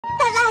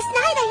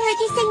I heard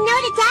you say no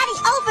to Daddy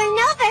over and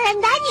over,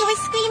 and then you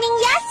were screaming,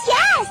 yes,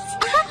 yes!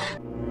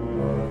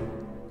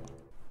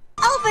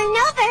 Over and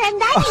over, and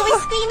then you were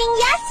screaming,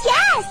 yes,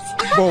 yes!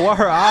 Bro, why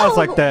her eyes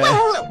like that?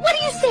 Well, what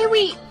do you say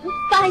we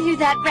buy you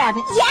that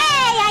rabbit? Yay!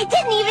 I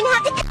didn't even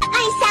have to cut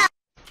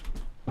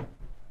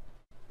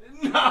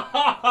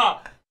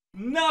myself!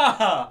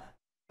 Nah!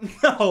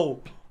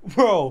 No!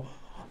 Bro,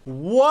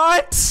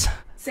 what?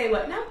 Say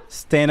what now?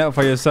 Stand up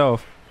for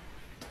yourself.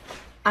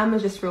 I'ma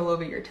just roll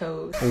over your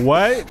toes.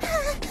 What?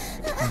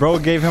 Bro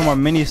gave him a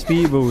mini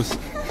speed boost.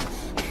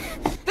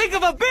 Think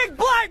of a big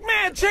black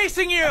man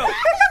chasing you!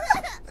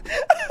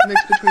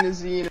 Mix between a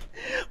Z and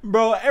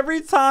Bro,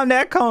 every time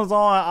that comes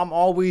on, I'm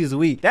always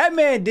weak. That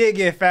man did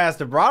get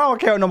faster, bro. I don't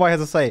care what nobody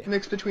has to say.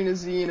 mix between a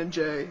Z and a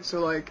J.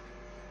 So like,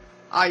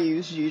 I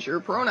use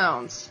seizure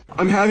pronouns.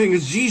 I'm having a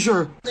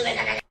seizure.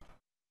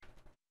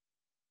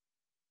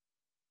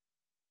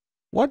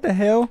 What the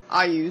hell?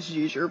 I use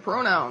seizure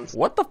pronouns.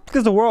 What the fuck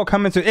is the world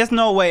coming to? It's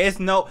no way. It's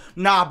no.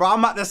 Nah, bro. I'm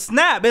about to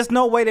snap. It's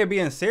no way they're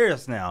being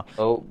serious now.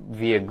 Oh,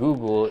 via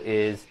Google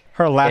is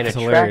her laugh an is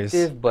hilarious.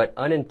 attractive but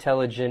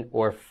unintelligent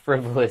or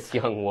frivolous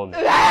young woman.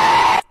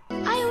 I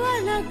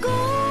wanna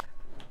go.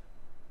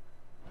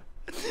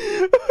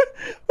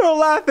 Her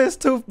laugh is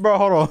too. Bro,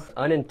 hold on.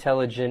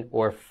 Unintelligent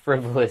or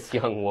frivolous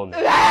young woman.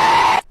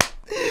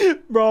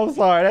 Bro, I'm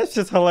sorry. That's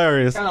just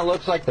hilarious. Kind of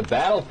looks like the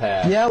battle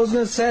pass. Yeah, I was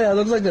gonna say that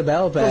looks like the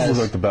battle pass. Looks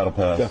like the battle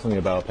pass. Definitely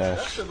a battle pass.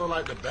 That shit look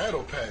like the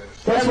battle pass.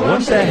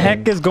 What the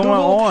heck is going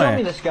Show me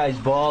on? this guy's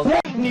balls.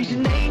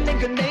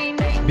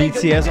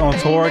 BTS on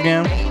tour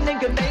again?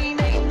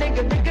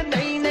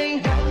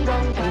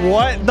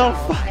 What the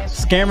fuck?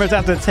 Scammers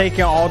after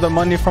taking all the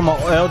money from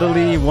an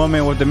elderly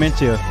woman with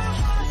dementia.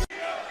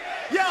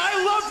 Yeah,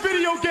 I love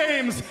video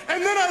games,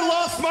 and then I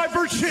lost my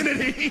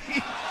virginity.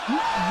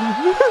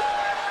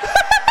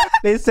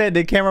 They said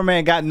the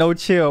cameraman got no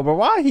chill, but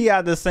why he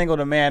had to single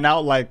the man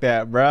out like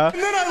that, bruh?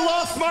 And then I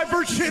lost my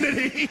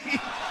virginity.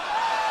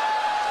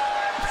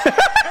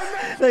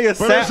 Nigga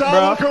But sat, as I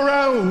bro. look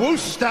around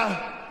Worcester,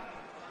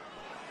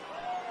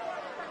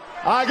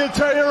 I can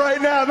tell you right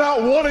now,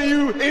 not one of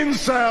you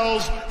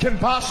incels can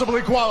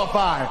possibly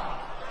qualify.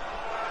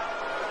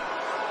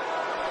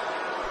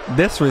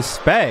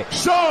 Disrespect.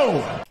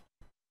 So,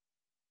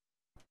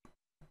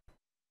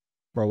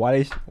 Bro, why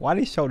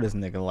they show this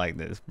nigga like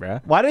this,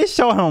 bruh? Why they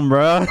show him,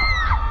 bruh?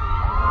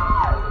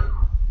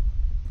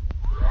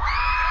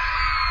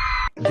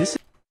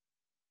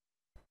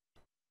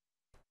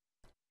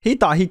 He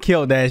thought he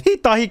killed that. He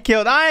thought he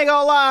killed. I ain't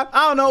gonna lie.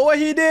 I don't know what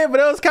he did, but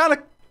it was kind of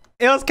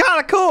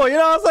cool. You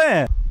know what I'm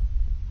saying?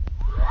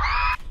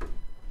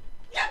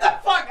 Get the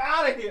fuck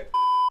out of here.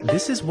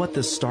 This is what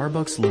the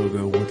Starbucks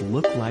logo would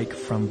look like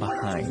from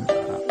behind.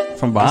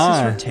 From This is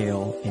her behind.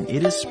 tail, and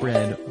it is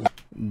spread.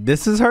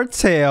 This is her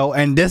tail,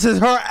 and this is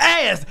her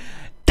ass.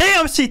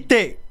 Damn, she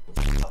thick.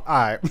 All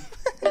right.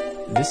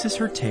 This is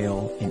her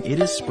tail, and it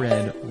is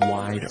spread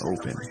wide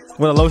open.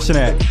 Where the lotion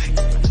at?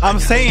 I'm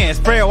saying,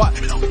 spray it wide.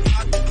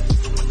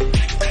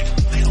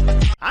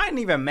 I ain't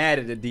even mad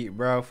at the deep,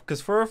 bro.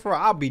 Cause for real,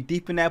 I'll be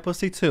deep in that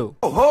pussy too.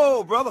 oh,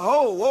 ho, brother,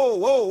 ho, whoa,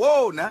 whoa,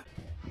 whoa, now.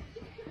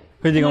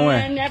 Who's you gonna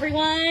win?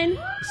 Everyone.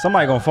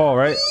 Somebody gonna fall,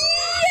 right? Yes!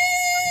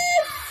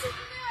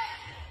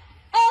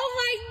 Oh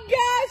my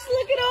gosh,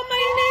 look at all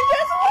my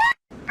ninjas.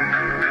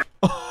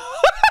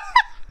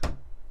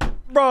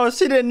 Bro,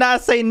 she did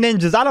not say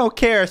ninjas. I don't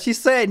care. She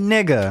said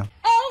nigga.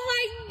 Oh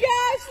my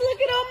gosh, look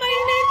at all my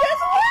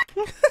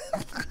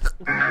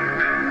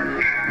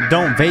ninjas.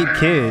 Don't vape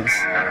kids.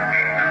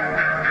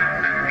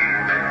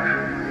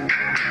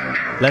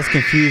 Let's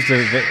confuse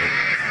the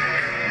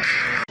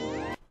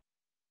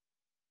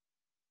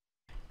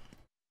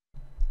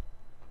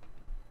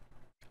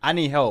I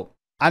need help.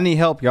 I need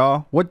help,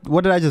 y'all. What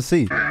did I just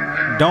see?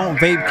 Don't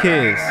vape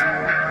kids.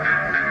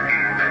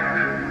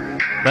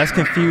 Let's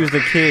confuse the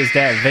kids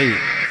that vape.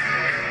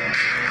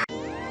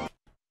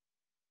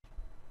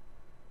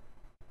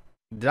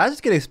 Did I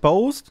just get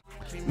exposed?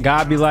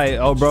 God be like,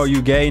 oh bro,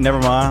 you gay? Never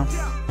mind.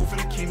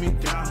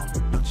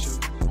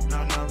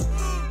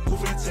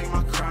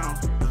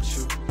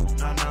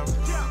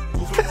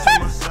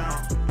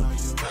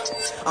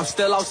 I'm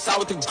still outside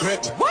with the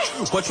grip.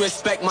 What you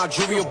expect my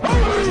jewelry?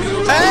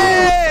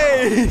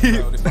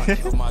 Hey!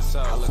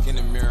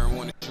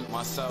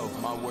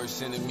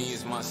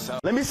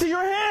 Let me see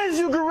your hands,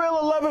 you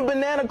gorilla lover,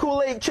 banana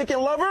Kool-Aid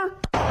chicken lover.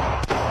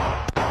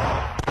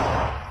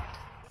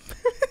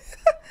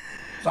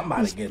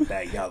 Somebody get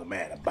that young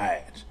man a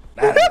badge.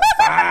 That is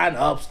a fine,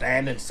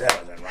 upstanding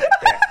citizen right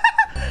there.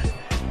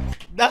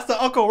 That's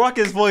the Uncle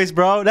Ruckus voice,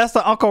 bro. That's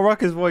the Uncle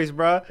Ruckus voice,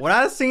 bro. When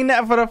I seen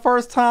that for the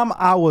first time,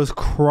 I was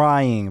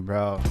crying,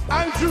 bro.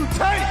 Andrew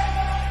Tate.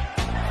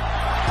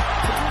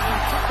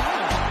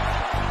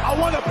 I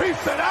want a piece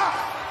of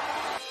that.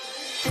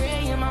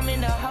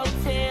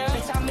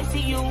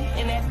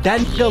 That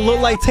nigga look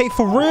like Tate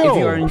for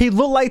real. He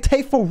look like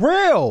Tate for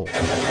real.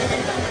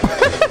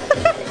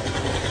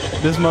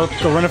 This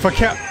motherfucker running for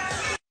cap.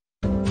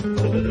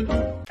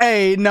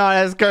 Hey, no,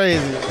 that's crazy.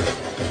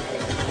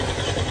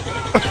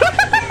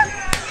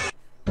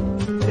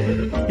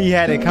 He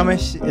had it coming.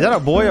 Is that a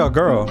boy or a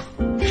girl?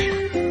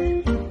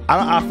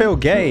 I feel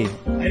gay.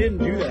 I didn't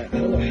do that. I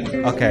don't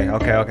know how. Okay.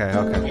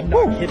 I'm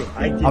not kidding.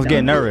 I was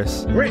getting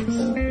nervous. Grace.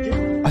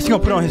 I was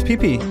gonna put on his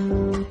pee-pee.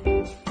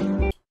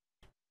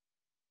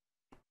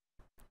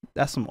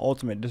 That's some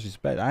ultimate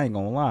disrespect. I ain't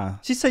gonna lie.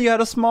 She said you had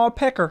a small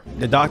pecker.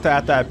 The doctor,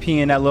 after I pee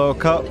in that little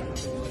cup.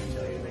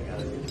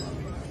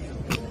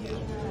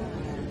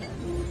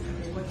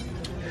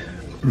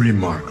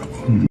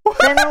 Remarkable.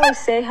 Men always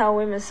say how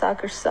women's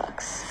soccer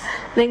sucks.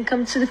 Then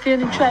come to the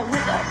field and try with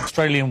us.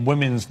 Australian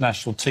women's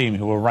national team,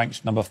 who were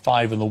ranked number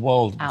 5 in the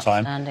world at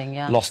the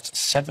time, lost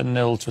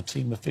 7-0 to a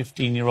team of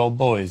 15-year-old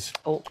boys.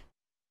 Oh.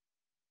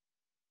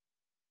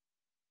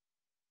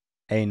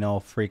 Ain't no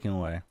freaking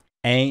way.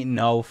 Ain't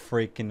no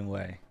freaking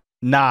way.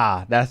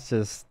 Nah, that's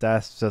just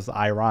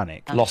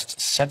ironic. Lost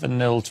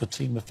 7-0 to a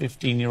team of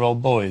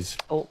 15-year-old boys.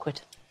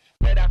 Awkward.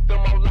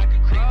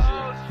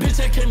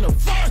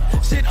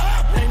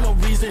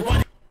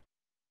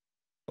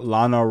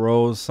 Lana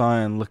Rhodes'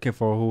 son looking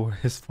for who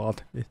his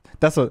father is.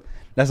 That's a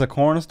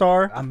porn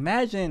star.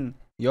 Imagine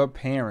your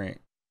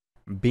parent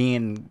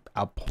being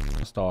a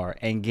porn star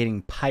and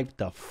getting piped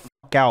the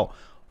fuck out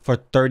for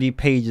 30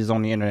 pages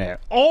on the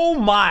internet. Oh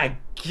my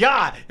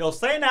god. Yo,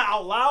 saying that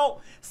out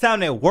loud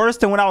sounded worse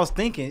than what I was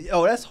thinking.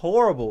 Yo, that's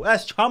horrible.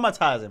 That's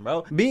traumatizing,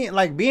 bro.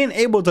 Being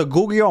able to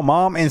Google your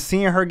mom and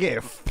seeing her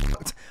get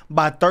fucked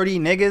by 30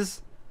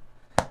 niggas.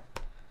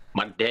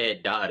 My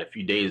dad died a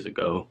few days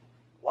ago.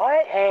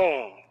 What?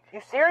 Dang.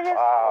 You serious?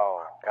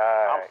 Oh,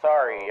 God. I'm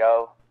sorry,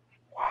 yo.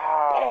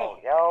 Wow,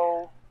 dang.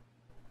 Yo.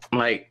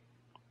 Like,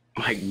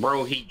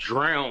 bro, he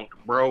drowned,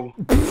 bro.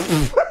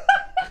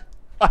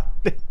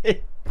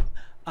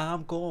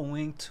 I'm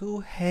going to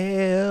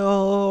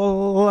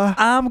hell.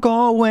 I'm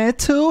going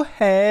to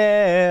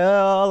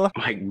hell.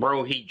 Like,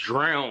 bro, he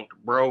drowned,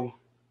 bro.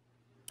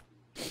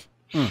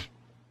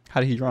 How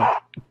did he drown?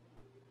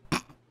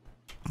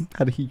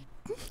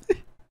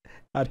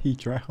 How did he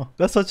drown?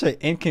 That's such an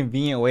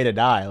inconvenient way to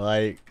die.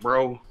 Like,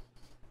 bro.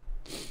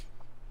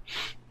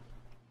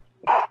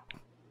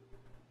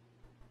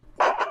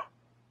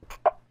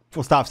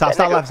 Well, stop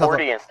laughing.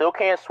 40 and still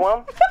can't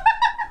swim?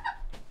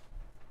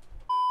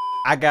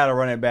 I gotta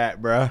run it back,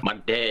 bro. My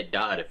dad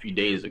died a few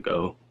days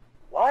ago.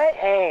 What?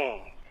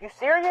 Dang. You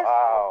serious?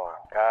 Oh,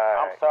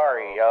 God. I'm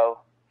sorry, yo.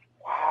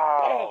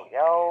 Wow, dang.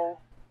 Yo.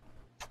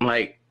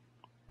 Like,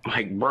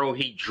 bro,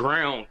 he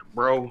drowned,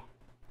 bro.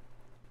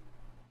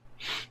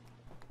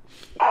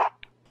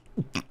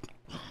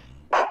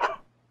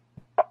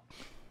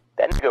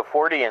 That nigga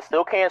 40 and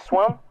still can't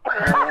swim?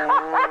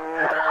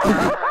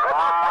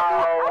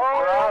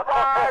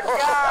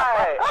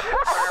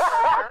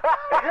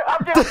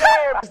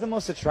 What's the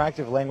most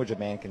attractive language a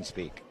man can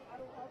speak?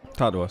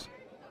 Talk to us.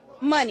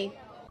 Money.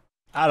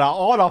 Out of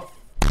all the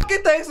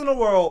fucking things in the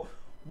world,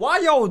 why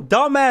your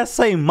dumb ass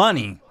say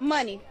money?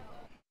 Money.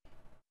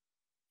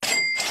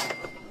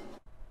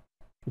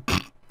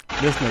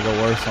 This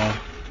nigga worse on.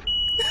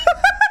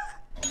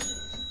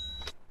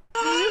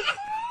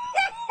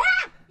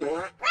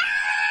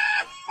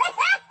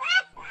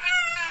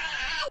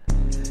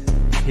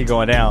 He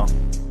going down.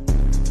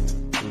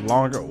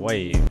 Longer.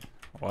 Wait.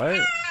 What?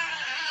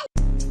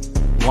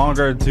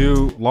 Longer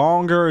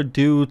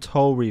do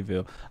toe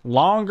reveal.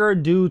 Longer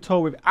do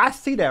toe reveal. I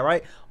see that,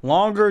 right?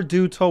 Longer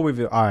do toe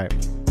reveal. All right.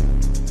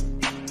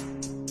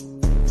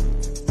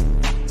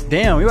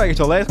 Damn, you gotta get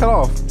your legs cut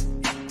off.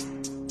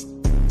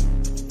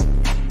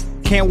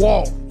 Can't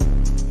walk.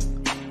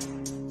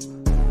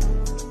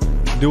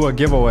 Do a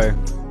giveaway.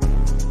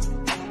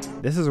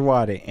 This is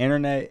why the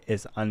internet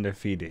is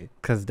undefeated.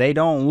 Because they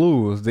don't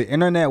lose. The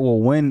internet will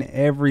win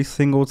every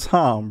single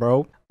time,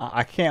 bro.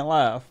 I can't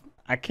laugh.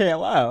 I can't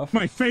laugh.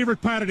 My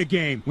favorite part of the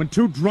game, when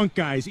two drunk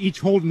guys,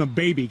 each holding a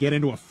baby, get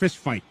into a fist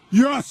fight.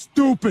 You're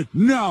stupid.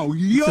 No,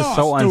 you're this is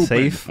so stupid.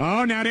 Unsafe.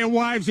 Oh, now their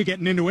wives are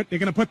getting into it. They're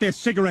going to put their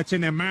cigarettes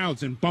in their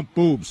mouths and bump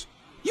boobs.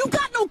 You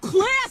got no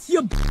class,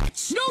 you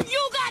bitch. No,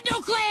 you got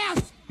no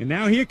class. And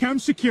now here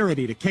comes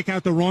security to kick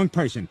out the wrong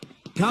person.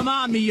 Come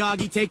on,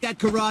 Miyagi, take that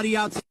karate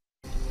out.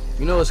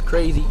 You know what's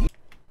crazy?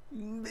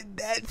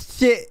 That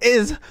shit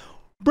is...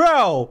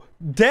 Bro,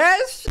 that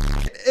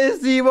shit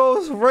is the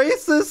most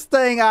racist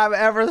thing I've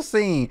ever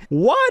seen.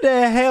 Why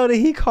the hell did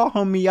he call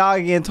him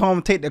Miyagi and told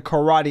him to take the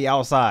karate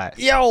outside?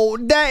 Yo,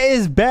 that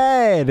is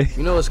bad.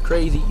 You know what's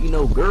crazy? You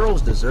know,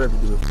 girls deserve to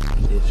do the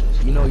fucking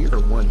dishes. You know, you're a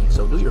woman,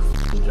 so do your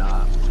fucking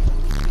job.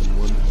 Fucking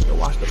woman, go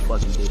wash the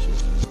fucking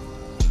dishes.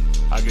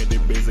 I get the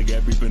base, I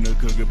got beef in the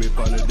cooker, bit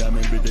fall of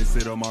diamond, bitch, they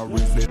sit on my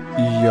wrist.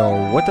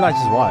 Yo, what did I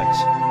just watch?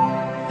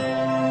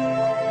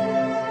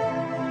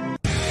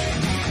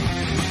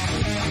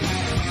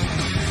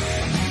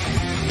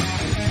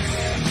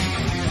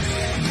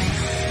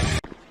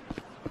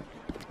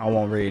 I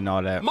won't read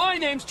all that. My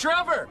name's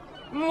Trevor.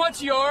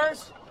 What's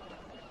yours?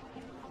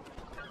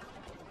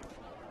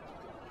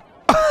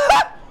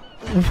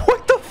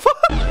 What the fuck?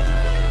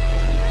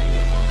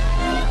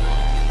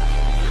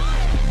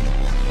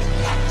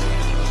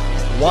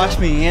 Wash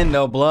me in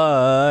the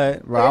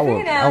blood.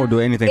 Bro, I would do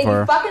anything for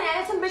her. Fucking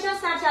add some bitch on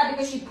Snapchat. Snapchat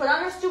because she put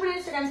on her stupid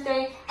Instagram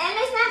story and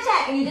my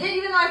Snapchat, and you didn't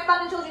even know I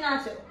fucking told you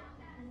not to.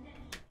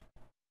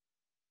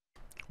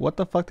 What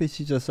the fuck did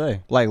she just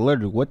say? Like,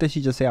 literally, what did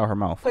she just say out her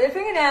mouth? Put your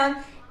finger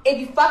down. If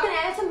you fucking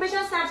added some bitch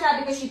on Snapchat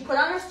because she put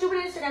on her stupid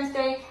Instagram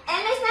story and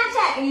my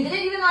Snapchat, and you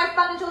didn't even know I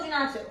fucking told you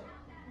not to.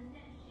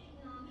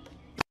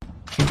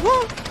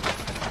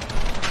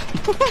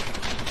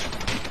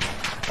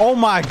 Oh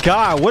my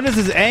god, what is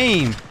his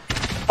aim?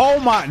 Oh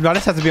my, no,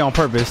 this has to be on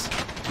purpose.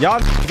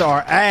 Y'all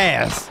are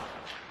ass.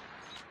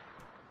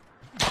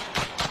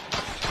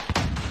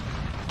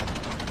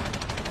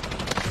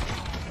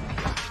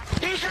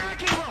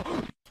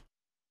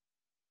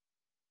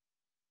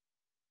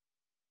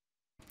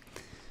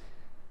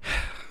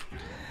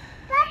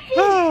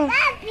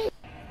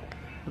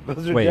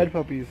 Those are dead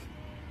puppies.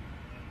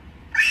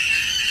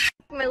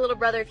 My little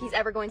brother if he's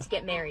ever going to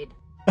get married.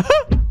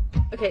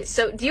 Okay,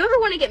 so do you ever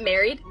want to get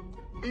married?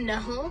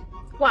 No.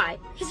 Why?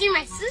 Because you're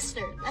my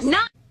sister. That's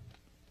not.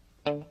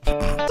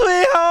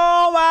 Sweet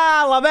home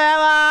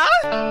Alabama.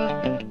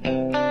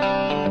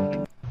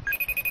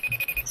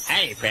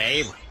 Hey,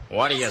 babe.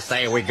 What do you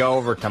say we go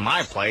over to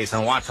my place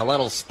and watch a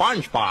little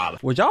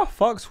SpongeBob? Would y'all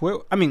fuck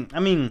Squidward? I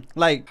mean,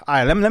 like, all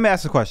right, let me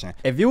ask a question.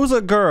 If you was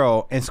a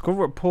girl and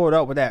Squidward pulled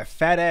up with that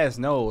fat ass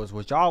nose,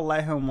 would y'all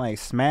let him like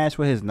smash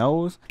with his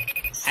nose?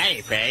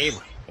 Hey, babe.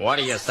 What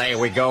do you say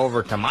we go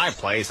over to my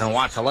place and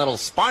watch a little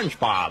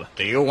SpongeBob?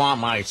 Do you want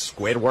my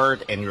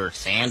Squidward in your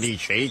sandy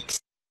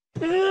cheeks?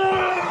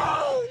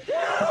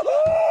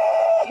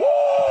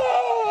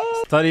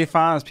 Study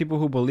finds people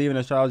who believe in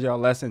astrology are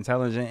less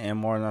intelligent and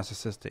more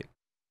narcissistic.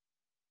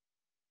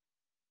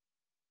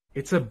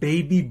 It's a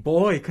baby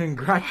boy.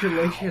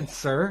 Congratulations,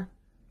 sir.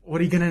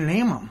 What are you gonna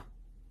name him?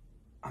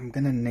 I'm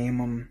gonna name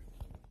him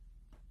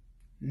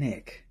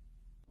Nick.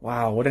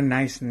 Wow, what a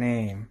nice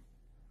name.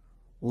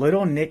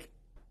 Little Nick.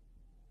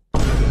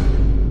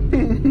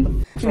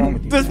 What's wrong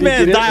with you? This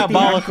man's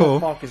diabolical.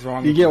 What is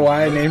wrong You get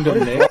why I named him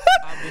Nick?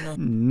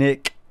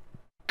 Nick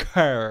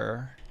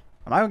Kerr.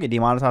 Am I gonna get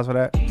demonetized for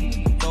that?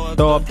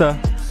 Throw up the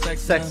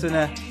sex in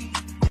that.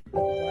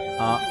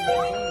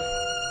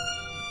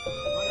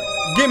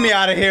 Get me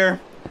out of here.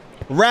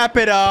 Wrap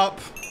it up.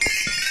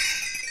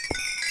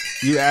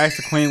 You asked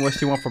the queen what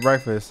she want for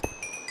breakfast.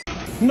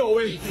 No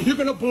way. You're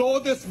gonna blow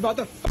this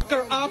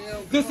motherfucker up.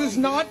 This is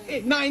not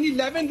a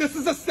 9/11. This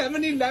is a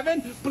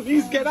 7-Eleven.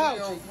 Please get out.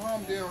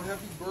 Calm down.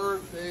 Happy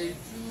birthday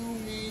to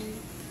me.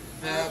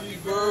 Happy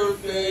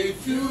birthday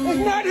to me.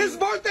 It's not his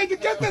birthday. You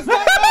get this guy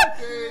out.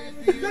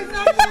 It's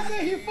not his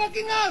birthday. He's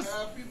fucking us.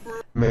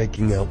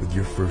 Making out with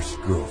your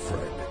first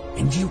girlfriend.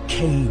 And you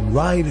came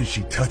right as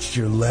she touched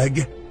your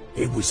leg?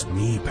 It was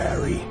me,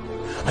 Barry.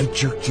 I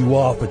jerked you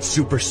off at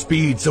super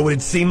speed so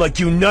it'd seem like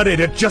you nutted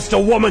at just a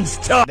woman's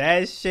tongue.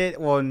 That shit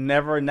will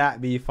never not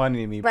be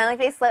funny to me. Smiling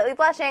face, slightly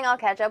blushing. I'll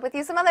catch up with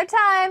you some other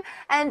time.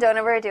 And don't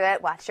overdo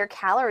it. Watch your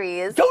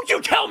calories. Don't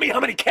you tell me how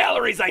many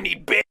calories I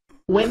need, bitch!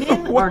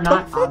 Women are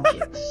not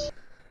objects.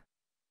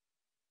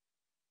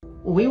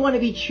 We want to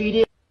be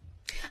treated.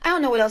 I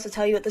don't know what else to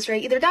tell you at this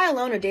rate. Either die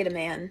alone or date a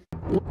man.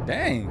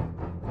 Dang.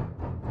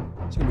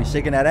 She's gonna be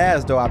shaking that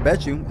ass though, I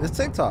bet you. It's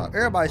TikTok.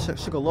 Everybody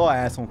shook a little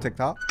ass on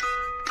TikTok.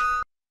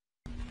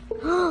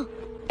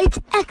 It's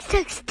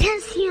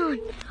XXXTentacion.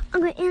 I'm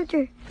gonna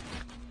answer.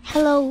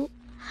 Hello.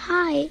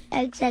 Hi,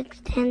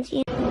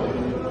 XXXTentacion.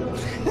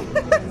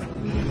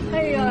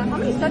 Hey, how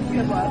many steps do you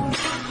have left?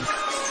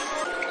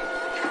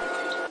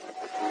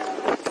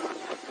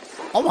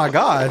 Oh my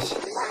gosh.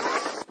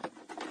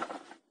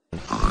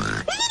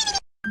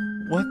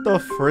 What the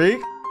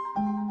freak?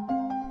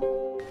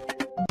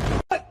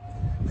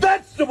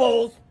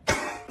 Vegetables!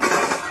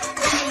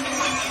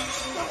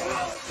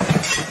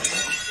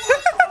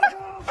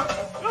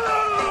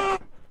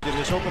 In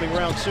this opening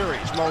round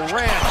series,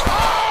 Morant.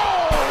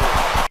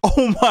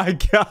 Oh my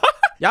god.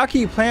 Y'all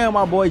keep playing with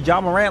my boy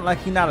John Morant like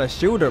he not a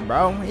shooter,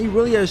 bro. He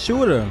really a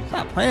shooter.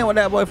 Stop playing with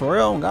that boy for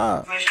real,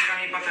 God.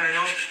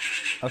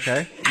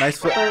 Okay, nice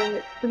foot.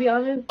 To be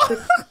honest,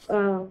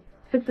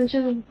 6 inches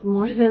is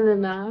more than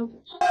enough.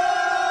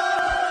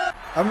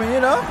 I mean, you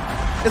know,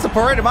 it's a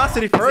parade in my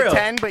city for real. He's a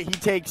 10, but he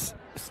takes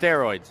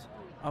steroids.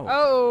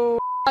 Oh,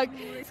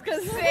 it's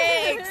because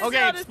 6.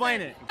 Okay,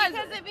 explain it. Because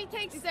if he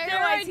takes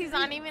steroids, he's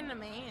not even a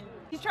man.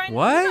 He's trying.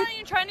 What? He's not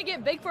even trying to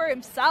get big for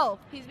himself.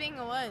 He's being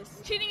a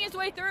wuss. Cheating his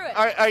way through it.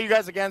 Are you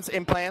guys against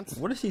implants?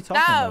 What is he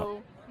talking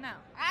about? No.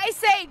 I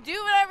say do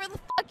whatever the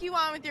fuck you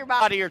want with your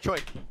body. Out of your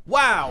choice.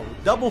 Wow,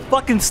 double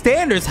fucking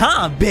standards,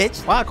 huh,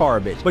 bitch? Well, I call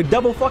her bitch, but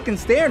double fucking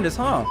standards,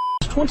 huh?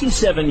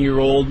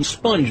 27-year-old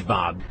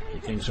SpongeBob. He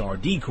thinks our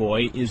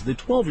decoy is the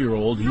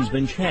 12-year-old he's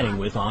been chatting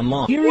with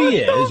online. Here he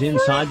is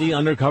inside the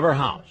undercover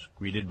house,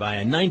 greeted by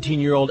a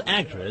 19-year-old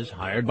actress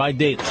hired by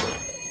Dateline.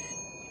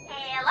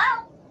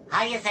 Hello?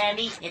 Hiya,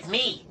 Sandy. It's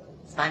me,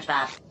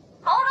 SpongeBob.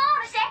 Hold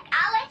on a sec.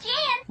 I'll let you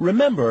in.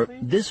 Remember,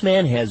 this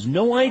man has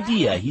no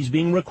idea he's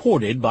being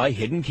recorded by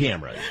hidden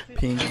cameras.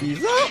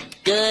 Pinkies up.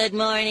 Good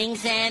morning,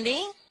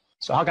 Sandy.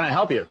 So how can I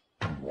help you?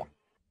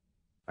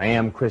 I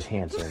am Chris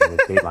Hansen with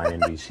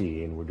Dateline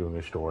NBC, and we're doing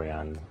a story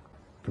on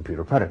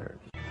computer predators.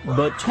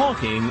 But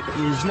talking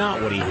is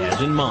not what he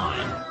has in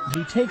mind.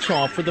 He takes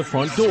off for the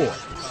front door.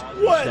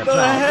 What Steps the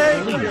out,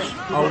 heck? Police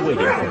are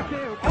waiting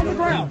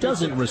for him. He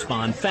doesn't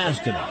respond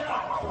fast enough.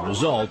 The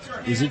result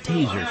is a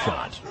taser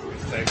shot.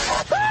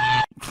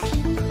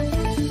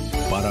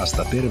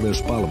 Parasta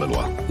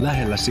terveyspalvelua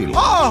lähellä sinua.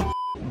 Oh!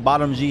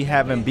 Bottom G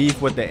having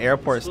beef with the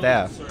airport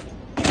staff.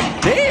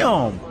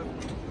 Damn!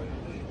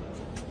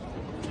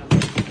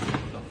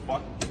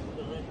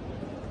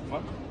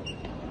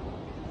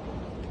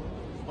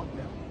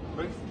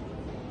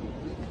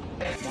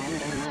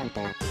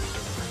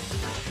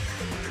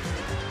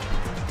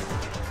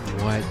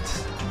 What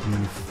the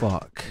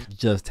fuck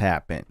just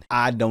happened?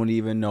 I don't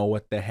even know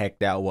what the heck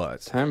that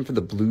was. Time for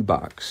the blue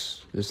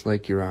box, just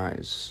like your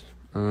eyes.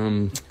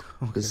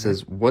 This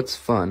says, what's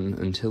fun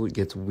until it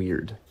gets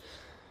weird?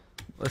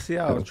 Let's see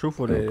how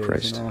truthful that is,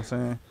 Christ. you know what I'm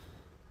saying?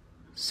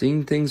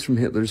 Seeing things from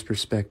Hitler's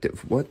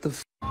perspective. What the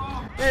f?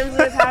 Name's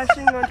Liz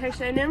Hashing, going to take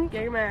your name,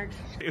 get your marriage.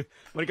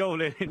 What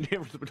the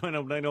difference between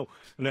a man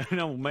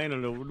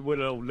and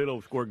a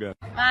little squirt gun?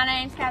 My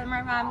name's Catherine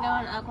Murphy. I'm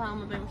going to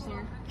Oklahoma Boomer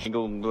Senior. You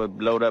go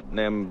load up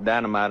them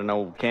dynamite in an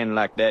old can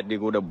like that, they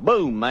go to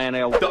boom, man.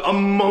 The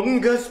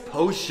Among Us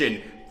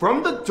potion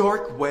from the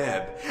dark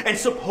web. And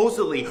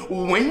supposedly,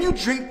 when you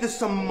drink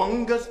this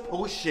Among Us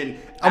potion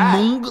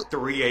at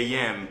 3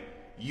 a.m.,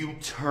 you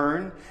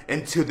turn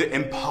into the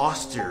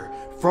imposter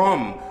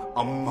from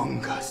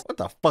Among Us. What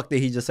the fuck did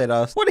he just say to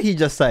us? What did he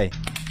just say?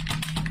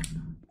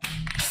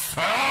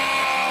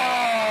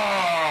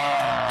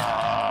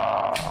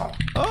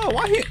 Oh,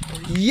 why he?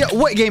 Yeah,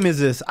 what game is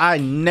this? I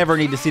never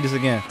need to see this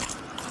again.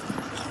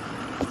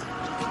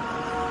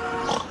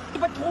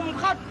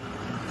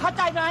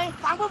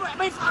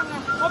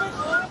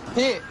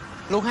 พี่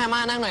ลุกให้อาม่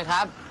านั่งหน่อยค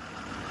รับ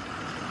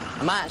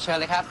อาม่าเชิญ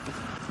เลยครับ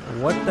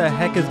What the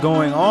heck is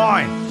going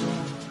on?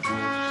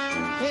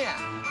 เนี่ย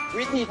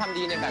วิธีทำ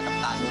ดีในแบบกัป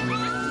ตัน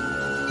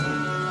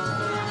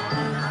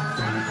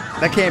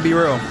That can't be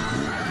real.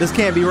 This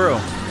can't be real.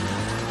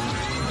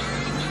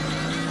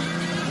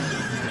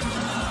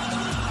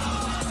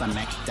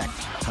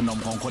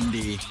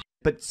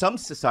 But some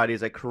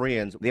societies, like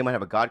Koreans, they might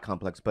have a god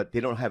complex, but they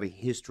don't have a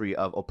history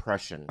of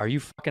oppression. Are you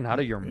fucking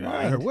out of your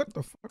mind? What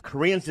the fuck?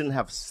 Koreans didn't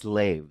have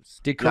slaves.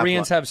 Did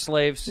Koreans have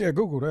slaves? Yeah,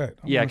 Google that.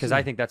 Yeah, because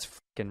I think that's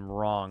fucking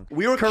wrong.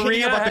 We were kidding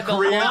Korea about had the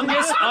Koreans.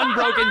 longest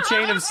unbroken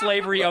chain of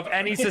slavery of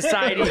any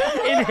society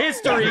in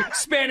history,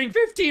 spanning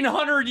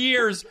 1,500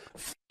 years.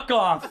 Fuck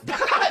off.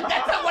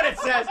 That's not what it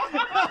says.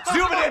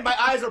 Zoom it in. My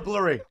eyes are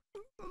blurry.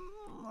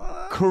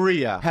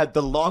 Korea had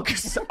the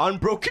longest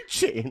unbroken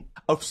chain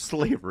of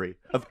slavery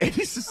of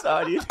any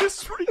society in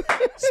history.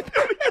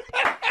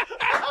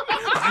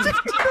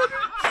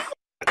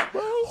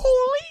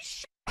 Holy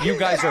shit. You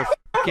guys are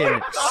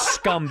fucking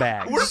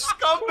scumbags. We're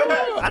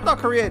scumbags. I thought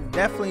Korea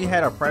definitely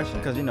had oppression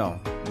because, you know,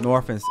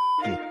 North and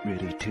Get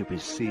ready to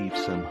receive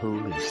some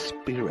Holy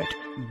Spirit.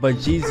 But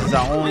Jesus,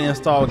 I only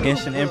installed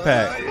Genshin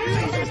Impact.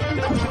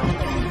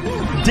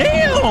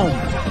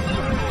 Damn!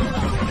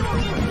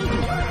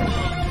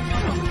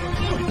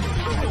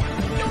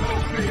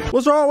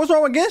 What's wrong with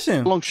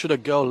Genshin? How long should a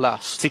girl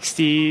last?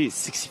 60,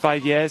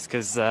 65 years,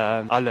 because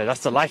I don't know,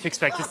 that's the life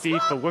expectancy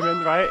for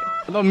women, right?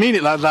 I don't mean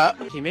it like that.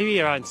 Okay, maybe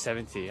around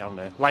 70, I don't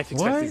know. Life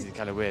expectancy is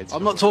kind of weird.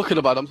 I'm not talking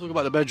about it, I'm talking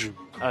about the bedroom.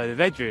 The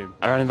bedroom.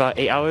 Around about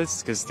 8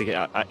 hours, because to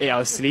get 8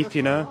 hours sleep,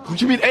 you know? What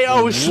do you mean 8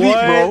 hours sleep,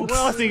 bro? What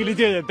else are you going to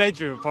do in the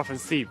bedroom apart from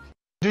sleep?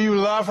 Do you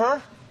love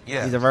her?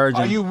 Yeah. He's a virgin.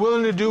 Are you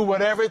willing to do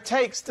whatever it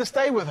takes to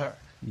stay with her?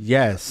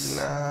 Yes.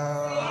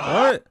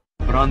 What?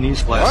 Put on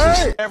these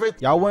glasses.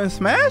 Y'all wouldn't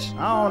smash?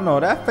 I don't know.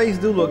 That face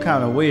do look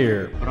kind of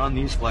weird. Put on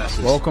these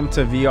glasses. Welcome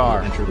to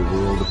VR. Enter the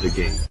world of the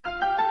game.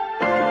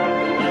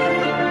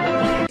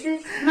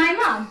 This is my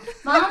mom.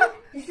 Mom,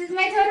 this is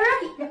my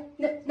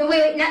Todoroki. No,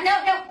 wait, no.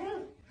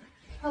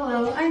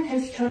 Hello, I'm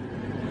his Todoroki.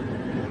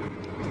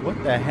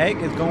 What the heck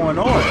is going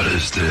on? What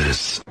is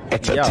this?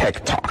 It's a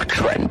TikTok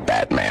trend,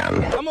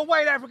 Batman. I'm a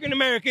white African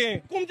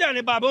American.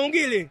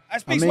 I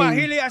speak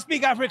Swahili, I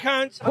speak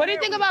Afrikaans. What do you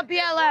think about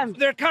BLM?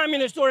 They're a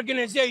communist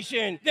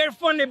organization. They're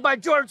funded by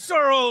George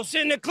Soros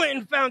and the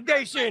Clinton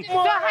Foundation. So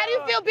how do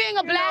you feel being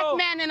a black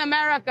man in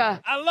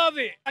America? I love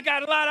it. I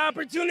got a lot of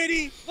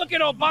opportunity. Look at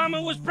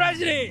Obama was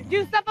president. Do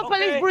you suffer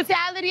police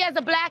brutality as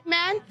a black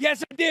man?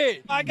 Yes, I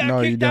did. I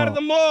got kicked out of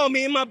the mall,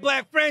 me and my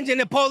black friends, and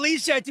the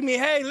police said to me,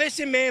 hey,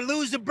 listen, man,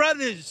 lose the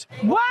brothers.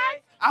 What?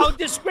 I was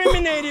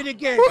discriminated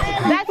against.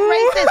 That's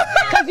racist,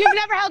 because you've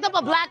never held up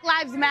a Black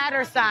Lives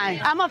Matter sign.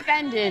 I'm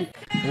offended.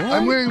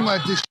 I'm wearing my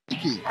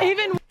dashiki.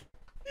 Even... Yo,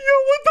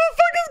 what the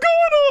fuck is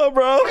going on,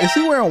 bro? Is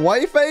he wearing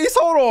white face?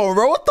 Hold on,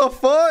 bro. What the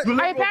fuck?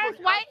 Are your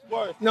parents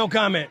white? No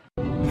comment.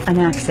 An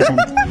accident.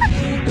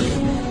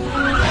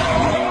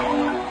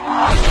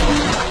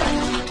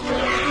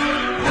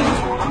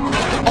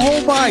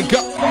 Oh my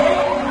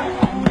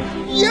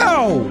god.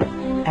 Yo!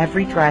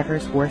 Every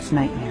driver's worst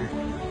nightmare.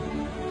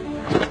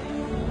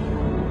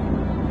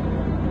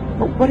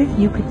 But what if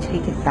you could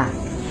take it back?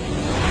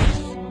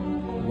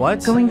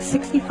 What? Going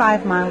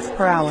 65 miles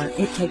per hour,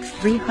 it takes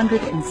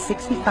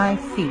 365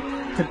 feet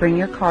to to bring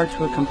your car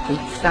to a complete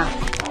stop.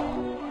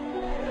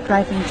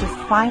 Driving just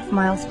 5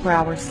 miles per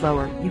hour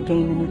slower, you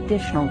gain an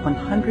additional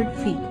 100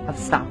 feet of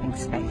stopping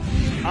space.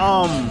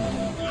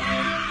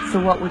 So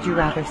what would you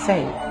rather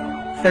save?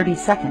 30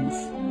 seconds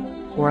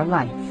or a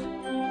life?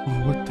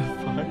 What the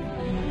fuck?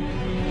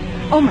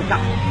 Oh my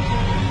god!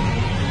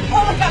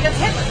 Oh my god, that's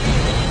Hitler!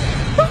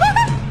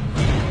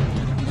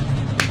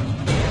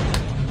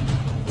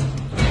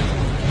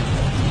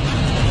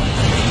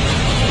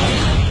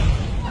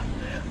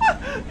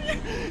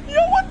 Yo,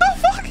 what the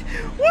fuck?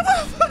 What the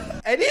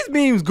fuck? Hey, these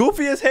memes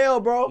goofy as hell,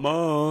 bro.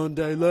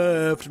 Monday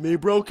left me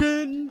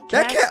broken.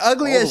 That cat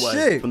ugly as way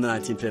shit. From the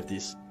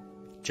 1950s.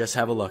 Just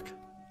have a look.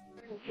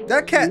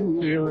 That cat.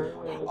 Oh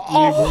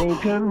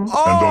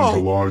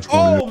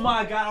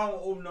my god.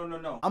 Oh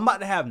no. I'm about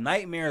to have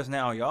nightmares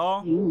now,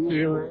 y'all.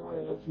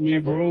 Me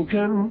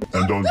broken.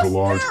 And on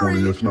July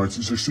 20th,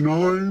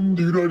 1969,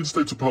 the United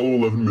States Apollo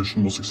 11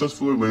 mission will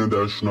successfully land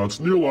astronauts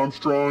Neil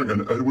Armstrong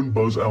and Edwin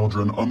Buzz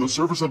Aldrin on the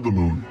surface of the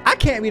moon. I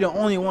can't be the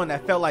only one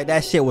that felt like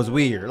that shit was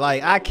weird.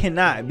 Like, I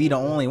cannot be the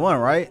only one,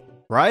 right?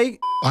 Right?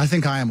 I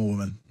think I am a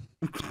woman.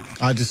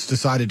 I just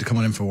decided to come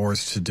on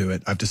InfoWars to do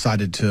it. I've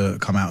decided to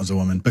come out as a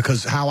woman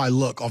because how I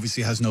look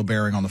obviously has no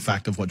bearing on the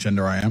fact of what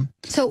gender I am.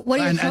 So what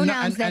are your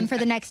pronouns then for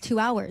the next 2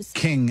 hours?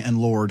 King and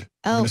Lord.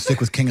 I'm going to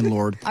stick with King and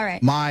Lord. All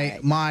right.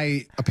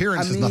 My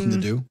appearance has nothing to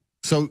do.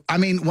 So, I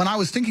mean, when I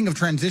was thinking of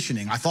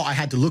transitioning, I thought I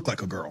had to look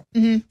like a girl.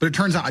 But it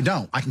turns out I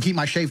don't. I can keep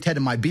my shaved head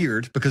and my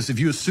beard because if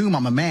you assume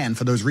I'm a man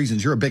for those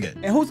reasons, you're a bigot.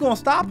 And who's going to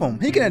stop him?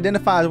 He can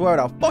identify as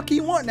whatever the fuck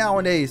he want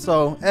nowadays.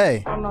 So,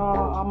 hey.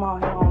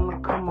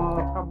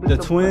 The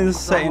twins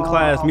sat in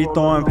class, me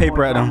throwing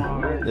paper at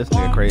them. This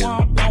nigga crazy.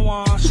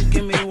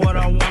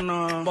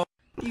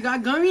 You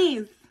got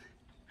gummies.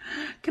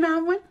 Can I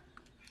have one?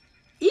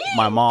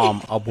 My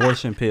mom,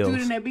 abortion pills.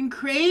 Dude, and I've been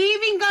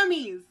craving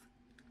gummies.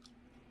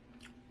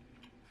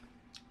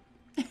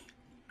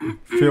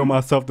 Feel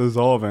myself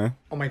dissolving.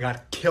 Oh my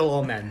god, kill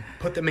all men.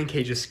 Put them in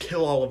cages,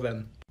 kill all of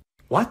them.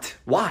 What?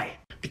 Why?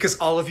 Because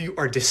all of you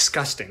are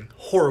disgusting,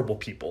 horrible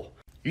people.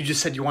 You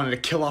just said you wanted to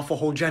kill off a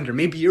whole gender.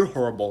 Maybe you're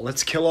horrible.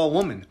 Let's kill all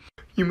women.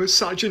 You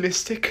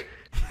misogynistic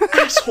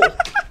asshole.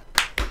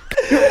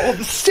 You're all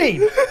the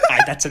same.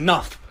 Alright, that's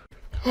enough.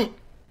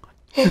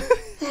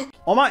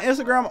 On my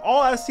Instagram,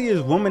 all I see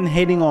is women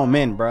hating on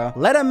men, bruh.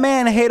 Let a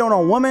man hate on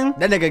a woman,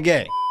 that nigga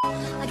gay.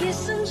 I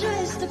guess I'm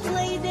just a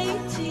play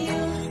date to you.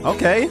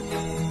 Okay.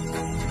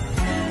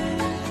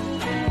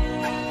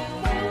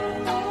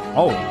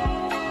 Oh.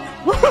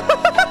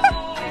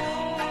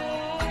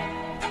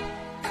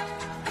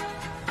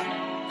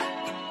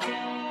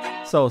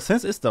 So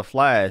since it's The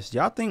Flash,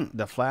 y'all think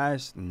The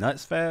Flash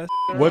nuts fast?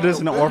 What is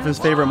an orphan's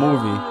favorite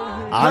movie?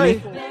 Ani?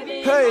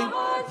 Hey,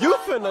 you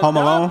finna Home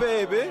Alone?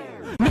 baby.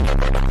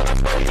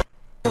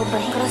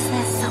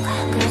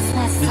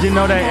 Did you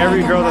know that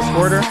every girl is a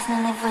squirter?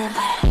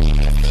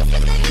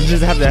 You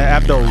just have to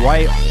have the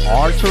right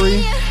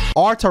artery?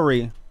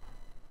 Artery.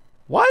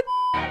 What?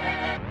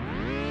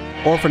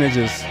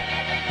 Orphanages.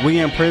 We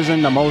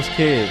imprison the most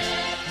kids.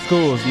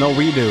 Schools, no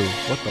we do.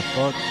 What the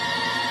fuck?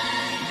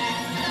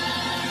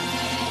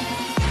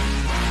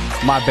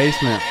 My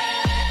basement.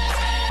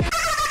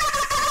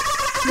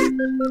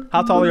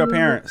 How tall are your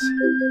parents?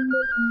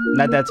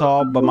 Not that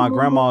tall, but my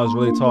grandma is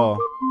really tall.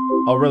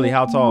 Oh really,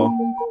 how tall?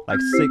 Like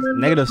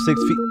 -6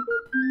 feet.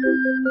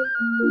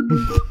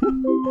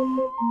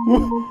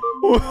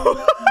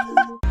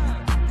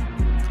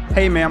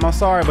 Hey ma'am, I'm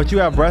sorry, but you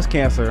have breast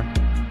cancer.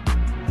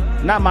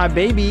 Not my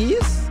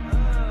babies.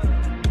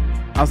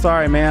 I'm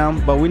sorry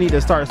ma'am, but we need to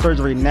start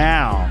surgery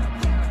now.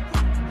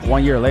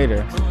 1 year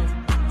later.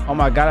 Oh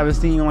my god, I haven't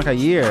seen you in like a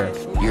year.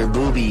 Your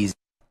boobies.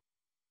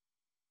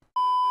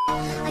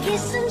 I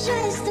guess I'm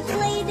just a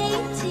play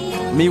date to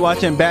you. Me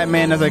watching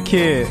Batman as a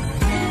kid.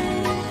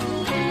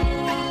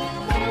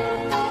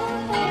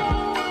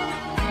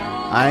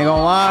 I ain't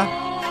gonna lie.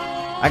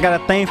 I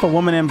got a thing for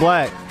women in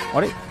black.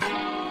 What?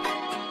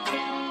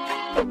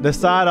 The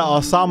side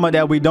of Osama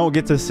that we don't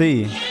get to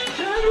see.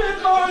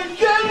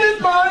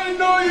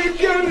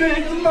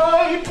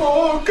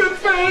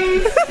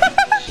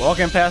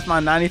 Walking past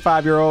my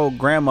 95-year-old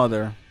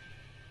grandmother.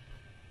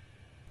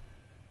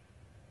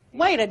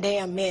 Wait a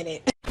damn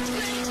minute.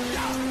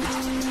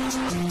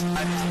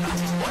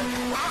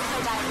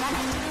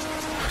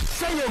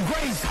 Say your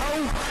grace,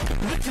 ho.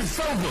 Bitch is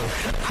sober.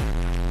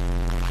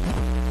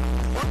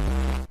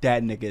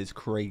 That nigga is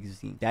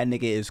crazy. That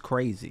nigga is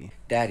crazy.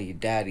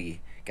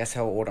 Daddy, guess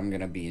how old I'm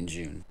gonna be in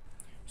June?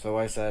 So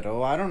I said,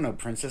 oh, I don't know,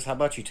 princess, how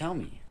about you tell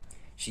me?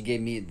 She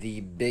gave me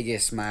the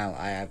biggest smile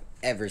I have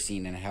ever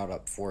seen and held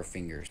up 4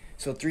 fingers.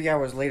 So 3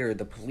 hours later,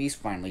 the police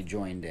finally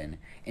joined in,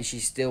 and she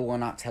still will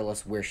not tell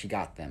us where she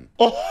got them.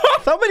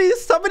 Some of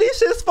these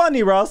shit's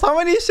funny, bro. Some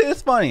of these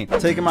shit's funny.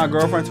 Taking my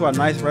girlfriend to a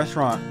nice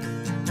restaurant.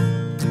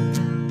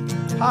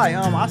 Hi,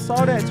 I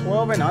saw that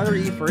 12 and under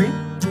eat free.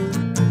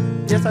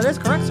 Yes, that is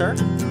correct, sir.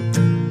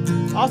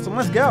 Awesome,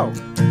 let's go.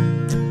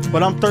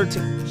 But I'm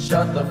 13.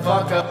 Shut the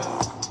fuck up.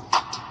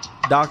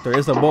 Doctor,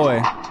 it's a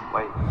boy.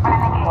 Wait.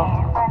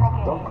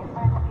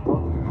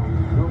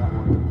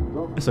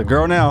 It's a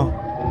girl now.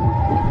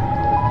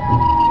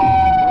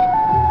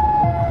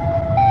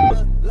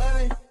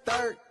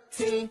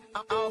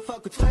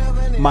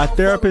 My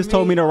therapist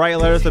told me to write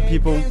letters to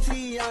people.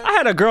 I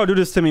had a girl do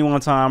this to me one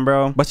time,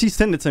 bro. But she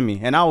sent it to me.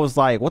 And I was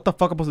like, what the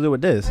fuck am I supposed to do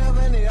with this?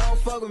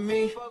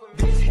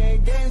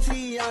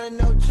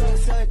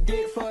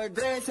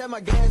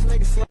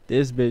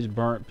 This bitch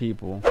burnt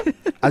people.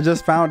 I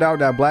just found out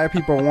that black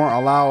people weren't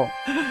allowed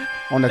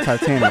on the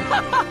Titanic.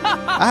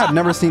 I have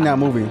never seen that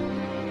movie.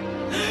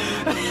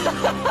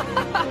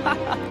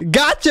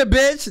 Gotcha,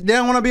 bitch. They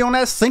don't want to be on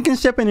that sinking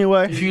ship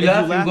anyway. If you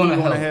laugh, you're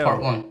going to hell.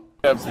 Part 1.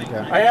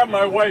 I have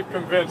my wife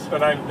convinced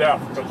that I'm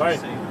deaf because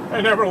I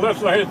never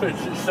listen to anything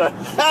she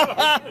says.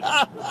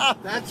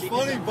 That's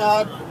funny,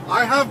 Bob.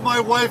 I have my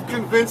wife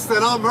convinced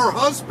that I'm her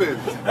husband.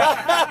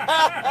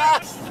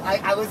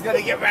 I was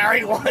gonna get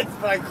married once,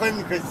 but I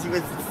couldn't because she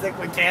was sick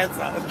with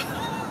cancer.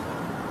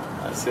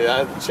 I see,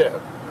 I'm the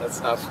chip. That's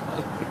not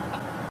fun.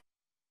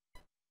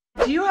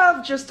 Do you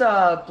have just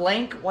a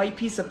blank white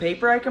piece of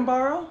paper I can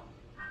borrow?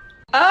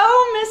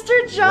 Oh,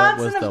 Mr.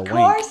 Johnson, of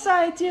course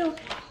I do.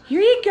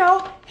 Here you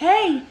go.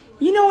 Hey,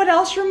 you know what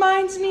else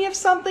reminds me of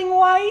something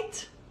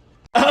white?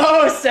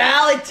 Oh,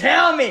 Sally,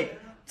 tell me.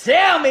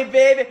 Tell me,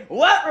 baby.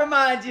 What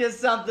reminds you of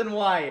something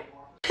white?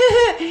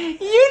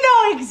 You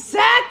know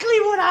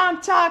exactly what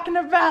I'm talking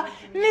about,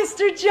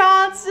 Mr.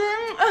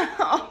 Johnson.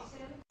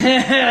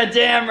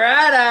 Damn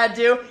right I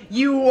do.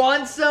 You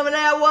want some of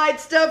that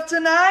white stuff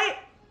tonight?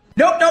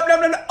 Nope.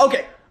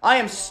 Okay, I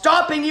am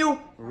stopping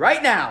you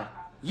right now.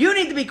 You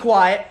need to be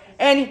quiet,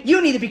 and you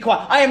need to be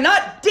quiet. I am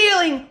not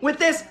dealing with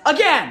this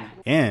again.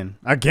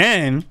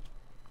 Again.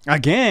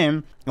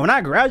 When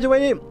I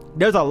graduated,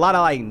 there's a lot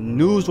of like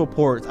news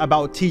reports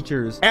about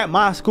teachers at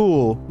my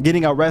school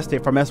getting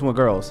arrested for messing with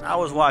girls. I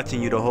was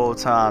watching you the whole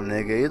time,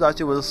 nigga. You thought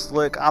you was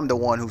slick. I'm the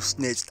one who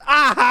snitched.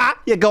 Aha!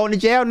 You're going to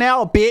jail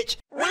now, bitch.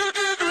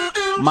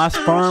 My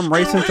sperm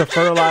racing to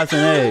fertilize an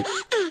egg.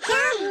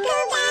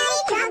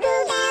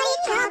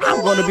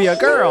 I'm going to be a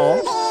girl.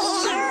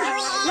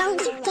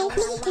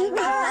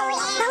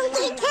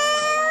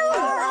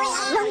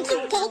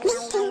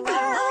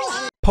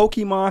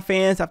 Pokemon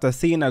fans after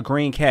seeing a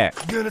green cat.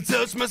 Gonna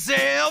touch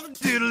myself,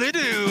 diddly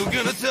do.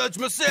 Gonna touch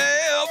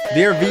myself.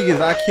 Dear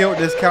vegans, I killed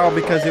this cow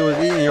because it was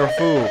eating your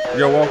food.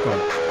 You're welcome.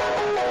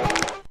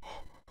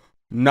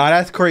 Nah,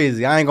 that's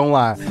crazy. I ain't gonna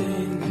lie.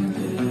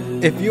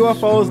 If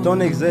UFOs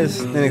don't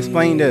exist, then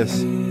explain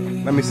this.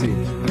 Let me see.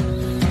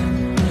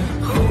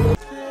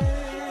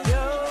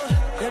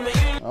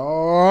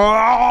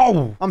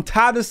 Oh, I'm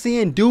tired of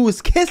seeing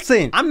dudes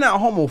kissing. I'm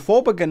not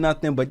homophobic or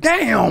nothing, but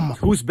damn.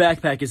 Whose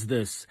backpack is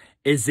this?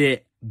 Is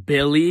it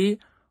Billy,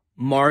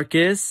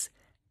 Marcus,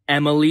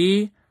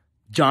 Emily,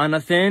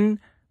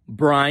 Jonathan,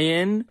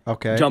 Brian,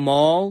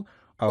 Jamal,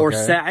 or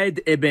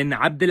Saad ibn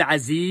Abdul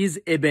Aziz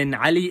ibn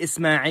Ali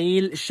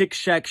Ismail شك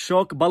شاك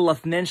شوك بالله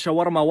 2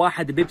 شاورما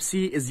 1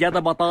 بيبسي زيادة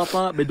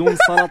بطاطا بدون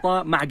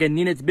سلطة مع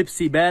جنينة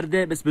بيبسي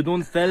باردة بس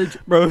بدون ثلج.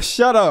 Bro,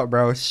 shut up,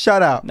 bro.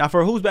 Shut up. Now,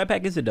 for whose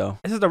backpack is it, though?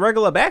 This is the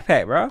regular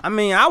backpack, bro. I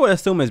mean, I would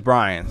assume it's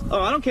Brian's.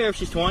 Oh, I don't care if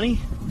she's 20.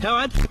 Hell,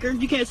 I'd fuck her.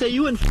 You can't say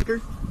you wouldn't fuck her.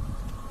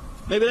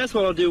 Maybe that's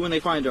what I'll do when they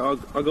find her. I'll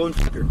go and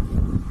fuck her.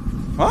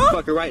 Huh?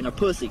 Fuck her right in her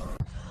pussy.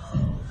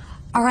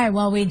 All right,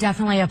 well, we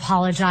definitely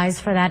apologize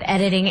for that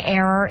editing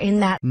error in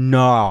that.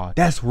 Nah,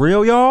 that's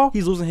real, y'all.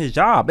 He's losing his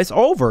job. It's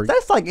over.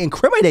 That's like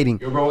incriminating.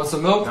 Yo, bro, want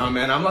some milk? Nah,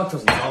 man, I'm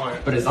lactose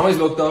intolerant. But it's always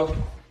milk, though.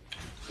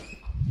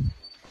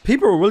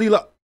 People really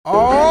like.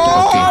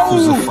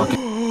 Oh!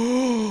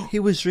 He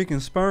was drinking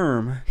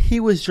sperm. He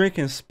was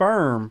drinking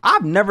sperm.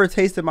 I've never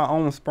tasted my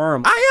own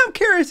sperm. I am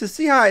curious to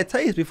see how it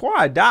tastes. Before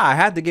I die, I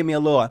have to give me a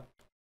little.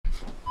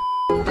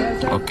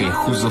 Okay,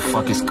 who the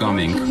fuck is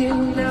coming?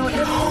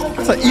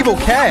 It's an evil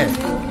cat.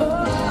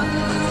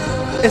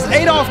 It's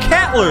Adolf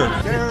Kattler.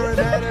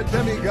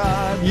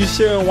 You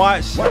shouldn't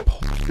watch.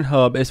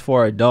 Pornhub is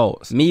for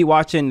adults. Me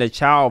watching the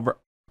child.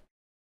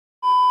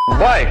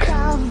 Bike.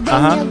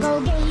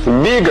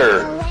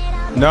 Bigger.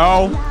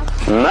 No.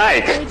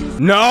 Nike.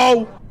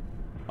 No.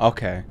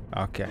 Okay.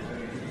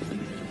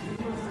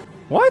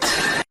 What?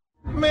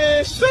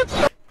 Man, shut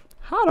the.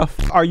 How the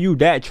f are you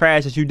that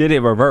trash that you did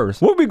it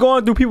reverse? What be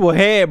going through people's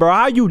head, bro?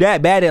 How you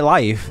that bad at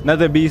life?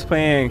 Another beast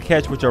playing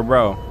catch with your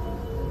bro.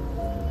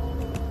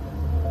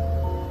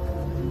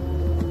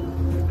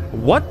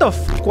 What the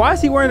f? Why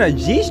is he wearing a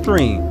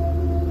G-string?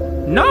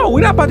 No, we're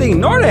not about to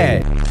ignore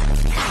that.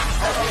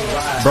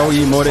 Bro,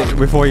 you emoted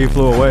before you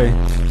flew away.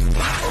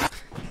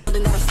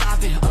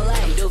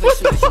 What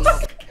the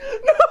fuck?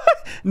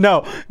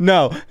 No.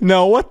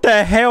 What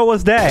the hell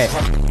was that?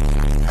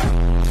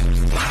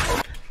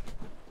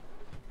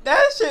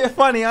 That shit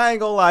funny, I ain't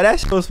gonna lie. That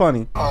shit was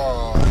funny.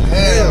 Oh,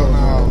 hell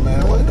no,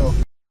 man. What the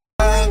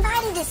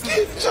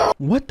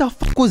What the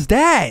fuck was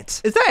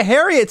that? Is that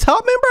Harriet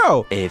Tubman,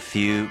 bro? A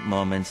few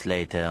moments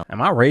later.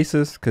 Am I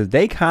racist? Because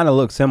they kind of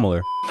look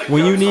similar.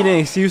 When you need an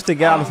excuse to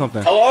get out of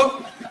something.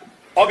 Hello?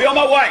 I'll be on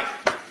my way.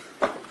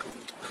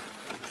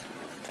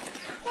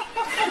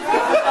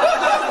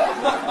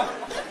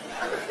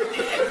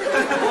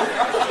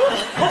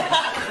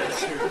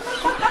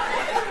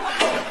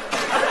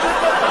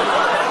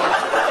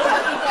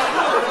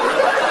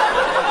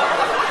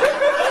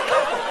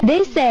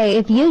 They say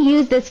if you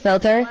use this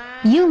filter,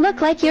 you look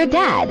like your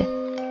dad.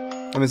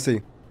 Let me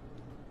see.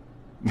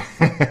 Damn,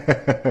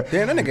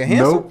 that nigga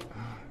handsome. Nope,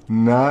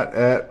 not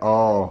at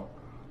all.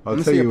 I'll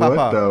tell you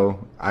what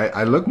though,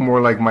 I look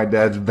more like my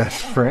dad's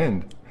best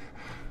friend.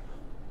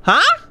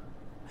 Huh?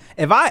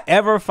 If I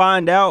ever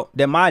find out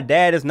that my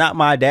dad is not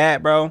my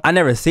dad, bro, I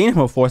never seen him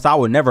before, so I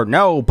would never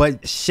know.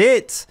 But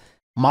shit,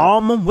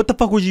 mom, what the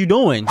fuck was you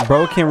doing?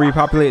 Bro can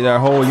repopulate their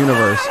whole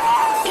universe.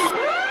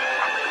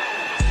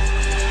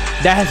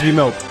 That has to be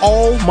milk.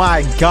 Oh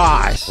my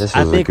gosh.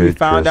 I think we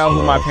found out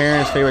who my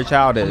parents' favorite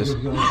child is. Are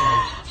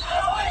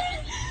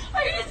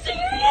you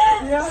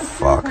serious?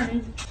 Fuck.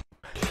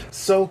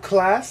 So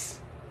class,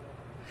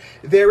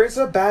 there is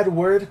a bad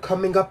word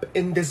coming up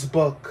in this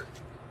book.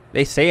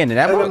 They saying it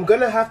that and book? I'm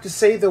gonna have to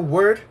say the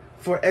word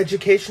for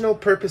educational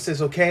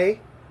purposes, okay?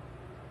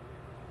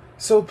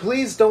 So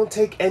please don't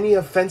take any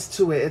offense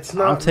to it. It's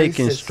not I'm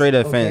taking racist, straight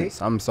okay?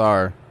 offense. I'm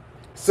sorry.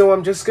 So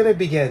I'm just gonna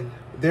begin.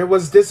 There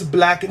was this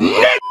black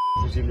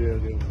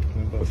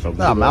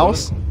Ah,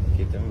 mouse.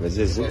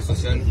 Vas-y, vas-y.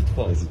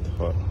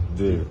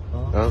 2,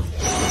 1.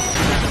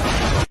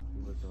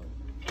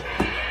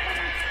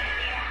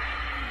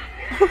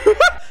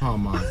 Oh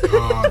my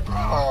god,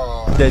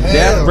 bro. The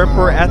Death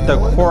Ripper at the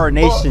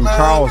Coronation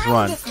Charles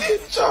run.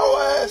 Get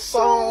your ass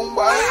on,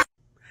 boy.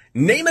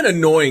 Name an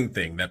annoying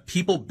thing that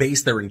people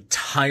base their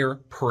entire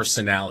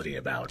personality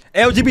about.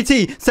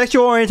 LGBT,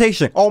 sexual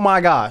orientation. Oh my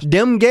gosh.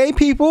 Them gay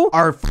people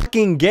are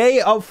fucking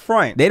gay up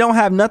front. They don't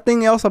have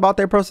nothing else about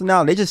their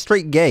personality. They just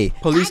straight gay.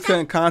 Police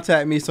couldn't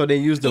contact me, so they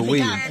used the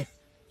weed.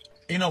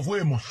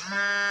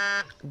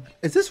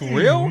 Is this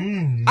real? I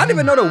didn't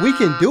even know that we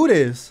can do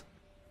this.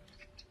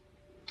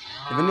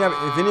 If any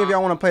of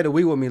y'all want to play the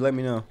Wii with me, let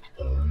me know.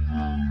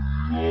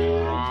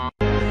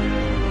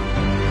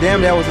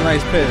 Damn, that was a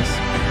nice piss.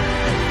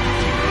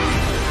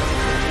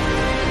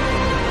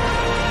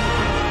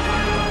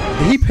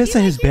 Did he piss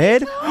in his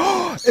bed?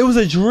 It was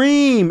a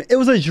dream. It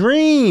was a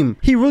dream.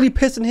 He really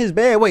pissed in his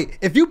bed. Wait,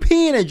 if you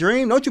pee in a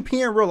dream, don't you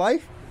pee in real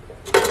life?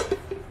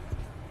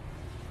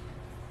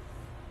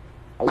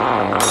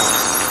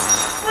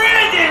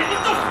 Brandon,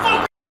 what the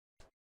fuck?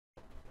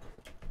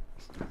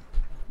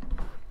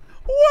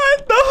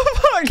 What the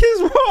fuck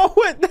is wrong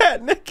with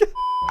that nigga?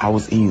 I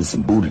was eating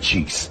some booty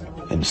cheeks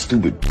and the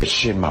stupid bitch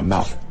shit in my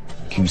mouth.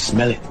 Can you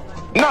smell it?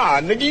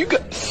 Nah, nigga, you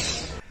got.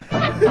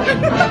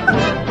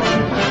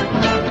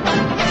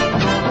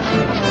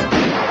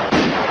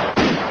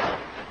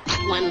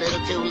 One little,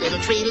 two little,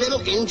 three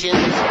little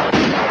engines.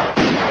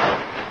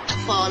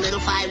 4 little,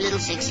 5 little,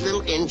 6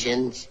 little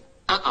engines.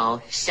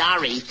 Uh-oh,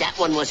 sorry, that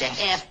one was a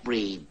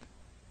half-breed.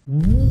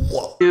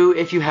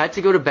 If you had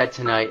to go to bed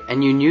tonight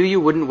and you knew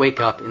you wouldn't wake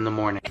up in the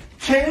morning.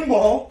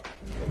 Cannonball!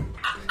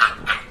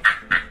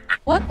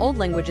 What old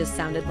languages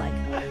sounded like?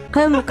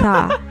 Or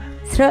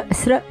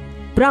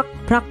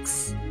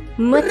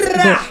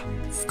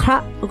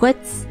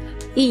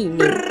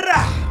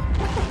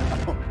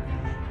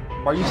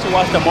you should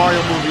watch the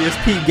Mario movie. It's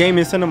peak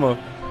gaming cinema.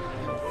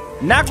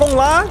 Not gonna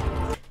lie,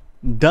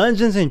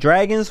 Dungeons and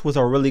Dragons was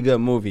a really good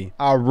movie.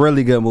 A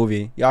really good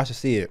movie. Y'all should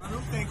see it.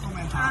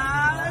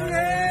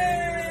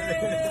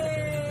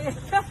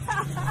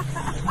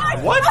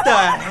 What the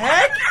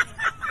heck?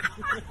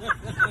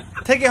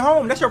 Take it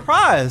home. That's your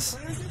prize.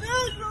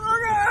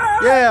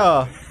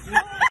 Yeah.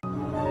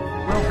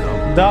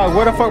 Dog,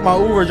 where the fuck my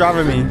Uber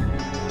driving me?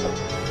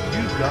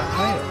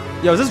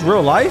 Yo, is this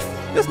real life?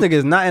 This nigga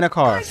is not in a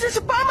car. There's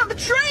a bomb on the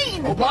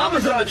train!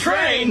 Obama's on the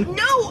train?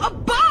 No, a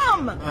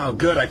bomb! Oh,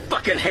 good. I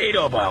fucking hate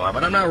Obama,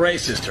 but I'm not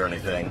racist or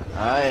anything.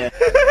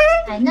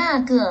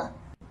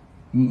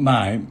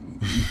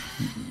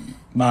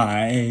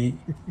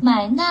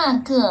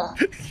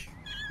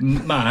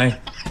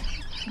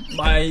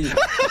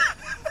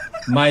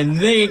 My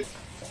knee.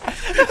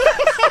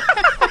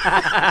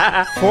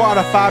 4 out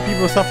of 5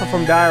 people suffer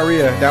from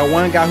diarrhea. That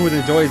one guy who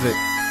enjoys it.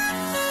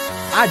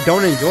 I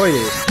don't enjoy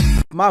it.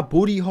 My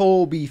booty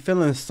hole be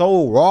feeling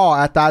so raw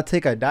after I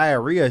take a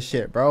diarrhea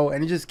shit, bro.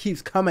 And it just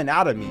keeps coming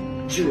out of me.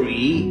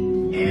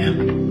 3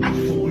 and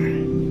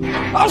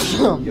 4.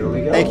 Awesome.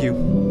 Thank you.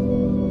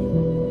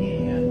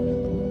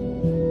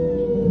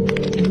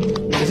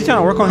 Is he trying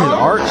to work on his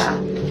arch?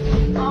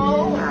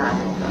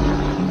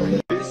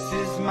 This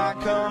is my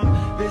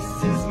cum, this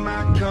is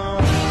my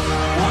cum.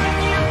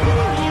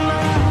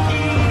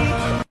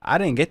 I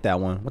didn't get that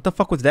one. What the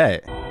fuck was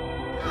that?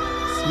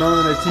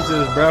 Smelling the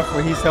teacher's breath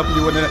when he's helping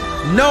you with it.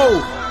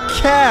 No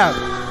cap.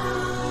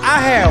 I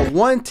had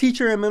one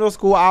teacher in middle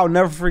school I'll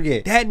never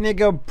forget. That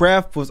nigga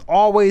breath was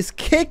always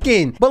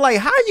kicking. But like,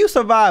 how you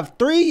survive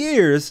 3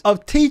 years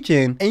of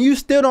teaching and you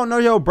still don't know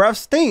your breath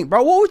stink,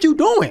 bro? What was you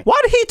doing? Why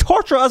did he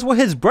torture us with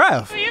his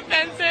breath? It's really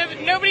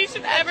offensive. Nobody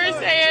should ever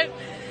say it.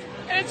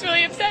 And it's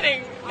really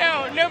upsetting.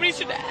 No, nobody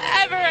should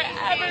ever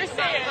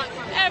say it.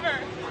 Ever.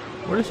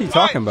 What is she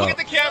talking about? Look at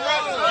the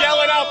camera,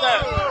 yelling out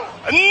that.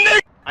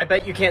 I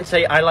bet you can't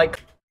say I like.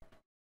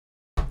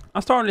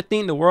 I'm starting to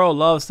think the world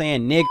loves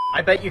saying nigga.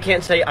 I bet you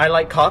can't say I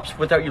like cops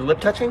without your lip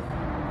touching.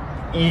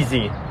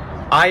 Easy.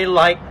 I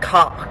like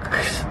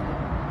cocks.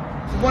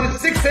 When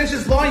it's 6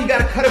 inches long, you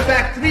gotta cut it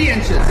back 3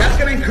 inches. That's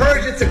gonna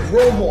encourage it to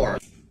grow more.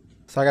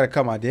 So I gotta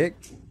cut my dick?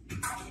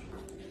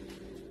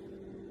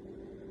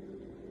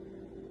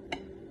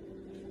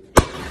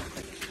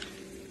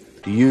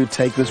 Do you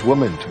take this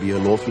woman to be your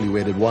lawfully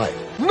wedded wife?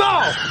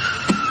 No!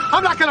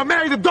 I'm not gonna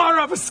marry the daughter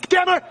of a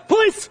scammer!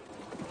 Police!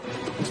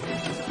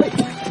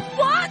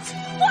 What?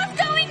 What's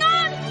going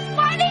on?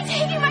 Why are they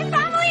taking my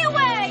family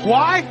away?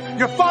 Why?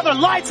 Your father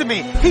lied to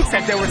me! He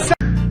said there were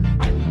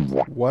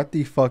What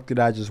the fuck did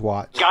I just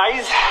watch?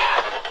 Guys,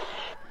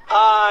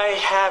 I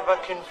have a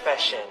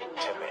confession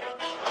to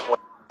make.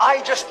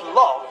 I just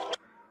loved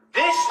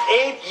this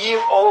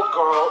 8-year-old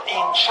girl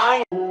in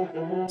China.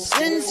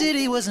 Sin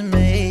City was a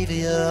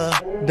mafia.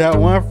 That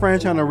one friend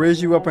trying to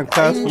raise you up in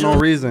class for no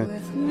reason.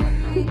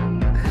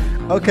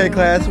 Okay,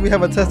 class, we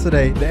have a test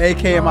today. The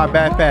AK in my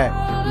backpack.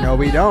 No,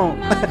 we don't.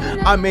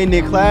 I'm in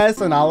the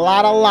class and a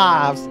lot of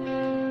lives.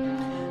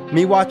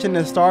 Me watching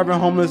the starving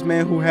homeless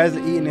man who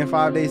hasn't eaten in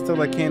 5 days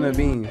steal a can of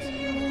beans.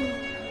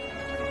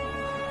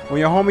 When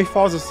your homie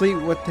falls asleep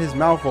with his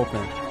mouth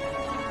open.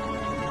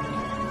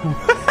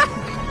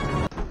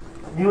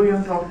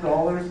 Millions of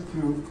dollars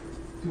to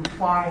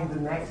find the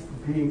next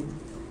big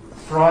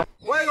fraud.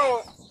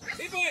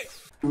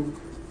 To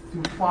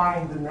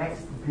find the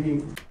next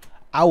big.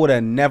 I would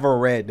have never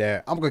read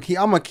that. I'm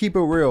gonna keep it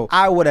real.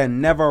 I would have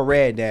never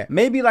read that.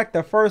 Maybe like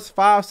the first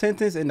 5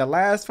 sentences and the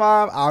last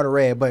 5 I would have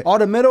read, but all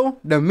the middle,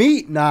 the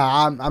meat,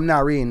 nah, I'm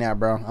not reading that,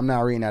 bro. I'm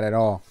not reading that at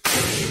all.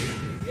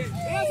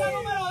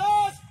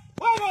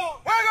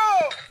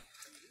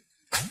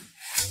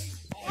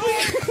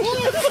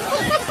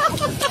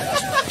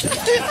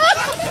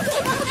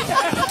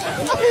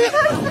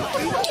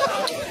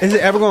 Is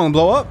it ever going to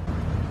blow up?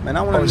 Man,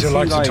 I want to see.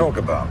 What would you like to talk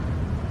about?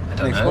 I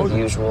don't know, the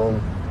usual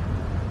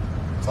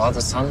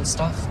father-son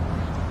stuff.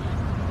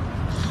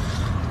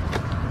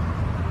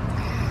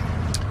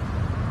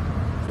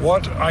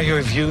 What are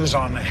your views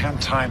on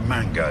hentai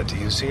manga? Do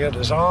you see it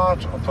as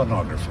art or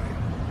pornography?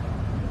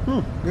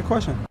 Good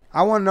question.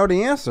 I want to know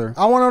the answer.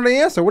 I want to know the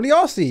answer. What do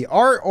y'all see?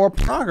 Art or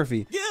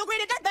pornography? You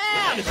really got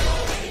bad!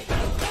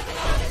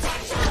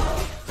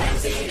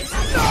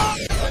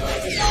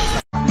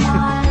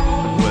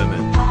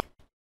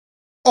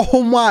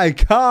 Oh my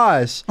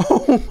gosh.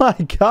 Oh my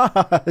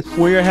gosh.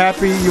 When you're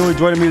happy, you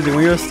enjoy the music.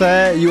 When you're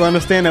sad, you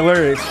understand the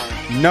lyrics.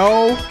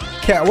 No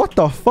cat. What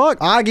the fuck?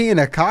 I get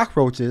into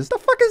cockroaches. The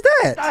fuck is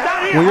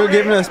that? When you're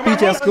giving a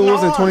speech at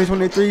schools in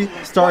 2023,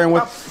 starting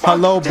with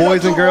hello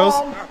boys and girls,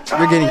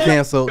 you're getting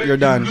canceled. You're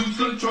done.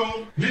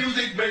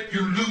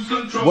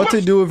 What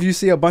to do if you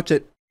see a bunch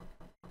of...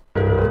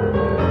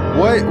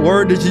 What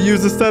word did you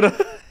use instead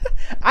of...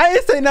 I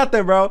ain't say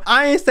nothing, bro.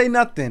 I ain't say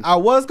nothing. I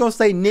was gonna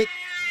say Nick.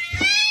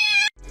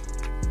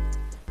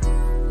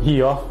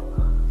 Here.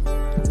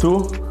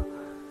 2.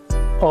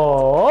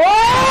 Oh.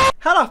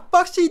 How the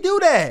fuck she do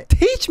that?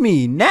 Teach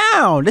me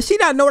now. Does she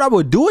not know what I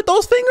would do with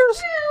those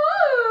fingers?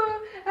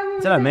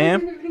 Is that a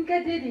man?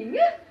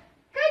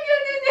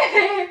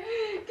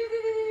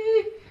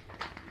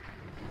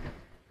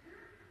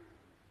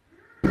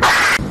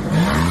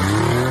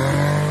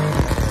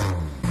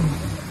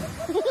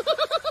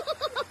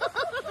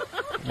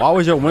 Why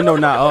was your window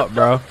not up,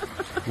 bro?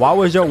 Why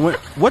was your window?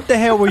 What the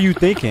hell were you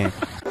thinking?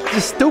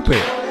 Just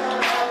stupid.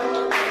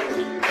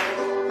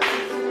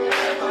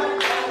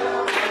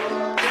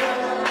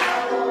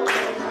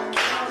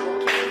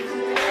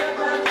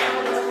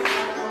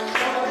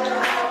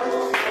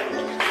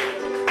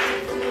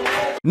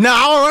 No,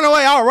 I'll run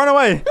away. I'll run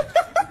away.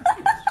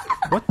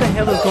 What the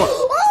hell is going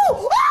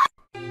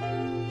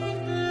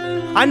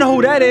on? I know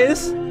who that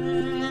is.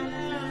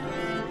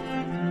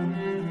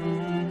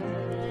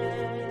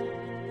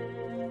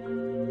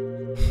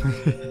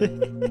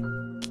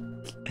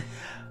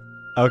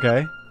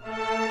 Okay.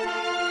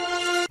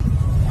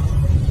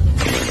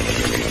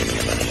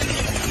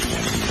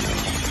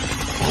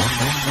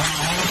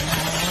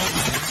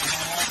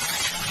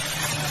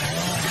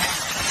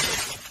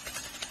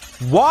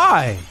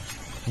 Why?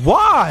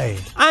 Why?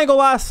 I ain't gonna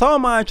lie, some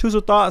of my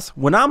intrusive thoughts,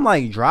 when I'm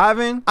like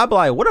driving, I be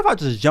like, what if I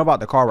just jump out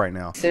the car right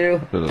now? Sue.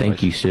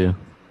 Thank you, Sue.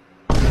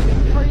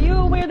 Are you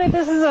aware that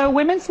this is a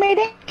women's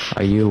meeting?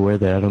 Are you aware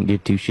that I don't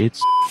give 2 shits?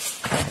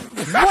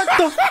 What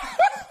the?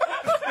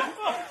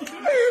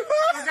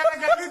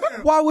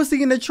 Why was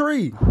he in the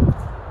tree?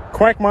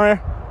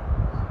 Quagmire.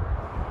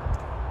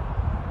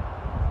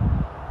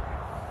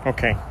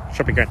 Okay,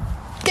 should be good.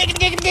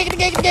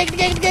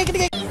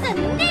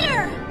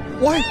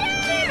 What?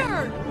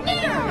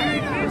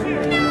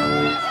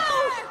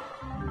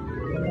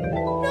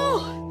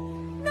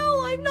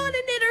 No, I'm not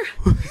a knitter.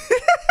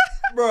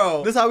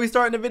 Bro, this how we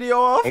starting the video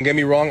off? Don't get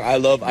me wrong, I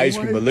love ice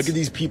cream, but look at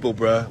these people,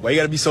 bro. Why you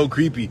gotta be so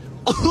creepy?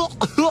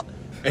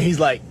 And he's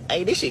like,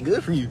 hey, this shit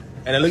good for you.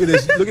 And then look at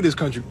this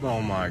country.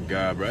 Oh my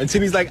god, bro. And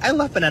Timmy's like, I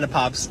love banana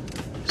pops.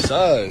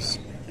 Sus.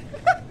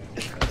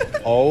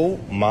 Oh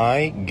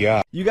my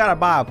god. You gotta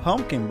buy a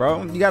pumpkin,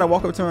 bro. You gotta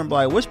walk up to him and be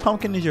like, which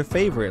pumpkin is your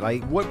favorite?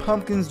 Like, what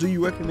pumpkins do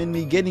you recommend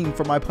me getting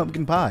for my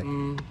pumpkin pie?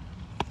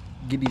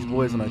 Get these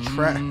boys on a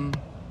track.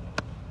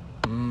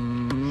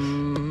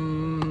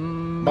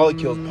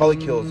 molecules,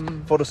 polycules,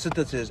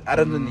 photosynthesis,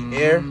 atoms in the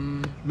air,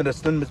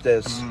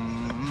 metasynthesis.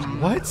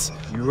 What?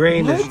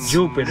 Uranus,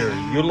 Jupiter.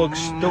 You look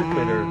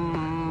stupider.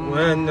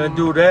 When I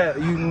do that,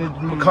 you need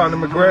Conor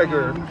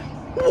McGregor.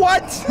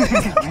 What?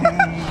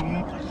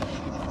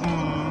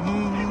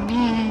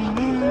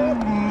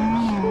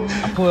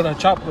 I put on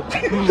chocolate.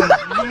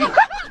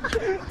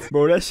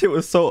 Bro, that shit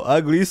was so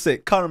ugly. You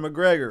said Conor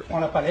McGregor.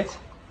 On la palette.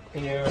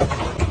 Et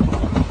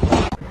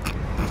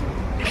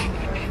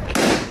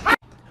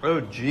Oh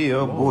gee,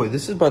 oh boy,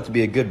 this is about to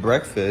be a good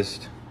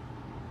breakfast.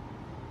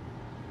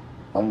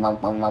 What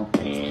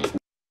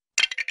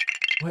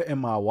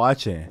am I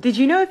watching? Did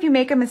you know if you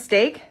make a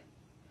mistake,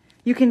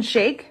 you can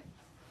shake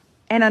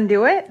and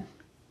undo it?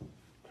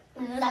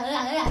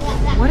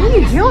 What are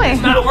you doing?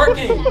 It's not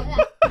working.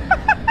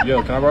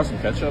 Yo, can I borrow some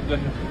ketchup there?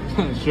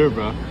 Sure,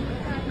 bro.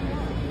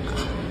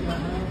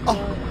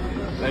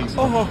 Thanks.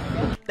 Oh,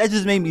 that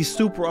just made me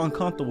super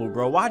uncomfortable,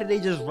 bro. Why did they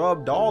just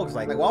rub dogs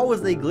like why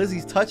was they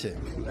glizzies touching?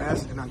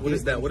 What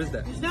is that? What is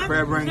that? Is that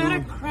Crab rangoon? Is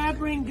that a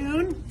crab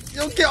rangoon?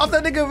 Yo, get off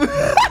that nigga.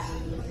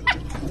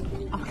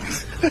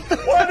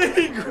 Why did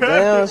he grab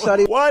Damn, it?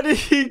 Shawty. Why did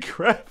he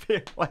grab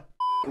it? Like,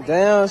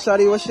 damn,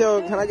 Shawty, what's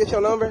your, can I get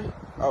your number?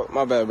 Oh,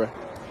 my bad, bro.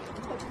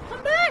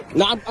 Come back.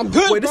 No, I'm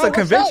good. wait, this is a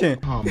convention.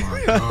 Oh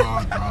my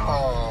god, bro.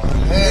 Oh,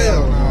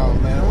 hell no,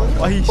 man.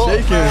 Why he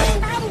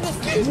shaking?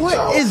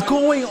 What is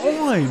going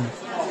on?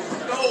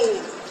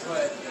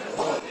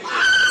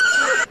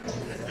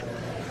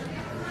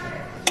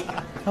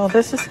 Oh,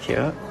 this is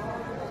cute.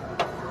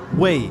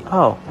 Wait.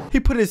 Oh. He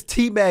put his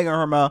tea bag in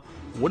her mouth.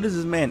 What is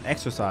this man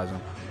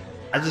exercising?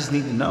 I just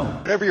need to know.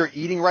 Whatever you're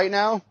eating right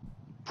now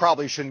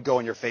probably shouldn't go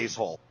in your face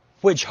hole.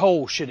 Which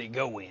hole should it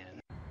go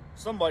in?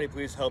 Somebody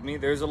please help me.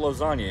 There's a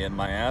lasagna in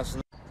my ass.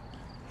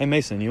 Hey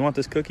Mason, you want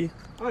this cookie?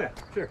 Oh yeah,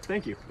 sure,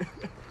 thank you.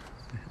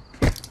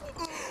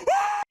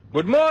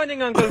 Good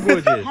morning, Uncle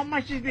Gorgeous. How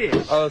much is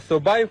this? So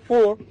buy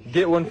 4,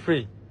 get 1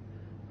 free.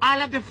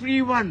 I'll have the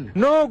free one.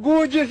 No,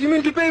 Gorgeous, you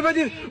mean to pay for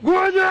this?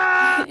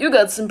 Gorgeous! You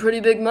got some pretty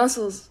big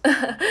muscles.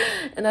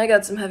 And I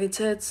got some heavy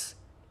tits.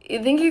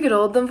 You think you could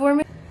hold them for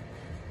me?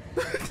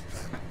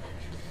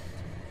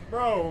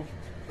 Bro.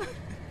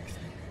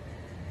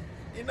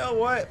 You know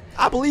what?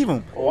 I believe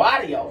him.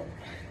 Wario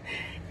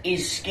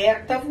is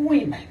scared of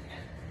women.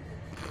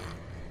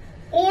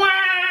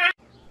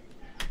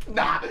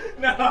 Nah,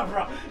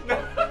 bro.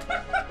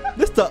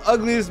 This is the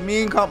ugliest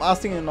mean comp I've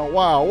seen in a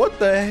while. What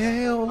the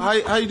hell?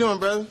 How you doing,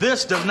 brother?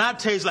 This does not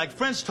taste like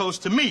French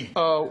toast to me.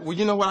 Well,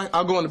 you know what?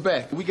 I'll go in the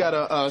back. We got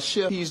a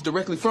chef. He's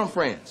directly from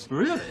France.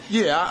 Really?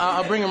 Yeah,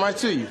 I'll bring him right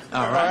to you.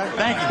 All right.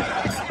 Thank you.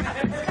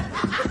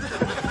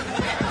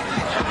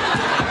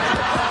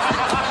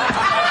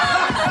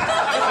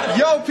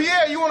 Yo,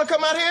 Pierre, you want to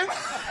come out here?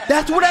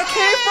 That's where that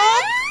came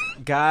from?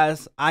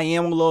 Guys, I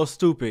am a little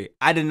stupid.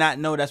 I did not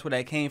know that's where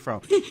that came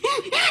from.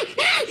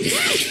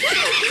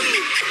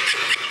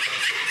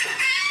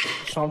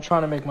 So I'm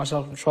trying to make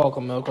myself some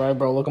chocolate milk, right,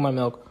 bro? Look at my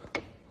milk.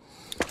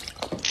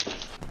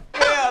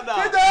 Hell no.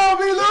 Hit the hoe,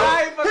 B-Lou.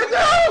 Hit the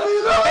hoe,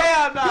 B-Lou.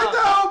 Hell no. Hit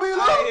the hoe,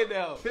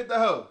 B-Lou. Hit the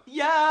hoe.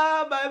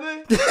 Yeah,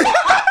 baby.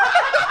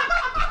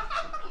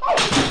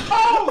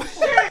 Oh,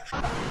 shit.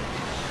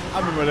 I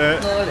remember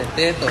that. No le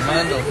estés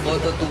tomando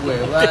foto a tu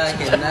huevada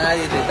que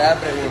nadie te está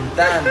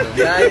preguntando.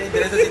 Nadie le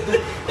interesa si tú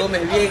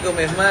comes bien,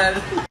 comes mal.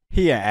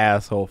 He an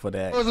asshole for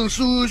that. Tacos and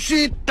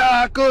sushi,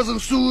 tacos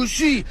and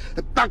sushi,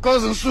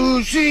 tacos and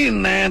sushi,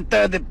 and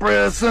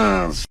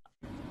antidepressants.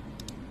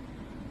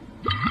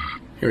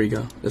 Here we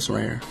go. This one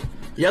right here.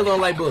 Yellow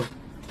light blue.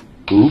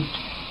 Oops.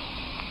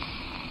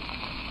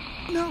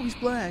 No, he's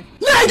black.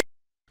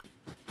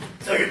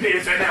 Suck your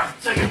penis right now.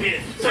 Suck your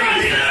penis. Suck your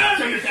penis. Suck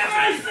your penis. Suck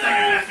your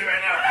penis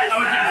right now. I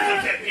want you to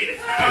suck that penis.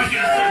 I want you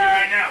to suck it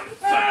right now. Suck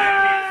that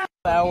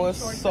penis. That was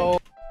so...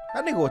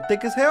 That nigga was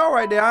thick as hell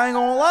right there. I ain't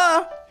gonna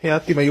lie. Hey,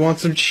 Athima, you want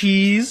some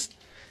cheese?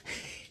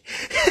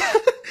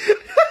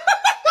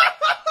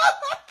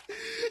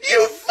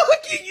 You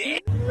fucking...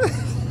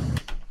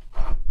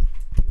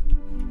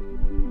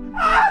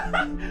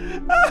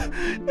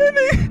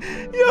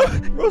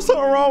 Yo,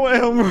 something wrong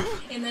with him.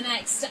 In the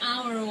next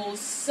hour or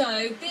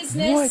so,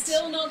 business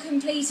still not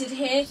completed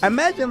here.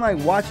 Imagine like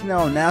watching that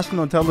on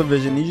national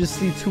television and you just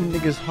see 2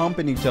 niggas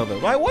humping each other.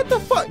 Like, what the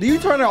fuck? Do you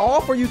turn it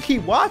off or you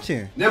keep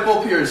watching?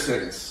 Nipple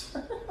piercings.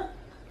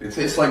 They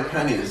taste like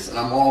pennies, and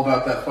I'm all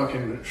about that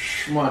fucking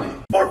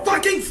shmoney. 4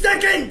 fucking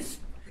seconds!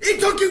 It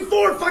took you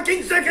 4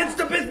 fucking seconds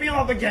to piss me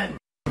off again!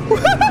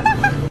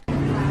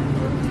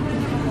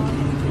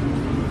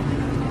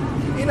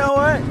 You know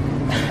what?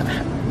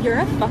 You're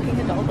a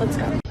fucking adult. Let's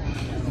go.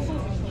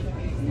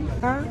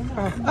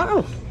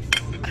 Oh.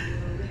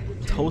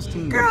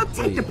 Toasting Girl, the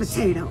take the plates.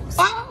 potatoes.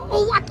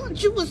 Oh, I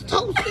thought you was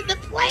toasting the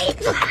plate.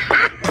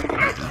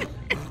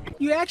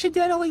 You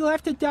accidentally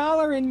left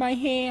 $1 in my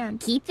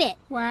hand. Keep it.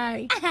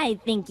 Why? I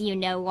think you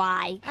know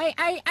why.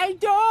 I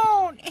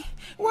don't.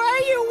 Why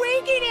are you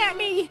winking at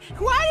me?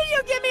 Why did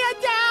you give me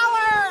 $1?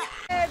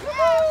 That's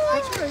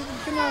right.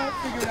 We can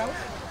figure it out.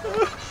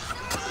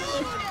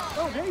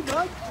 Oh, hey,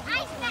 bud.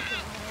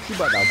 She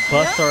about to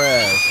bust her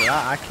ass.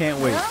 I can't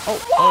wait.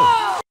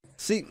 Oh.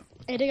 See,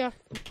 Ey, Digga.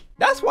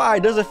 that's why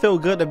it doesn't feel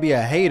good to be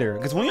a hater.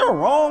 Because when you're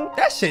wrong,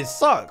 that shit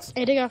sucks.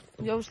 Ey, Digga.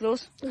 Ja, was ist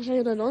los? Ich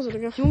schau deine Nase,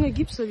 Digga. Junge,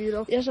 gibst du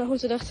wieder. Ja, schau,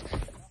 holst du das.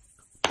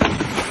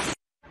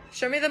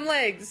 Show me them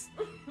legs.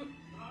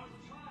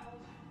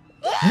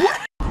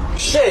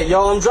 Shit,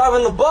 yo, I'm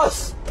driving the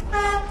bus.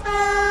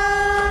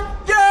 Yeah!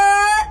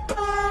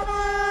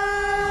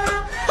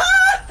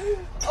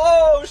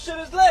 Oh, shit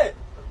is lit.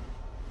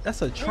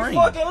 That's a train. We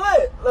fucking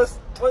lit.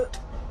 What?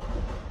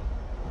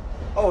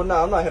 Oh,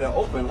 no, I'm not hitting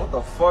open. What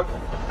the fuck?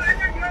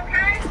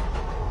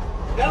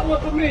 That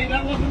wasn't me.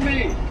 That wasn't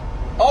me.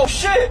 Oh,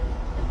 shit.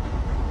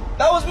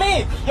 That was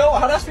me. Yo,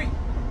 how that speak?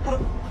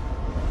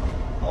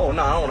 Oh,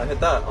 no, I don't want to hit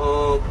that.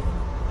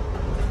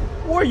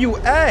 Where you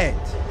at?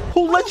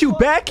 Who let you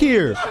back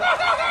here?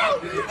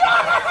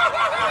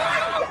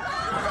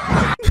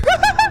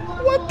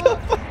 What the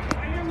fuck?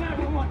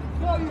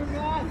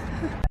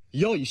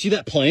 Yo, you see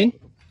that plane?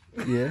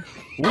 Yeah.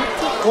 1, 2,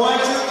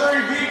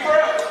 3, beat, bro.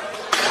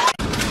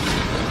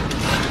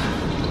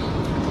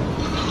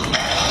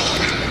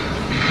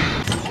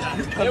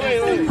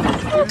 Wait.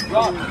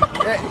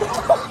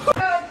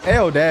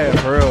 Hell, damn,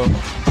 for real.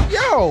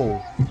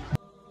 Yo.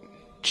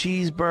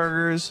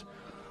 Cheeseburgers.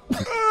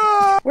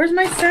 Where's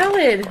my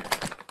salad?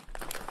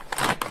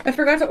 I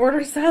forgot to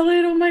order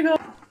salad. Oh my god.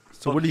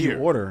 So what did you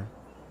order?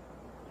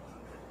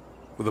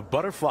 With a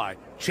butterfly.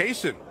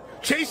 Chase it.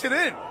 Chase it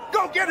in.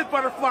 Go get it,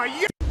 butterfly.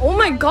 Yeah. Oh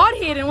my god,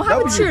 Hayden, what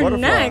happened to your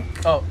neck?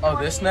 Oh,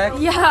 this neck?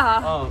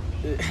 Yeah. Oh,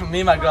 me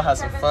and my girl had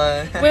some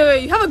fun.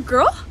 Wait, you have a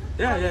girl?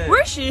 Yeah.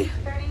 Where is she?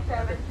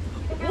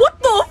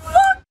 What the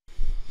fuck?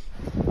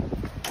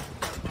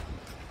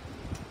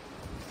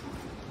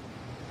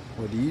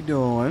 What are you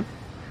doing?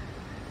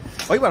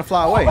 Oh, you about to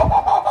fly away.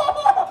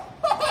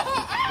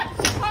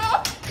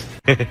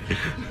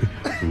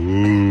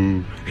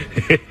 Ooh.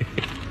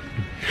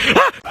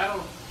 I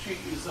don't treat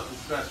you to something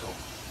special.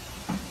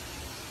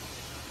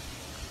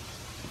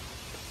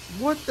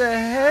 What the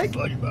heck?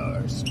 Buddy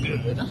bars,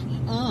 good.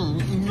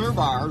 Your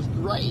bars,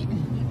 great.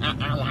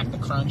 I like the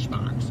crunch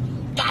bars.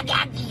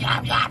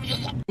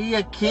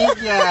 You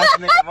kinky ass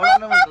nigga.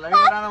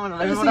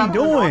 What is he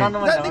doing?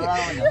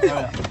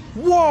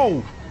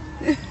 Whoa!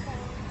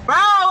 Bro,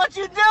 what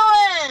you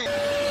doing?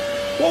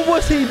 What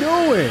was he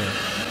doing?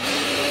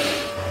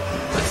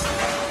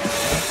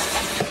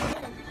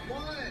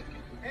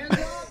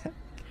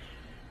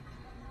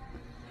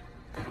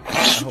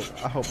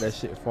 I hope that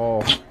shit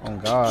fall on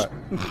God.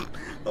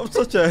 I'm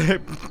such a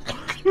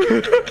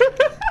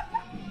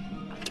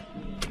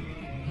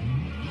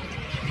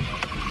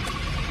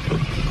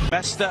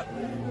Best step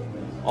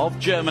of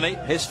Germany,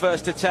 his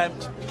first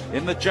attempt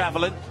in the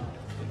javelin.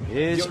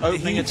 His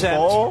opening attempt.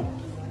 Fall?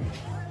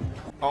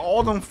 Are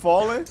all them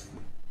falling?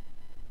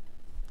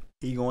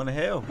 He going to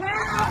hell.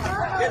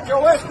 Get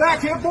your ass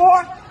back here,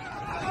 boy.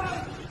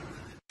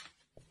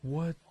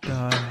 What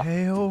the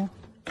hell?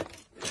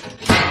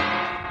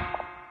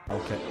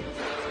 Okay.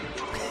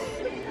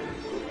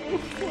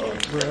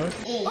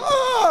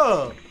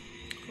 Oh!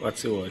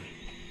 What's yours?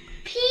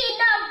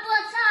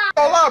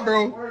 Hold on,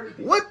 bro.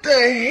 What the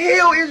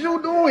hell is you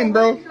doing,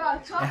 bro? And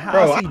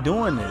how is he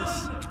doing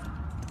this?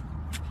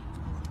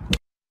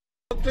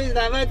 What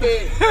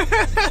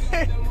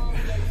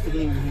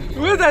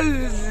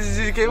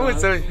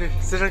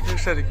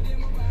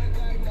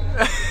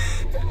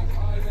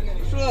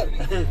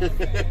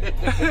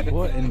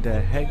in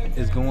the heck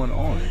is going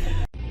on?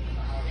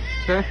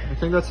 Okay, I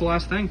think that's the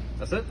last thing.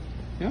 That's it?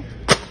 Yeah.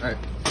 Alright.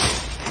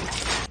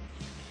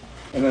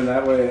 And then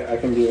that way I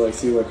can be like,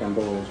 see, like I'm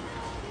bold.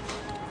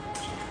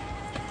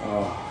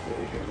 Oh,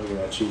 look at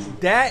that cheesy.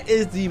 That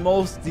is the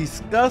most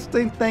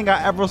disgusting thing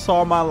I ever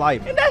saw in my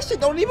life. And that shit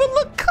don't even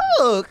look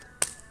cooked.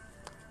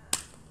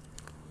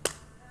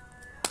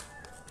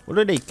 What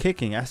are they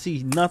kicking? I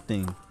see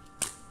nothing.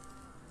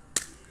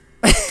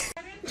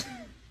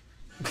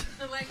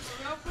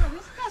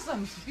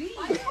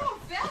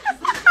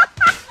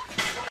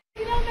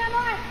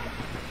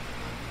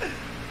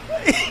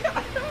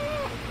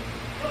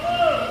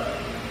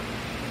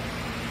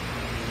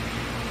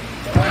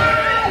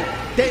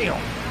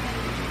 Damn.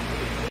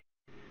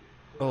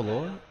 Oh,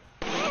 Lord.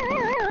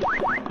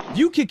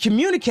 You can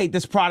communicate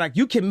this product.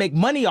 You can make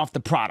money off the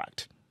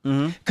product.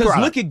 Because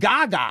look at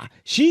Gaga.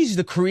 She's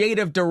the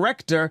creative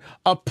director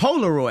of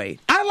Polaroid.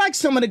 I like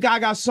some of the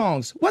Gaga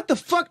songs. What the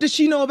fuck does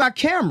she know about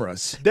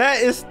cameras?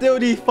 That is still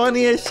the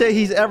funniest shit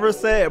he's ever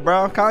said,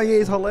 bro.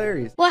 Kanye's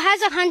hilarious. Well, it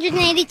has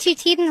 182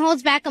 teeth and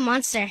holds back a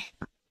monster.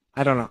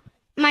 I don't know.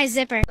 My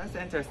zipper. That's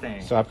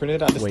interesting. So I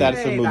printed out the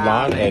status of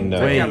Mulan, and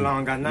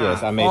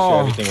yes, I made sure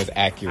everything was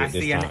accurate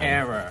this time. I see an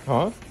error.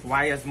 Huh?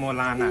 Why is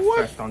Mulan not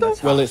first on the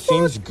top? Well, it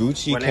seems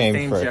Gucci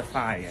came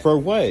first. For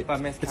what?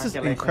 This is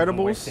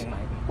Incredibles.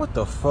 What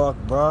the fuck,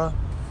 bruh?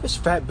 This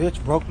fat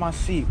bitch broke my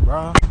seat,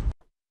 bruh.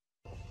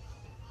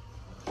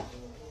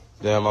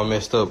 Damn, I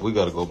messed up. We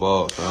gotta go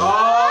bald,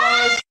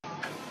 son.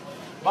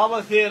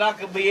 Mama said I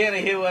could be in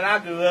here when I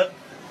grew up,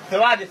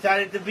 so I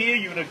decided to be a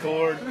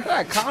unicorn.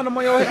 That condom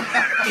on your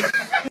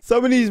head.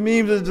 Some of these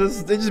memes are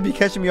they just be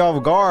catching me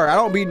off guard. I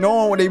don't be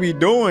knowing what they be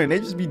doing. They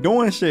just be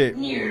doing shit.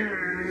 He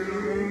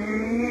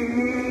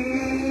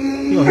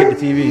gonna hit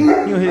the TV. He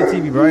gonna hit the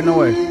TV, bro. Ain't no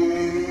way.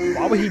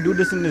 Why would he do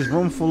this in this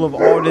room full of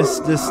all this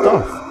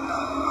stuff?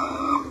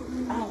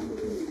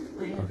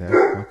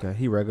 Okay.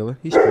 He regular.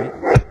 He straight.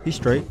 He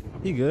straight.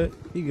 He good.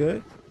 He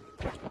good.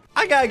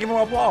 I gotta give him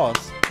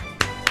applause.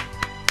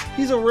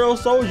 He's a real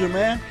soldier,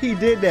 man. He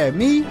did that.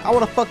 Me, I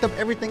would have fucked up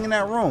everything in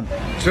that room.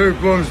 Two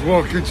blondes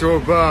walk into a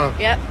bar.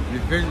 Yep. You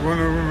think one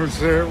of them would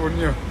say it, wouldn't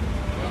you?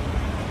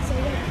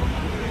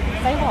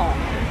 Say what?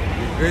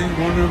 You think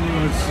one of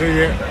them would see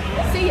it?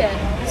 See it.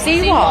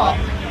 See what?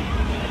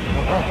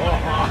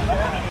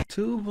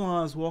 Two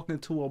blondes walk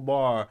into a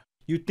bar.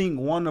 You think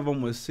one of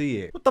them would see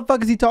it? What the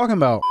fuck is he talking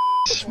about?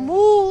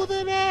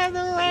 Smoother than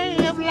the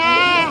ray of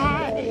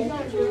light.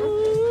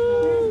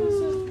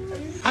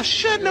 I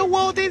shouldn't have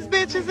wore these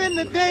bitches in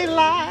the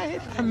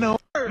daylight. I know.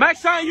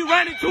 Max time you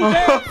running too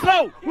damn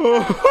slow.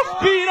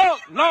 Speed up,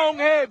 long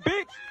head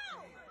bitch.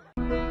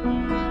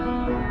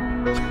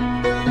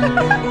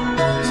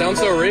 Sounds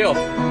so real.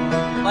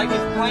 Like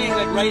it's playing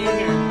like right in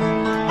here.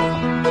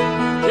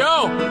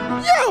 Yo,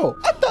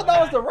 I thought that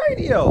was the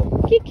radio.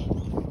 Kick.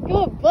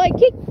 Go on, boy,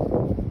 kick.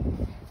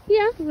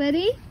 Yeah,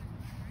 ready?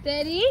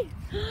 Steady.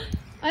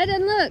 I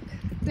didn't look.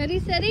 Ready,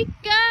 steady,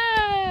 go!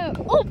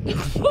 Oh,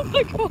 oh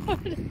my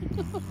god.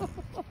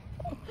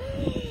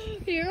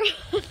 Here.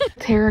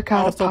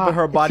 Terracotta pop.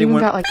 Her body it's even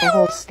went... got like a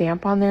whole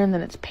stamp on there and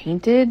then it's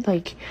painted.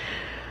 Like...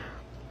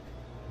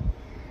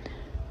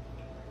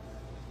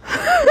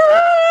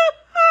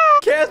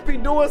 Cash be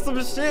doing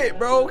some shit,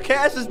 bro.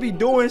 Cash just be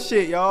doing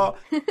shit, y'all.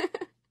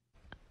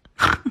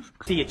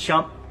 See you,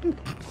 chump.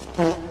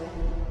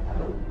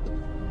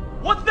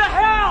 What the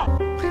hell?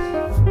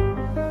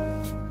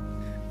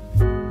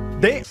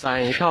 ใส่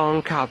ทอง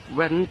ขับแ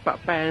ว่นปะ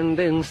แปน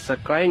ดึงส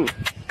แกร่ง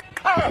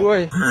เว้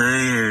ย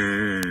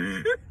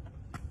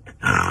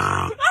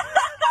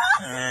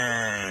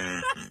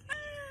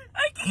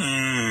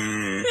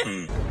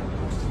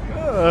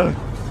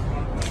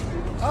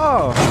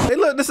Oh, hey,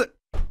 look, this.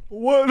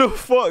 What the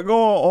fuck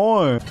going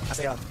on?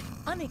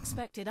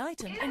 Unexpected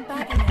item in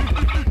bag.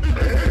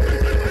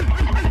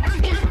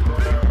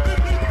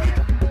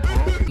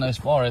 Nice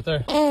ball right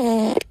there.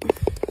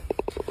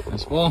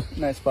 Nice ball.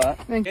 Nice spot.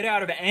 Get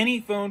out of any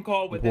phone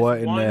call with this What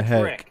in one the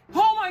heck? trick.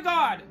 Oh my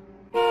god!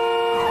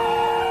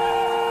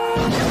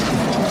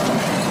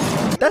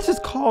 That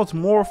just caused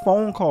more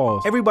phone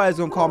calls. Everybody's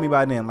gonna call me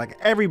by name, like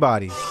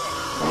everybody.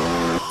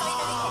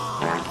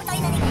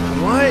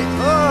 What?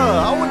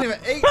 I wouldn't even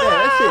eat that.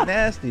 That shit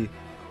nasty.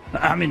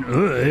 I mean,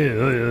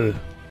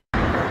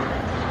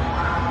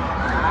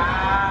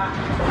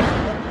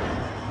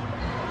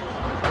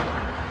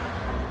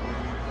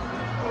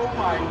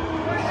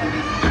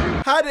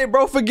 How did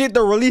bro forget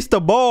to release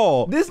the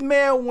ball? This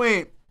man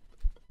went.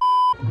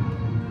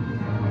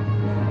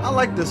 I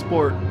like this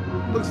sport.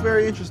 Looks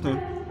very interesting.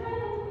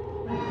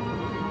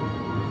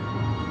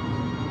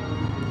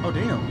 Oh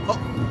damn. Oh,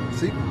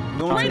 see?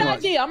 Great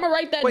idea. I'm gonna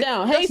write that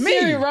down. Hey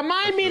Siri,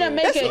 remind me to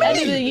make an end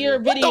of the year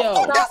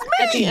video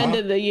at the end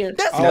of the year.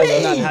 That's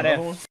not how that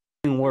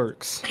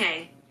works.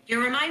 Okay,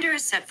 your reminder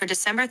is set for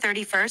December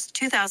 31st,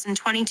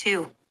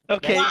 2022.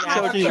 Okay, so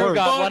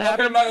TrueGawd, what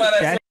happened?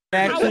 That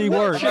actually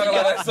works.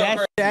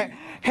 That.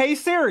 Hey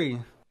Siri,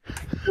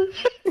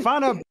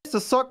 find a bitch to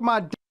suck my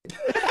dick.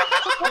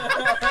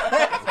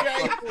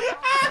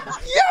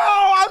 Yo,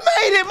 I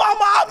made it,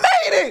 Mama! I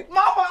made it!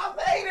 Mama, I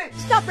made it!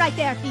 Stop right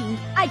there, fiend.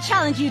 I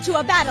challenge you to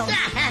a battle.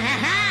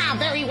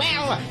 Very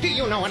well. Do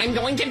you know what I'm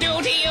going to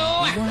do to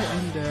you?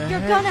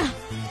 You're gonna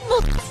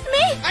molest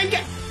me?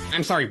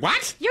 I'm sorry,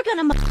 what? You're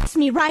gonna molest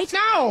me, right?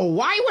 No,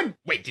 why would...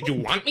 Wait, did you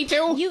want me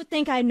to? You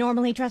think I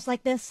normally dress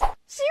like this?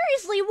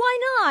 Seriously, why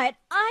not?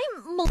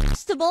 I'm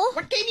molestable.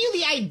 What gave you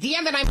the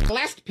idea that I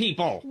molest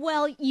people?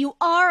 Well, you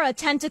are a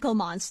tentacle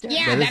monster.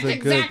 Yeah, that's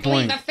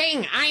exactly the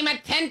thing. I'm a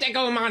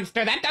tentacle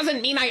monster. That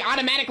doesn't mean I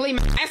automatically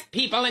molest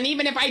people, and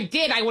even if I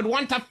did, I would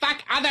want to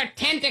fuck other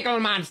tentacle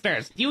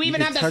monsters. Do you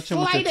even have the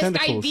slightest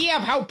idea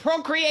of how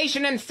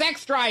procreation and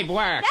sex drive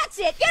work? That's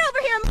it. Get over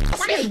here and molest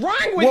What me. is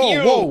wrong with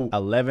you? Whoa.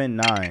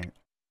 11-9.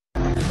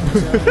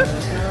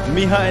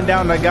 Me hunting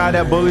down the guy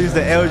that bullies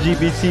the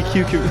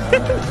LGBTQ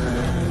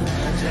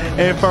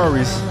and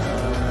furries.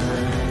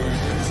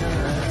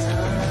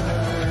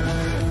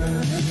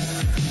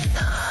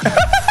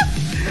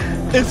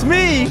 It's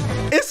me.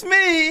 It's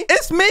me.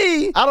 It's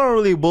me. I don't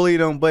really bully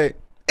them, but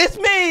it's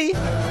me.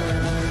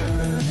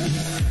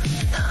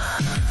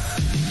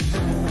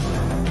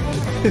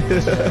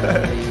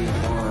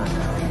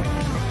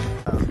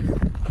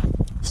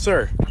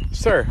 Sir,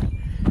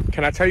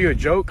 can I tell you a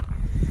joke?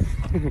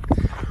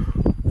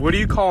 What do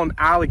you call an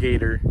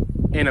alligator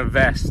in a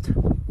vest?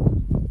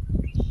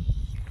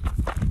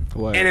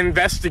 What? An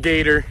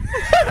investigator.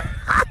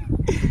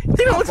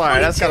 You know,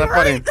 sorry, that's kind of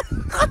funny.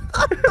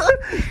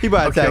 He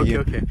about to tag you.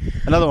 Okay.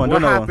 Another one.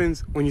 What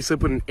happens when you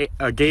sleep with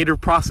a gator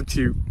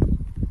prostitute?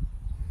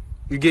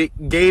 You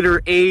get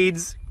gator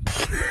AIDS.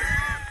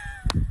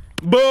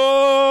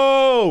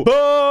 Boo!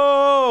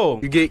 Boo!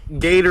 You get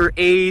gator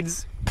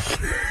AIDS.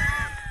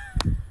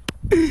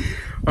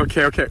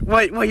 Okay.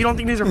 Wait, you don't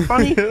think these are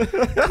funny?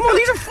 Come on,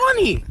 these are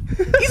funny.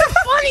 These are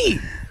funny.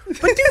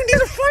 But dude,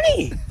 these are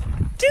funny.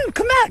 Dude,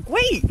 come back.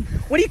 Wait.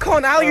 What do you call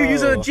an owl you're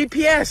using a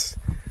GPS?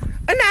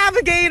 A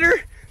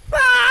navigator.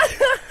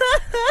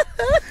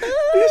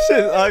 This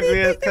shit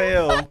ugly as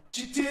hell.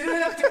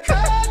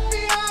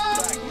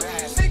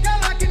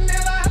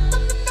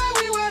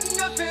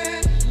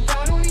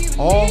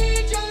 Oh.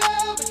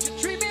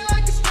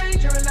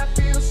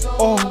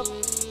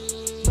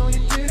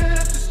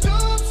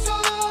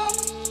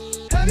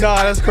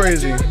 Nah, that's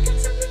crazy.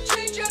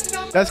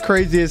 That's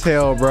crazy as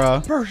hell, bro.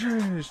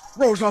 Versus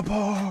Rosa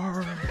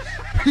Parks.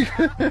 You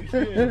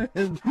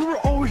were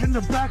always in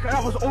the back, and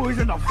I was always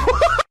in the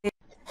front.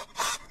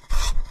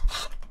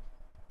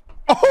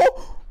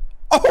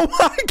 Oh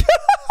my god!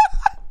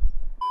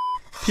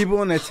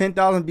 People in the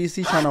 10,000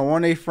 BC trying to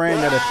warn their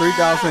friend that a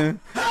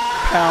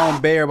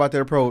 3,000-pound bear about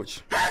to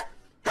approach.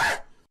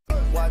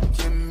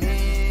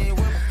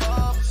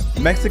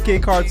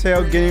 Mexican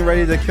cartel getting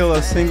ready to kill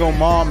a single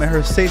mom and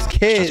her 6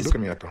 kids. Look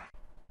at me, Echo.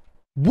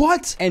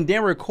 What? And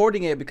then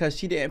recording it because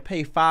she didn't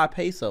pay 5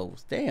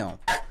 pesos. Damn.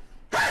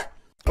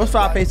 What's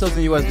 5 pesos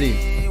in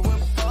USD?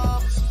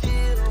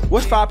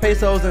 What's 5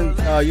 pesos in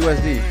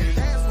USD?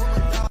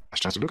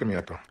 Last chance to look at me,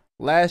 Echo.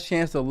 Last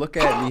chance to look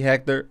at me,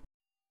 Hector.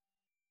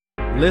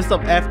 List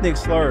of ethnic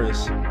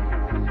slurs.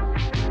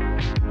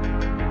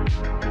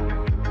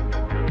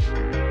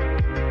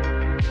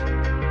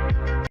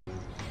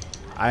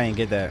 I didn't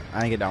get that. I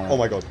didn't get that one. Oh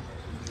my god.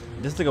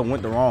 This nigga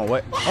went the wrong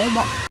way. Oh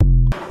my.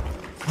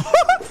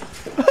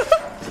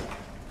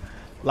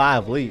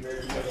 Live leap.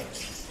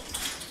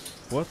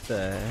 What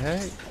the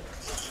heck?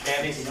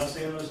 Candice, you don't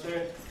see him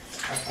upstairs?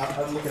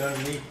 I'm looking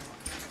underneath.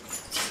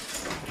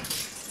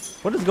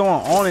 What is going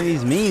on in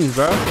these memes,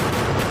 bro?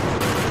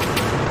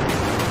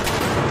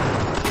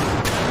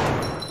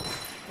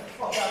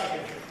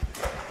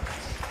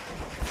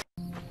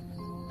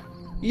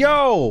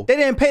 Yo, they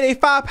didn't pay their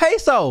 5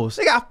 pesos.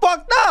 They got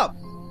fucked up.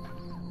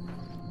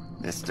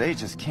 This day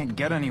just can't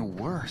get any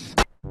worse.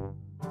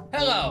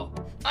 Hello,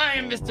 I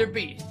am Mr.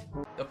 Beast.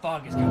 The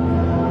fog is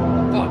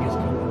coming. The fog is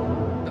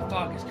coming. The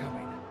fog is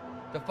coming.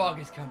 The fog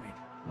is coming.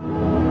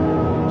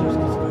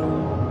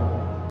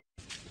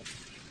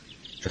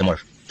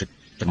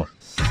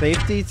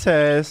 Safety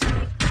test.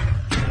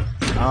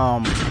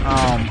 I'm just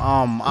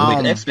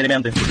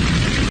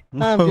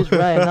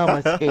riding on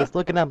my skates,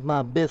 looking at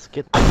my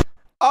biscuit.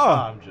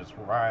 I'm just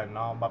riding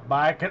on my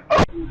bike and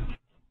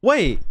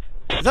wait,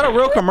 is that a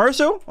real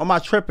commercial? Or am I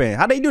tripping?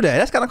 How they do that?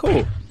 That's kind of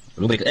cool.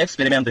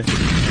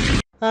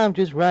 I'm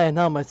just riding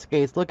on my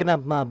skates, looking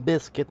at my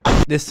biscuit.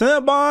 Did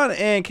Cinnabon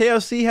and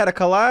KFC had a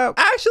collab?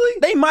 Actually,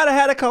 they might have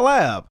had a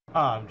collab.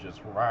 I'm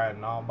just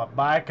riding on my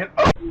bike and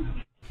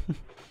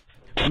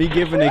Me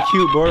giving a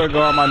cute border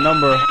guard my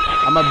number.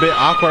 I'm a bit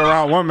awkward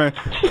around women.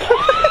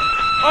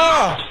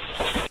 Oh!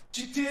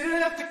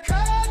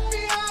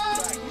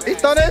 He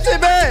throw that shit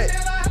back.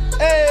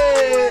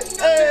 Hey,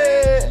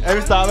 hey. Let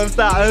me stop.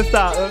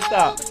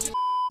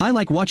 I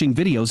like watching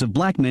videos of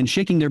black men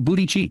shaking their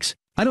booty cheeks.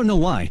 I don't know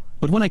why,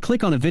 but when I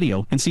click on a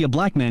video and see a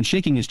black man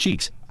shaking his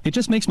cheeks, it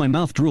just makes my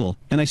mouth drool,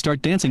 and I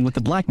start dancing with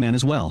the black man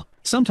as well.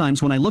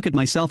 Sometimes when I look at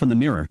myself in the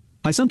mirror,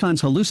 I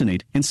sometimes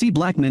hallucinate and see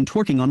black men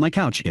twerking on my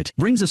couch. It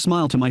brings a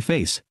smile to my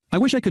face. I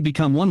wish I could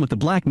become one with the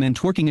black men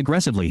twerking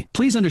aggressively.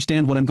 Please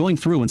understand what I'm going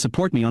through and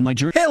support me on my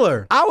journey.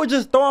 Hitler, I was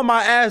just throwing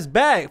my ass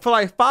back for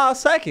like 5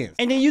 seconds.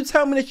 And then you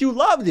tell me that you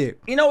loved it.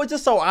 You know, it's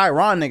just so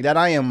ironic that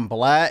I am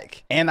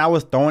black and I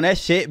was throwing that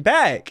shit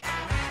back.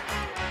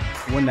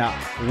 When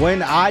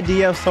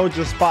IDF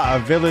soldiers spot a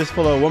village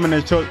full of women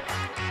and children.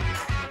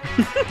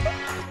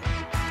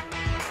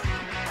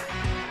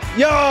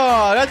 Yo,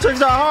 that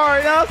tricks are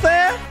hard, you know what I'm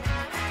saying?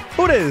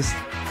 Who this?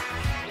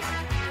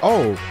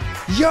 Oh.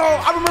 Yo,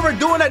 I remember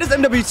doing that. This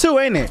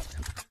MW2, ain't it?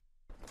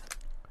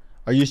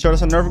 Are you sure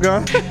that's a Nerf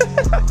gun?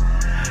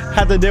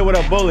 Had to deal with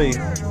a bully.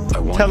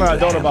 Telling an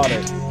adult about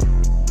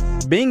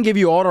it. Bing give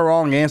you all the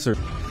wrong answers.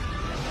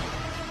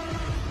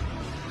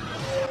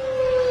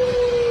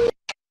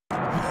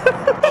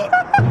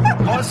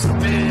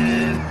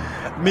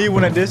 Me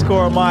when a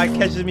Discord mod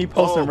catches me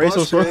posting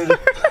racial slurs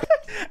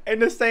in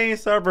the same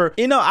server.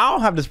 You know, I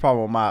don't have this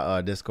problem with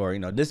my Discord. You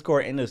know,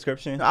 Discord in the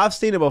description. I've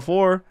seen it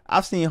before.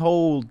 I've seen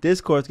whole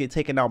Discords get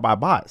taken out by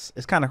bots.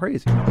 It's kind of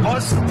crazy.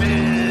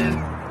 busted.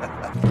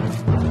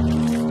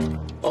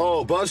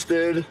 Oh,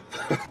 busted.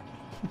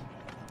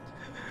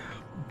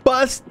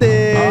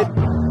 Busted.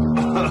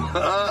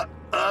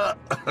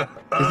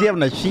 Is he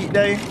having a cheat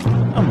day?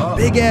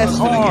 Big ass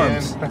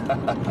arms.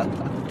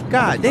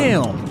 God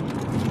damn.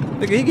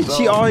 Nigga, he can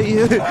cheat all he.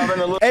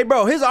 Hey,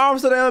 bro, his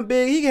arms so damn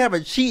big. He can have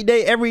a cheat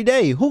day every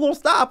day. Who gonna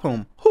stop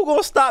him? Who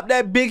gonna stop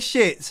that big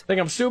shit?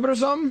 Think I'm stupid or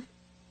something?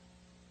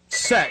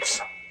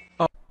 Sex.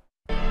 Oh.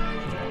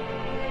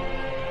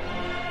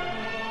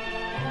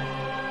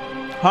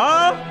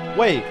 Huh?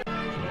 Wait.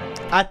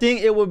 I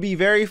think it would be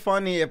very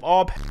funny if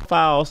all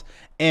pedophiles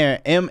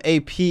and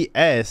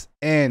MAPS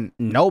and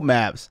note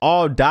maps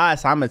all die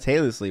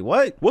simultaneously.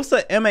 What? What's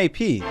the MAP?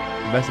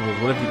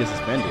 Vegetables, what if you get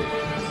suspended?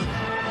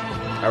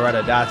 I'd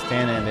rather die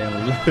standing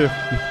than live.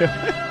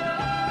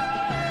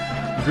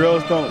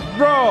 Girls don't,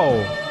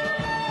 bro.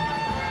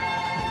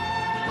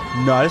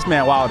 No, this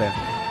man wildin'.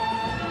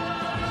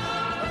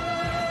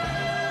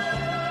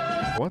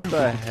 What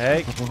the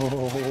heck?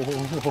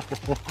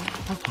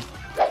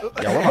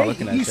 Yeah, what am I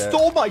looking at? He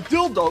stole my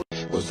dildo.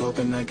 Was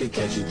hoping I could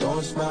catch you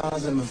throwing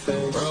smiles in my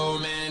face.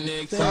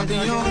 Romantic talking,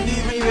 you don't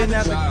even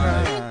have to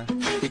cry.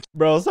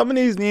 Bro, some of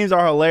these memes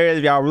are hilarious.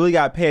 If y'all really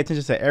gotta pay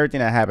attention to everything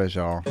that happens,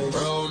 y'all.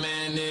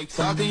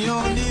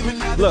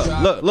 Look,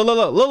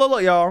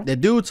 y'all. The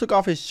dude took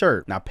off his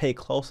shirt. Now pay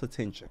close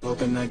attention.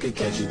 Hoping I could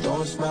catch you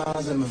throwing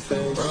smiles in my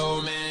face.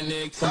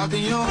 Romantic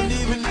talking, you don't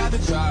even have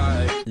to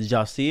try. Did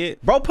y'all see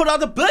it? Bro, put out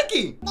the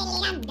blicky.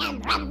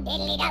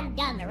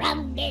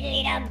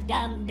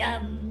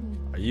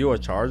 Are you a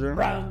charger?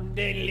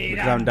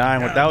 Because I'm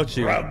dying without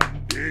you.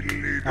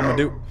 I'ma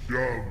do.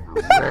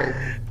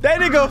 That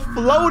nigga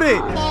floated.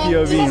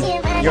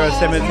 POV, you're a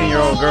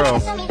 17-year-old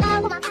girl.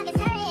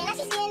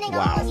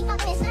 Wow.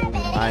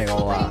 I ain't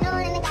gonna lie.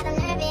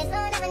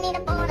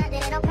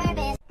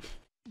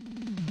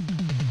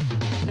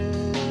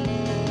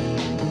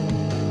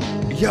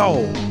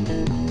 Yo,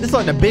 this is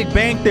like the Big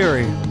Bang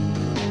Theory.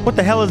 What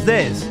the hell is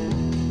this?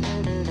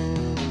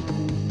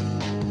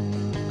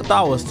 I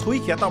thought I was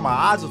tweaking. I thought my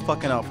eyes was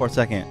fucking up for a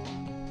second.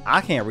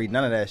 I can't read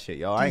none of that shit,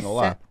 y'all. I ain't gonna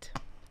lie.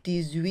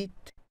 18.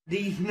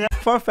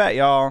 Fun fact,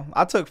 y'all.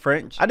 I took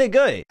French. I did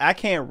good. I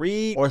can't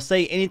read or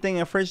say anything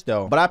in French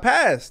though, but I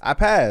passed. I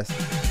passed.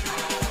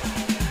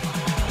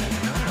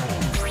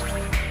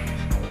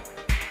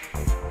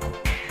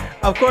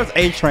 Of course,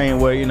 A-Train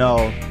would, you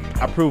know,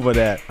 approve of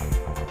that.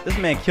 This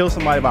man killed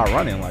somebody by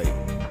running. Like,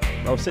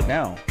 bro, sit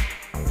down.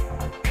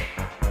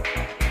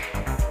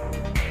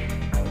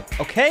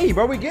 Okay,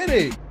 bro, we get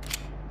it.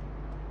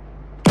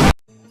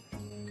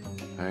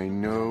 I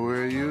know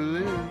where you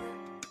live.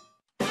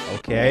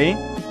 Okay.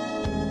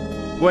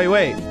 Wait.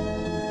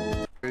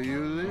 Where you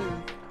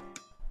live.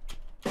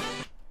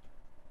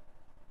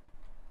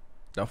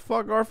 The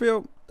fuck,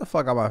 Garfield? The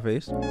fuck out my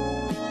face.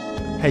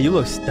 Hey, you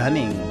look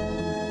stunning.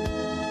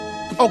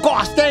 Oh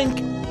gosh, stink!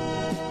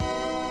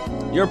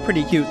 You're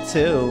pretty cute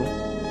too.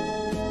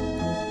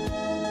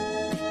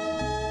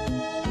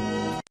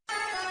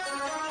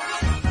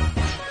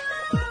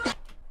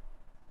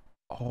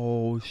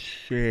 Oh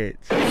shit.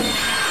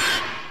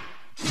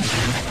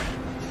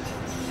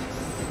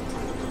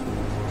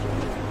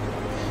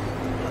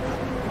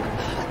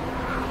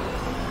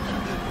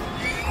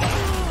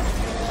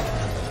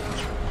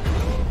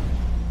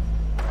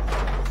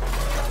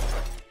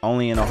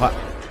 Only in Ohio.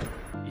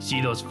 You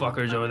see those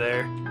fuckers over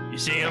there? You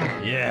see them?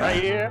 Yeah.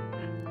 Right here.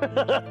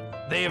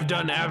 They have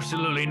done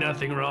absolutely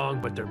nothing wrong,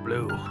 but they're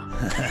blue.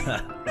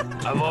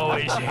 I've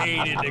always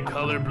hated the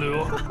color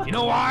blue. You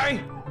know why?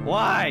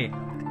 Why?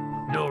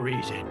 No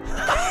reason.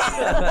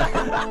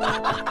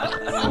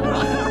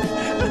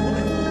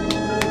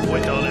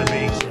 With all that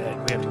being said,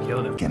 we have to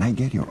kill them. Can I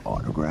get your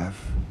autograph?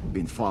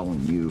 Been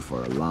following you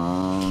for a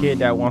long... Kid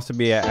that wants to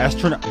be an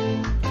astronaut.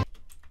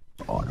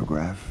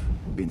 Autograph?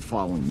 Been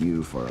following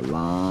you for a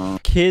long...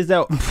 Kid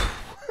that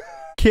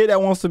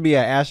wants to be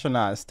an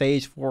astronaut.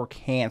 Stage 4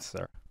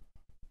 cancer.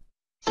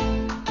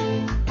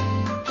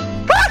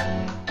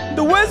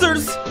 The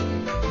wizards!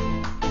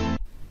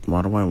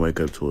 Why do I wake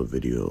up to a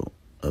video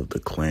of the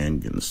clan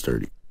getting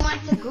sturdy?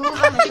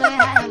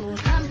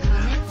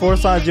 4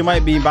 signs you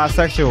might be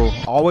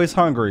bisexual. Always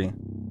hungry.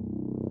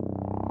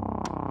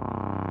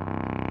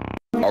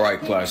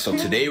 Alright class, so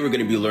today we're going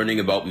to be learning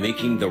about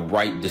making the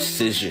right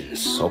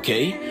decisions,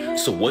 okay?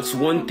 So what's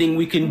one thing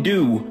we can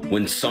do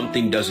when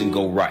something doesn't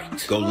go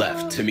right? Go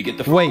left. Let me get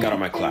the fuck out of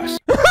my class.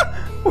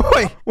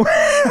 Wait.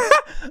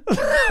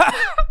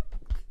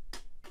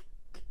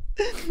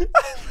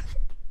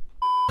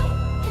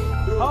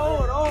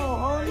 Hold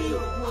on, homie.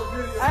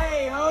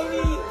 Hey,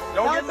 homie.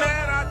 Don't get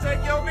mad, I'll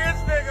take your bitch,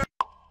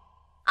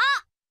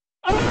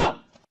 nigga.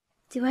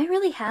 Do I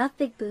really have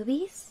big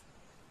boobies?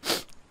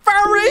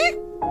 Furry?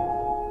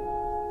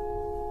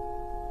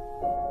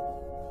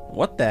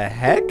 What the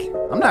heck?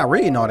 I'm not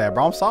reading all that,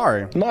 bro. I'm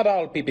sorry. Not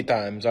all pee-pee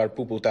times are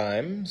poo-poo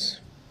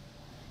times.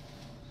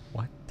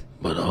 What?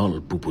 But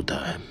all poo-poo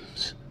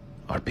times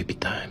are pee-pee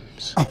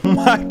times. Oh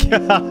my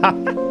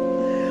god.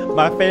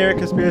 My favorite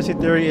conspiracy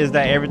theory is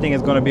that everything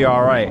is gonna be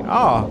alright.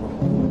 Oh,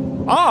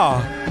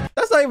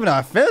 that's not even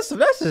offensive.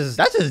 That's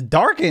just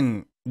dark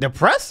and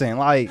depressing.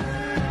 Like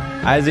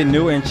Isaac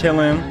Newton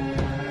chilling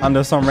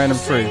under some random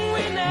tree.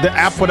 The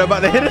apple about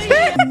to hit his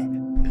head.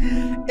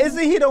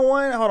 Isn't he the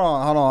one? Hold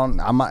on.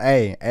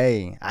 I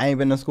ain't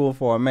been to school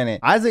for a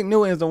minute. Isaac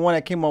Newton is the one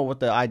that came up with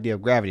the idea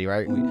of gravity,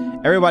 right?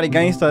 Everybody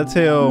gangsta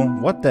till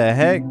what the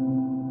heck?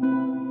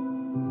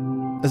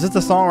 Is this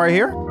the song right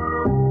here?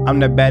 I'm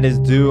the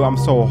baddest dude. I'm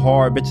so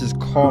hard. Bitches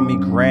call me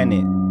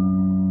granite.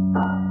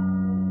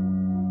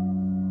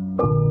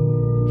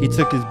 He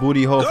took his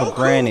booty hole for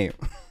granted.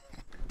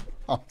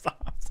 I'm sorry.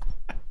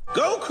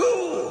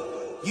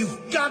 Goku!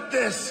 You've got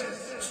this.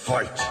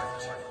 Fight.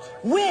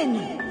 Win.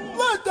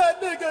 Let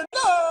that nigga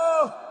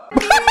know.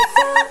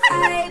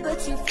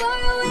 But you far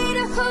away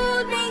to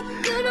hold me.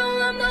 You know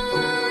I'm the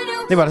one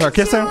who They about to start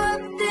kissing.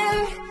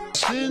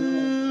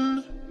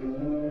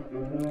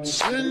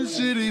 Sin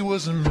City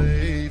was a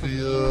maybe.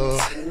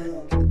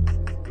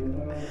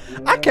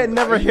 I can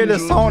never hear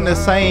this song the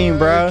same,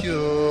 bro.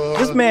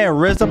 This man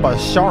rizzed up a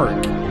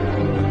shark.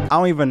 I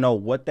don't even know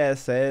what that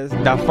says.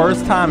 The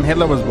first time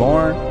Hitler was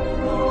born.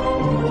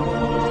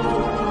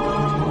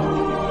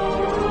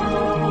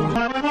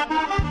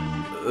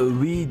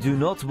 We do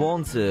not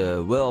want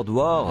a world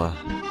war.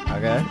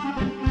 Okay.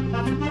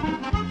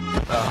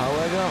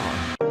 However.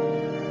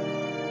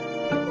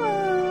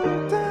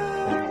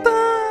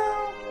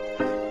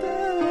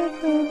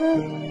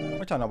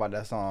 What y'all know about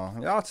that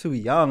song? Y'all too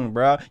young,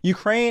 bro.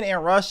 Ukraine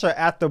and Russia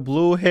after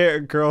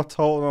blue-haired girl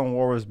told them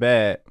war was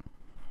bad.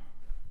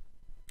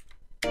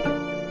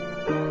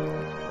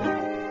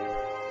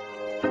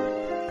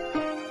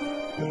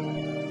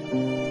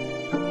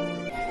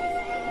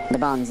 The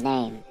Bond's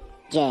name.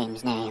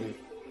 James' name.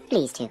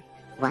 Please to.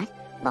 What?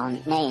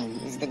 Bond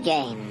name's the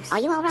James. Are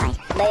you alright?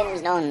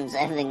 Bames nons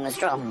everything was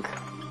strong.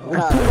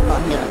 God,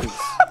 Bond.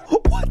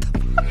 What?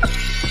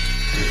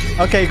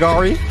 Okay,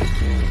 Gary.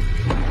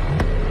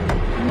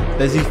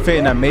 Does he fit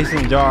in a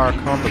mason jar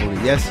comfortably?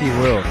 Yes, he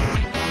will.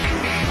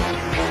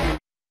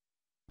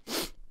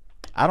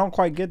 I don't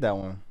quite get that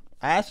one.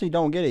 I actually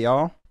don't get it,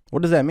 y'all.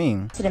 What does that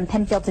mean? In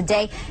Penfield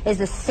today is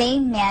the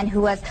same man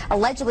who has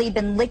allegedly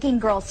been licking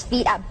girls'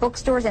 feet at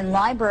bookstores and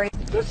libraries.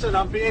 Listen,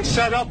 I'm being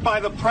set up by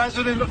the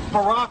president,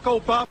 Barack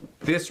Obama.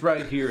 This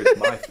right here is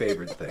my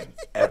favorite thing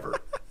ever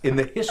in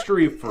the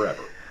history of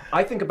forever.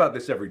 I think about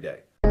this every day.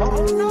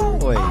 Oh no!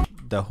 Wait,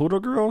 the Hooter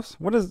girls?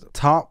 What is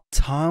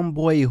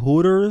tomboy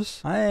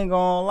Hooters? I ain't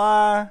gonna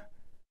lie,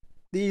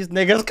 these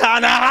niggas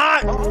kinda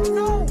hot. Oh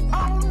no!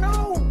 Oh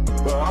no!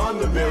 But I'm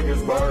the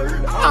biggest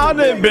bird. I'm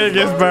the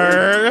biggest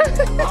bird.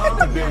 I'm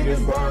the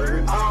biggest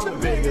bird. I'm the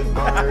biggest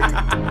bird.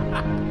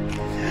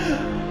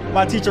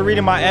 My teacher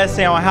reading my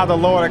essay on how to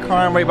lower the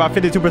crime rate by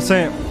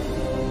 52%.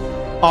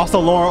 Also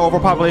lower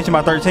overpopulation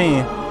by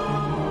 13.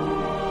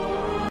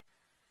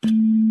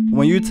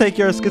 When you take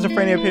your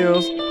schizophrenia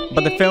pills,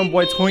 but the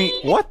femboy twink,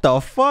 what the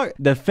fuck?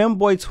 The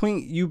femboy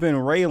twink you've been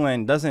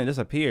railing doesn't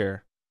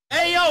disappear.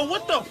 Hey yo,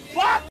 what the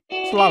fuck?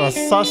 There's a lot of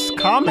sus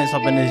comments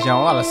up in this joint,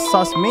 a lot of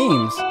sus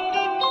memes.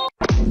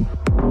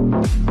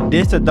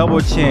 This a double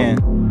chin.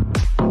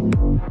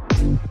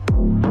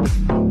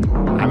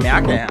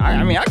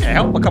 I mean, I can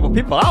help a couple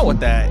people out with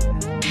that. You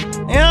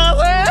know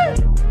what I'm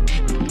saying?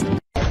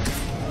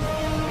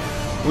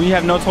 When you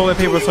have no toilet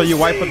paper, so you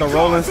wipe with the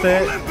roll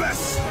instead.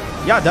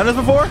 Y'all done this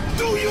before?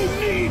 Do you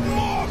need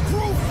more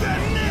proof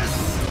than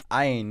this?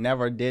 I ain't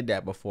never did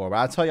that before, but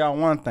I'll tell y'all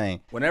one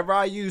thing. Whenever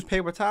I use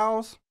paper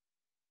towels,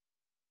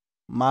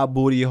 my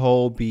booty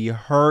hole be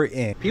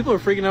hurting. People are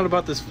freaking out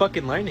about this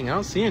fucking lightning. I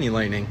don't see any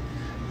lightning.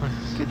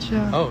 Good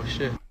job. Oh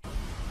shit.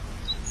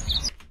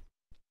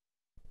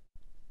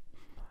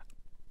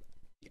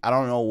 I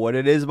don't know what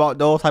it is about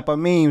those type of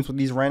memes with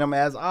these random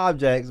ass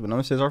objects, but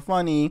those shits are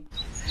funny.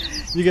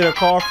 You get a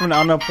call from an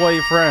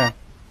unemployed friend.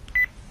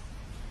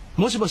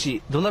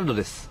 Moshi, Donaldo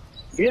desu.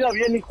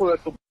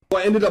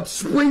 I ended up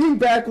springing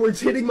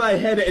backwards, hitting my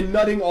head, and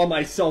nutting on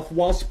myself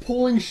whilst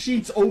pulling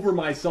sheets over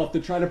myself to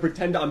try to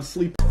pretend I'm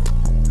sleeping.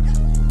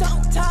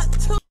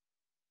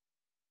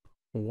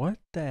 What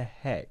the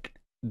heck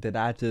did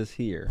I just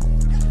hear?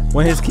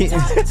 When his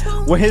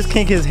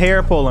kink is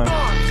hair pulling.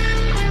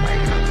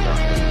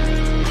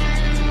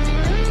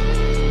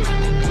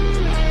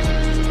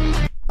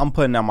 I'm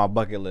putting on my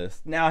bucket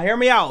list. Now hear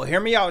me out,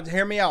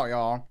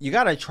 y'all. You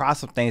gotta try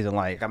some things in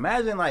life.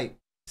 Imagine like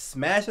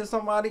smashing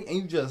somebody and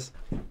you just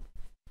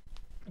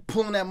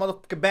pulling that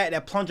motherfucker back,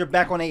 that plunger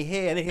back on their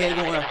head, and their head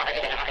going.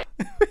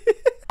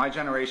 My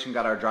generation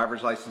got our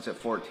driver's license at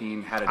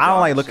 14. Had a I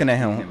don't like looking at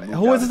him.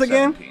 Who is this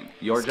again?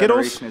 Your Skittles?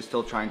 generation is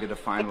still trying to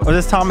define what. Or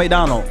is this Tom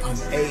McDonald? I'm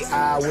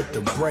AI with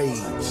the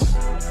braids.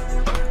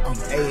 I'm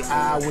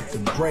AI with the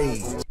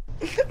braids.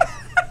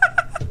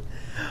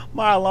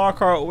 My alarm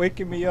clock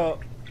waking me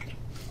up.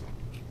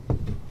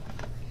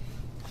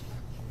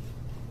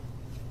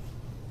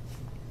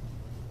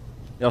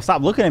 Yo,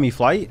 stop looking at me,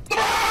 Flight.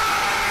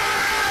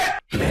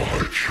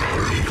 My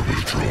child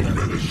with drum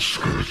men and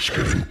skirts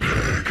getting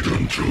pegged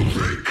until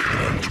they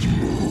can't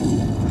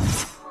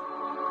move.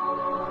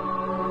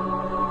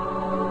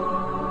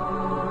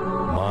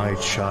 My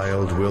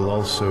child will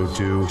also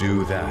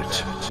do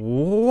that.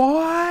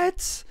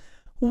 What?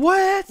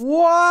 What?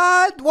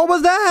 What? What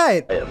was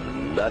that? I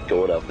am not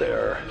going up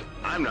there.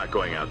 I'm not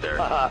going out there.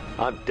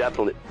 I'm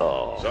definitely.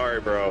 Oh. Sorry,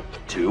 bro.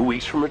 2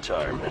 weeks from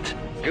retirement.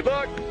 Good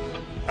luck.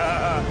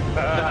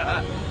 Ow,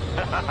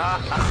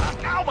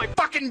 my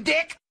fucking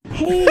dick!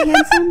 Hey,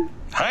 handsome.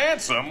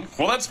 Handsome?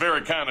 Well, that's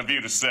very kind of you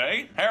to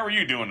say. How are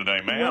you doing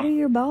today, ma'am? What are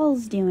your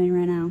balls doing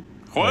right now?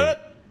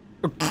 What?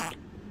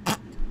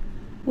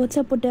 What's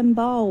up with them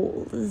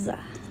balls?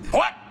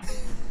 What?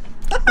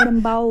 Where them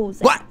balls?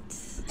 What?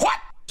 What?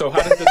 So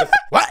how does it?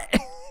 What?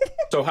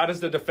 So how does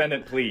the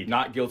defendant plead?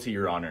 Not guilty,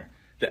 Your Honor.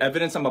 The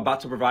evidence I'm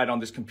about to provide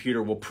on this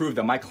computer will prove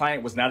that my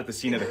client was not at the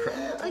scene of the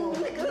crime. I'm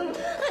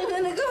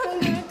gonna go.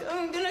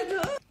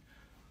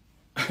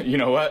 You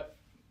know what?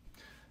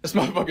 This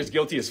motherfucker's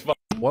guilty as fuck.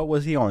 What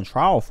was he on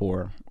trial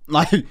for?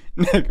 Like,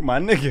 nigga, my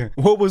nigga,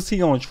 what was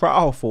he on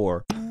trial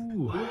for?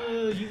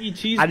 You eat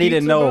cheese I need to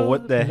pizza, know bro?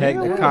 what the heck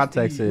the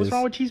context is. What's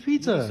wrong with cheese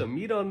pizza? Put some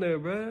meat on there,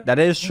 bro. That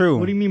is true.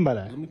 What do you mean by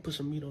that? Let me put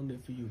some meat on there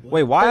for you, boy.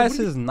 Wait, why is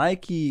his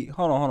Nike?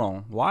 Hold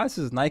on. Why is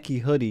his Nike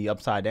hoodie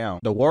upside down?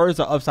 The words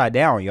are upside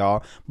down,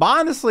 y'all. But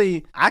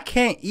honestly, I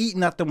can't eat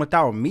nothing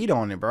without meat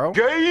on it, bro.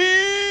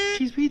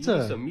 Cheese pizza.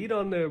 Put some meat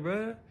on there,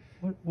 bro.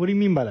 What do you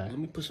mean by that? Let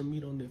me put some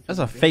meat on there. That's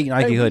a fake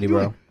Nike hoodie,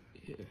 bro.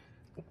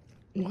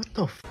 What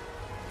the f?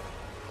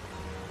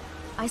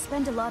 I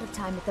spend a lot of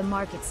time at the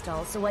market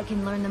stall so I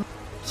can learn them.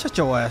 Shut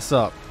your ass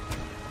up.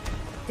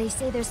 They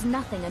say there's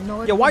nothing a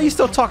North. Yo, why you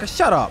still talking?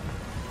 Shut up.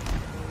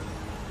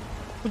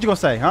 What you gonna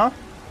say, huh?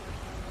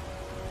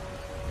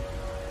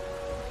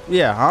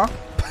 Yeah, huh?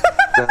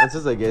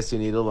 Answers, I guess you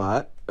need a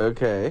lot.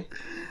 Okay.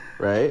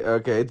 Right?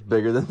 Okay, it's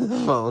bigger than the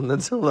phone.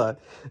 That's a lot.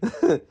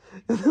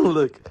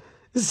 Look.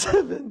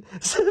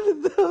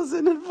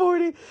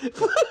 7,040.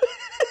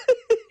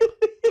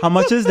 How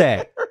much is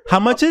that? How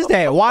much is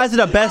that? Why is it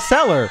a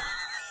bestseller?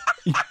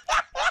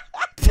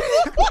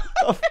 What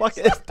the fuck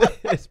is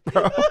this,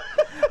 bro?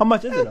 How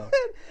much is it though?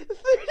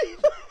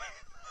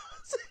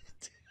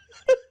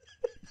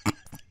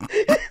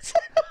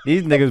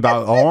 These niggas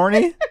about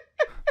horny?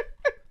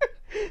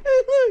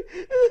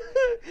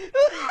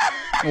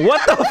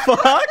 What the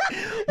fuck?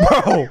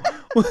 Bro.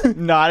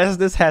 Nah,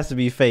 this has to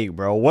be fake,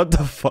 bro. What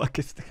the fuck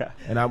is that?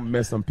 And I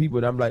met some people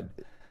and I'm like,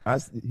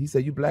 he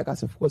said, you black? I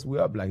said, of course we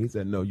are black. He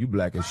said, no, you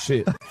black as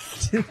shit.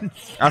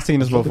 I've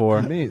seen this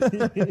before.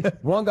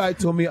 One guy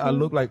told me I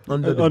look like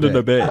under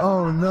the bed.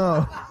 Oh,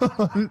 no.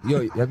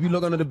 Yo, have you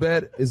looked under the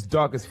bed? It's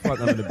dark as fuck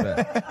under the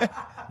bed.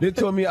 They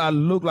told me I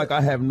look like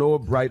I have no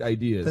bright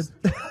ideas.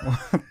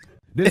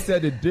 They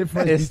said the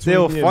difference It's between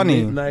still me and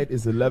funny. midnight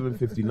is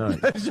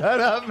 11:59.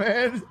 Shut up,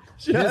 man.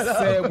 Shut They up.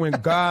 said when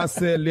God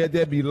said, let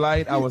there be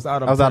light, I was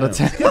out of town.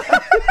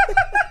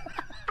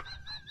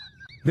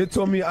 They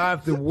told me I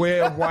have to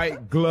wear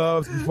white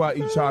gloves before I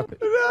eat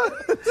chocolate.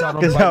 So I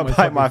Because I'll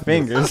bite my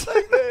fingers.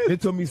 They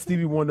told me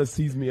Stevie Wonder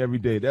sees me every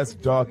day. That's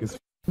dark as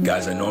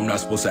Guys, I know I'm not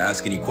supposed to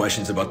ask any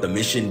questions about the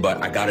mission,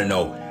 but I gotta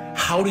know.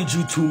 How did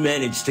you two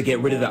manage to get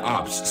rid of the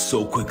ops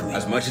so quickly?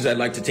 As much as I'd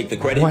like to take the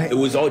credit, it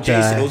was all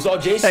Jason. It was all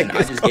Jason.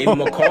 I just gave him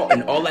a call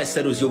and all I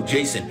said was, yo,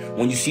 Jason,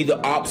 when you see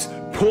the ops,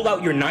 pull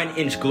out your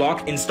 9-inch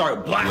Glock and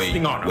start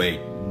blasting on them. Wait.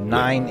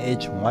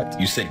 9-inch what?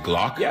 You said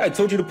Glock? Yeah, I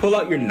told you to pull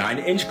out your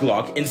 9-inch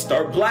Glock and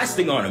start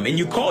blasting on him. And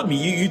you called me.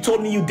 You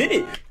told me you did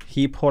it.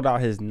 He pulled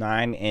out his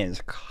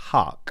 9-inch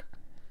cock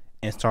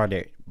and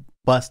started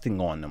busting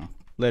on them.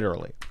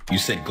 Literally. You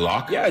said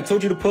Glock? Yeah, I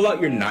told you to pull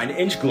out your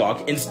 9-inch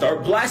Glock and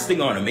start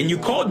blasting on him. And you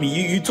called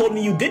me. You told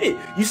me you did it.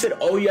 You said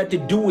all you had to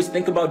do was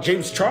think about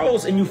James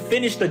Charles and you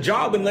finished the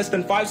job in less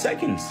than 5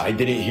 seconds. I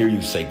didn't hear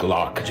you say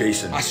Glock.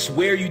 Jason. I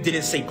swear you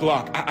didn't say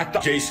Glock. I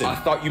thought Jason. I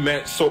thought you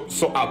meant so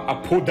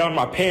I pulled down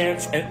my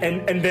pants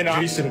and then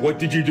I Jason, what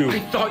did you do? I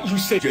thought you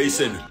said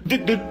Jason.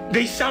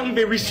 They sound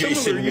very similar.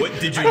 Jason, what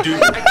did you do?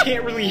 I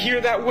can't really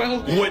hear that well.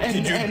 What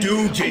did you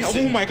do,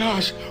 Jason? Oh my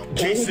gosh.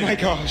 Jason. Oh my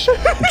gosh.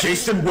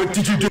 Jason, what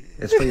did you do?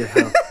 It's for your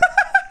health.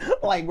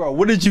 Like, bro,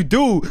 what did you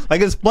do?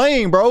 Like,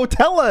 explain, bro.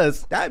 Tell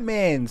us. That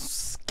man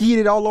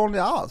skeeted all on the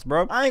ops,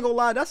 bro. I ain't gonna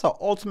lie. That's an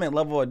ultimate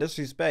level of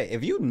disrespect.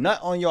 If you nut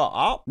on your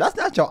op, that's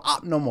not your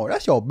op no more.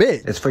 That's your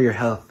bitch. It's for your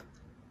health.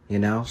 You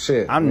know?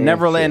 Shit. I'm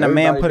never letting a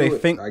man put a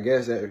finger. I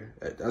guess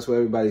that's what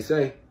everybody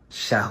say.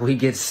 Shall we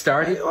get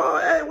started?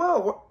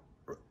 Well,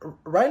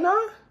 right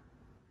now?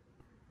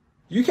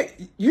 You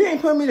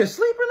ain't putting me to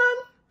sleep or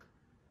nothing?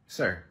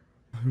 Sir.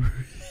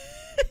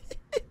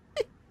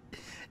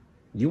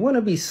 You want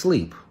to be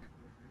sleep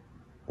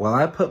while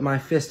I put my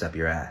fist up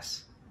your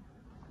ass.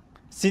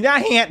 See, now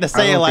he had to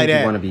say it like that.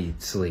 You want to be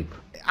sleep.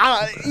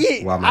 I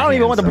don't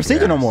even want the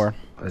procedure no more.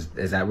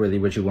 Is that really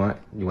what you want?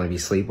 You want to be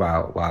sleep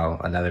while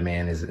another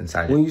man is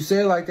inside When you? you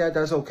say it like that,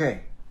 that's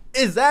okay.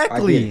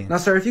 Exactly. Now,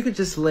 sir, if you could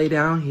just lay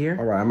down here.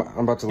 All right, I'm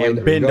about to lay and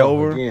down. bend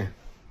over. Again.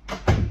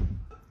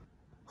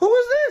 Who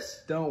is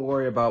this? Don't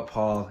worry about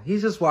Paul.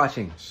 He's just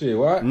watching. Shit,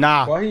 what?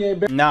 Nah. Why he ain't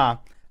been? Nah.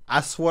 I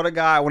swear to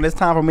God, when it's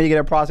time for me to get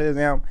a prostate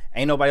exam,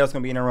 ain't nobody else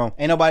gonna be in the room.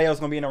 Ain't nobody else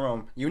gonna be in the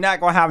room. You're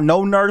not gonna have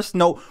no nurse,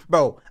 no,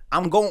 bro.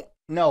 I'm going,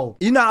 no.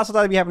 You know how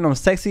sometimes be having them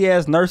sexy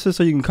ass nurses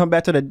so you can come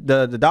back to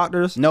the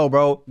doctors? No,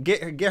 bro.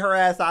 Get her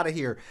ass out of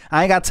here.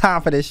 I ain't got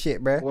time for this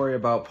shit, bro. Don't worry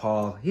about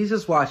Paul. He's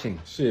just watching.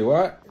 Shit,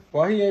 what?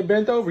 Why he ain't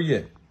bent over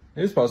yet?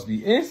 It's supposed to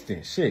be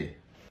instant. Shit.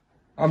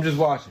 I'm just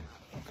watching.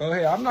 Go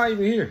ahead. I'm not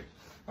even here.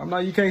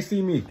 You can't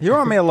see me. You're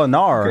on me a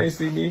Lennar. You can't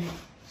see me.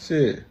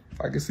 Shit.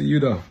 I can see you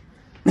though.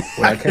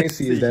 What I can't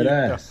see is that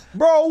ass.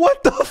 Bro,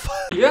 what the fuck?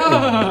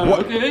 Yeah,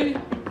 what? okay.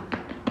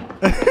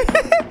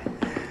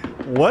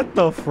 What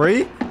the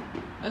freak?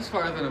 That's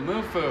farther than a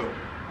mofo.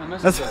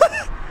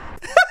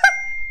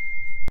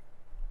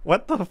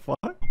 What the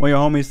fuck? When your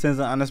homie sends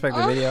an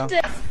unexpected video.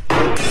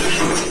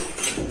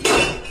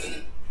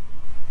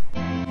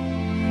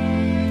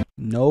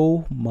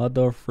 No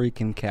mother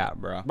freaking cap,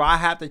 bro. Bro, I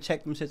have to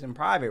check them shits in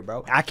private,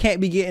 bro. I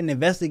can't be getting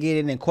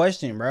investigated and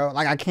questioned, bro.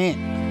 Like, I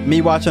can't. Me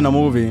watching a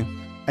movie,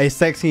 a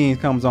sex scene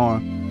comes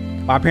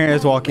on. My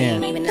parents walk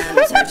in.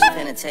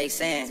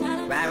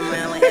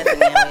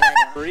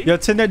 Your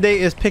Tinder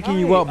date is picking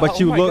you up, but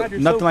you look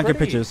nothing like your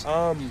pictures.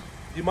 Do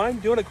you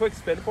mind doing a quick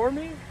spin for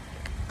me?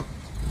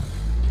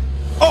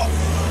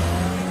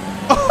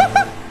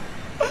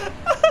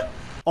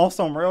 On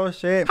some real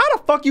shit. How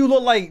the fuck you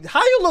look like?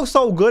 How you look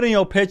so good in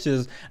your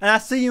pictures, and I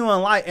see you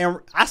in life, and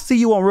I see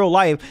you in real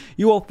life.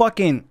 You a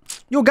goddamn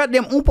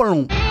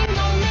oompa loomp.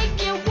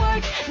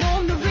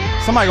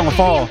 Somebody gonna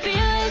fall.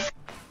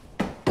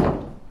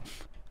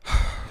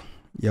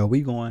 Yo,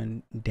 we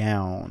going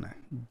down,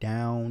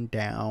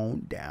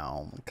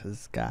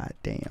 cause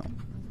goddamn.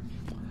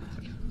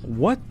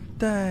 What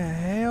the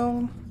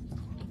hell?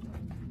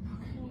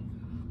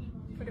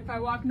 But if I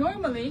walk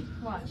normally,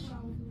 watch.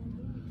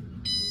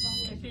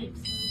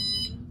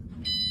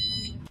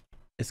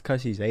 It's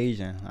cause she's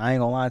Asian. I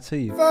ain't gonna lie to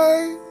you.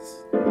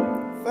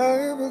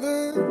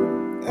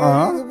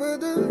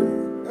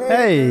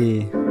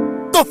 Hey.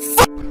 The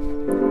fuck?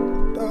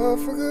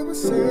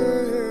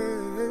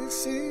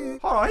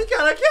 Hold on, he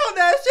kinda killed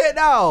that shit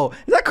though.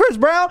 Is that Chris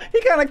Brown? He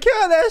kinda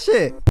killed that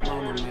shit.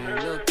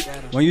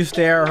 When you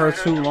stare at her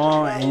too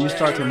long and you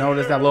start to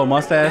notice that little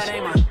mustache.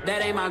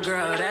 That ain't my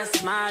girl,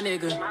 that's my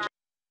nigga.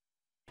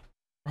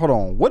 Hold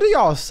on, what do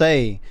y'all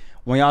say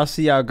when y'all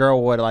see a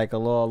girl with like a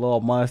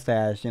little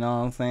mustache, you know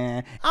what I'm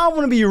saying? I don't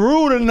want to be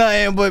rude or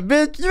nothing, but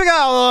bitch, you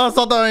got a little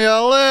something on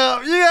your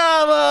lip. You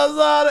got a little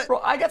something.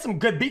 Bro, I got some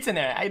good beats in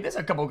there. There's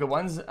a couple good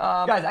ones.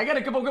 Guys, I got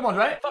a couple good ones,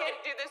 right? I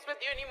can't do this with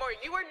you anymore.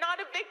 You are not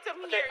a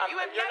victim here. You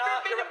have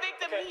never been a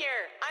victim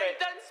here. I'm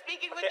done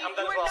speaking with you.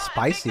 You are not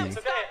spicy. a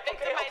victim. Stop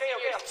victimizing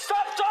yourself.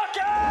 Stop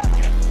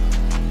talking!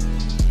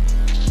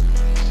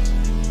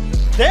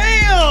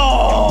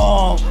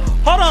 Damn!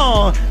 Hold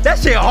on, that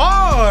shit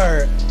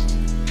hard.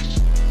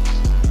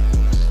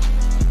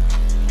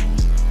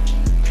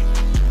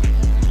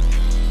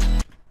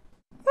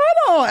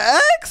 Hold on,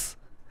 X.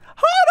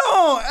 Hold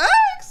on,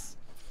 X.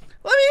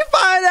 Let me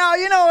find out,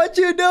 you know what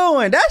you're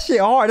doing. That shit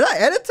hard. Did I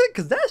edit it?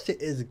 Cause that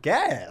shit is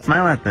gas.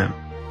 Smile at them.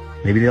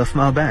 Maybe they'll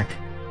smile back.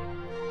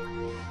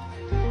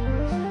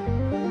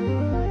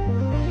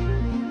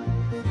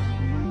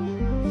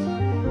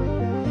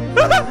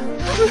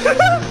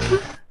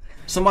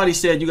 Somebody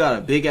said you got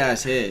a big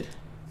ass head.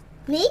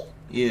 Me?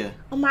 Yeah.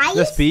 Amaya?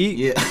 Let's speak.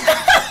 Yeah.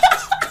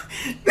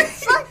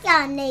 Fuck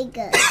y'all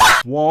niggas.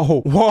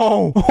 Whoa,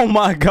 whoa. Oh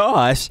my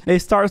gosh. They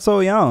start so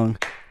young.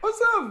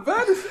 What's up,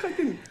 man? It's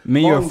fucking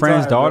Me, your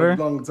friend's daughter?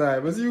 Long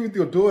time. What's you with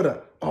your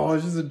daughter? Oh,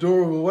 she's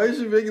adorable. Why is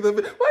she making that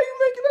face? Why are you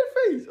making that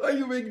face? Why are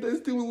you making that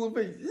stupid little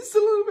face? You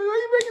still little face. Why are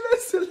you making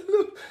that silly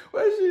little?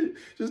 Why is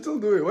she still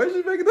doing it? Why is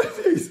she making that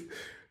face?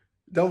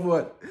 Down for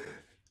what?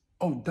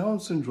 Oh, Down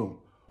syndrome.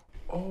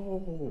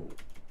 Oh.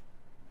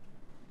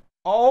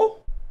 Oh.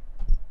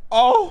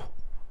 Oh.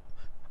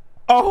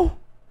 Oh.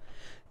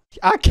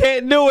 I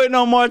can't do it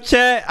no more,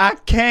 chat. I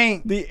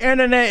can't. The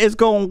internet is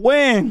gonna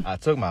win. I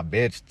took my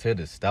bitch to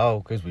the store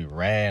because we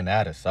ran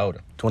out of soda.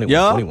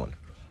 21.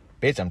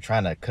 Bitch, I'm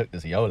trying to cook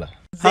this Yola.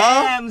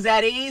 Damn,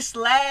 Zaddy,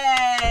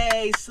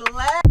 slay.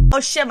 Oh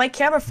shit, my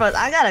camera froze.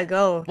 I gotta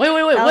go.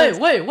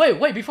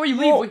 Wait. Before you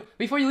leave,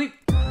 before you leave.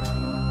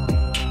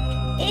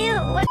 Ew,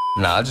 what?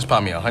 Nah, I just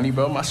bought me a honey,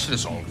 bro. My shit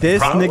is on.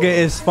 This nigga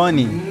is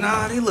funny.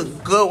 Nah, they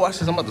look good. Watch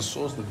this. I'm about to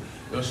sauce them.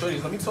 Yo,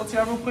 shorties, let me talk to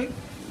y'all real quick.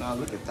 Nah,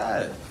 look at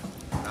that.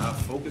 Nah,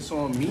 focus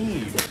on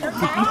me.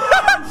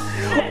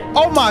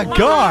 Oh my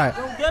god.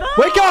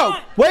 Wake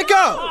up. Wake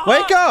up.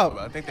 Wake up.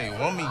 I think they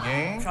want me,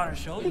 gang. Trying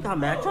to show you got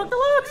mad truck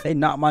deluxe. They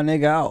knocked my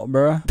nigga out,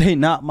 bruh. They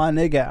knocked my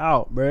nigga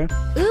out, bruh.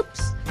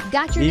 Oops.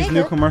 Got your These nigga,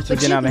 new commercials but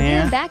getting out of you can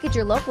hand. pay him back at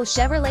your local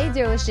Chevrolet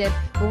dealership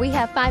where we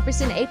have 5%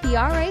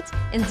 APR rates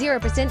and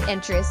 0%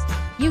 interest.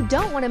 You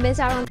don't want to miss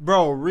out on.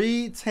 Bro,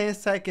 read 10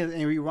 seconds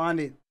and rewind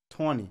it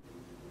 20.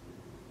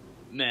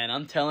 Man,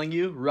 I'm telling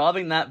you,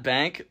 robbing that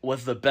bank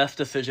was the best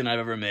decision I've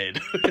ever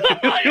made.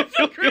 You're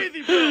so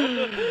crazy,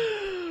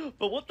 bro.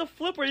 But what the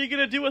flip are you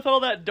gonna do with all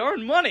that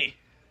darn money?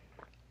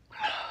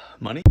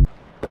 Money?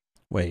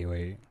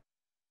 Wait.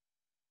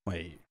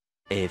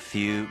 A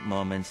few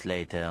moments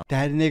later.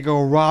 That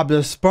nigga robbed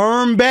a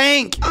sperm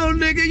bank. Oh,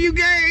 nigga, you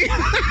gay.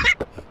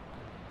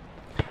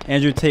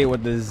 Andrew Tate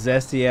with the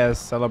zesty ass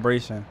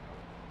celebration.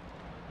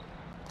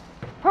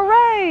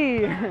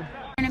 Hooray!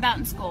 Learn about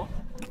in school.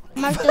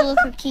 Martin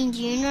Luther King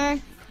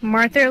Jr.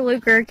 Martin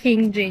Luther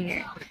King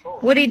Jr.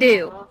 What'd he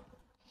do?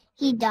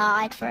 He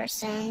died for our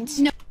sins.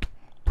 No.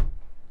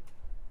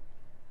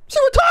 She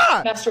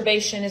retired.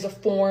 Masturbation is a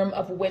form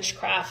of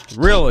witchcraft.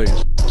 Really?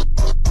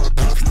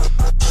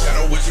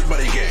 Wizard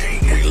Buddy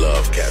Gang. We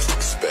love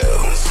casting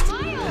spells.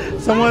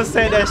 Someone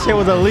said that shit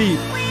was a leap.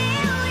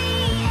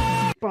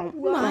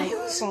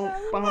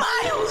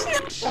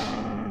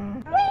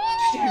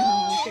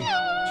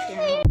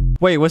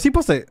 Wait, was he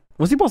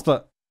supposed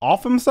to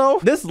off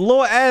himself? This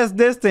little ass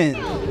distance.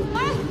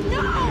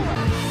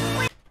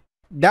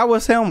 That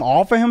was him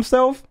offing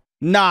himself?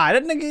 Nah,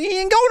 that nigga, he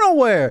ain't go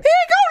nowhere. He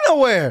ain't go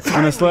nowhere.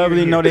 When a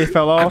celebrity know they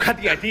fell off. I've got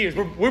the ideas.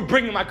 We're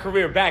bringing my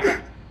career back.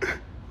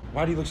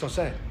 Why do you look so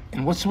sad?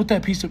 And what's with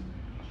that piece of...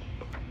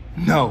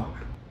 No,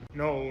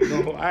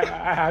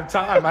 I have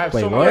time. I have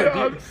Wait, so what? much.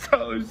 I'm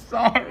so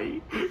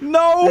sorry.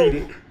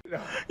 No.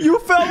 You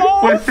fell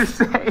off? What's to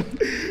say?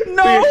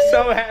 No. We're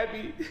so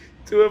happy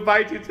to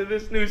invite you to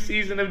this new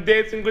season of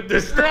Dancing with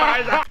the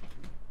Stars.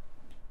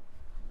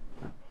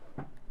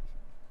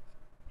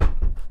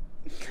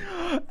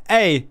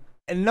 Hey,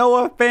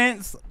 no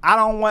offense. I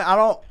don't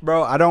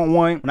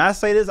want, when I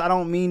say this, I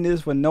don't mean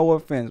this with no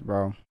offense,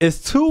 bro. It's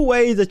two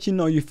ways that you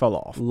know you fell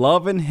off.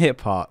 Loving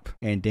hip hop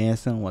and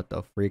dancing with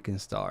the freaking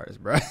stars,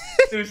 bro.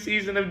 New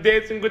season of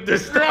Dancing with the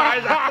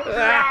Stars.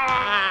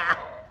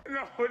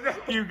 No,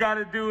 you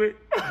gotta do it.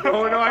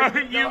 Oh, no,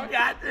 you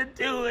got to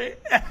do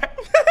it.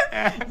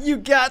 You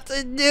got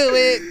to do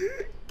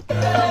it. 1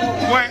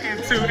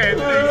 and 2 and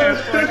 3 and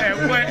 4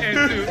 and 1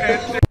 and 2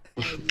 and 3.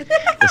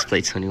 Let's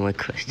play 21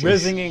 questions.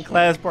 Rizzing in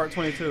class part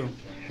 22.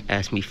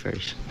 Ask me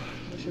first.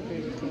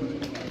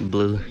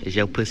 Blue, is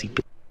your pussy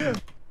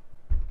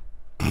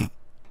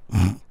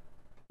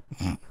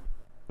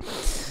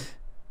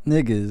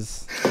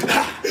Niggas.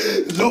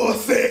 Lord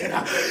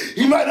said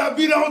he might not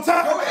be there on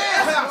time,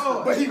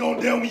 but he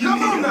gonna tell me you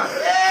need him.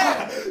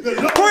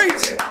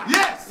 Preach!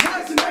 Yes!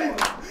 What's his name?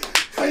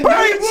 Preach!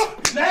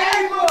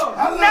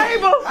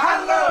 Neighbor!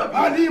 I love you.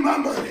 I need my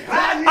money.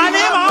 I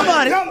need my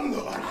money. Tell him,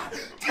 Lord.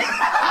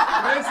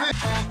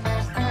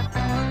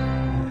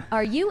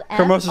 Are you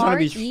Commercials gonna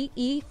be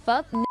F-R-E-E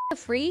fuck nigga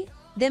free?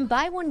 Then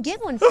buy one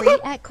get one free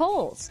at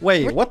Kohl's.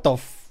 Wait, what the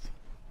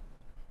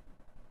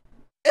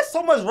There's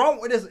so much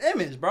wrong with this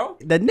image, bro.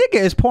 The nigga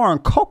is pouring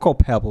cocoa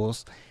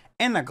pebbles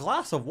in a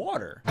glass of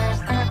water.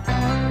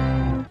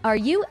 Are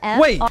you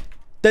Wait,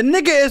 the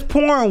nigga is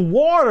pouring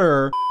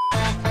water.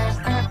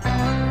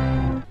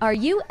 Are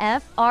you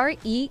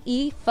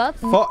F-R-E-E fuck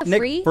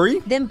nigga free?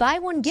 Then buy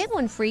one get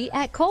one free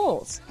at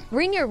Kohl's.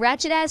 Bring your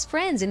ratchet ass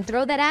friends and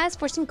throw that ass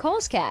for some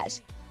Kohl's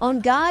cash. On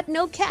God,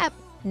 no cap.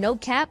 No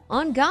cap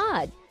on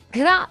God.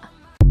 Gra.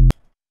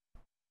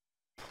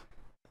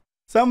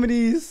 Some of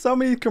these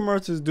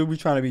commercials do be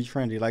trying to be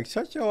trendy. Like,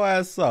 shut your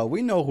ass up.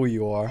 We know who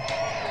you are.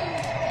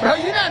 Bro,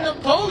 you're not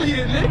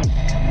Napoleon, nigga.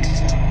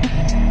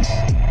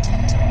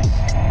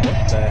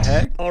 What the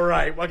heck? All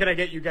right, what can I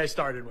get you guys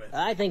started with?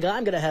 I think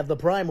I'm gonna have the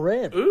prime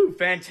rib. Ooh,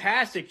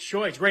 fantastic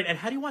choice. Great. And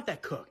how do you want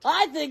that cooked?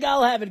 I think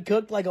I'll have it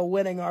cooked like a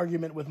winning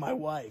argument with my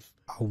wife.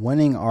 A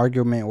winning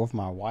argument with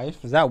my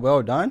wife? Is that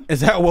well done? Is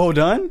that well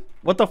done?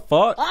 What the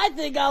fuck? I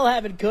think I'll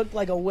have it cooked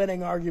like a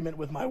winning argument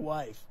with my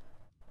wife.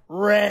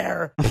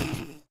 Rare.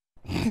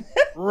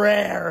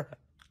 Rare.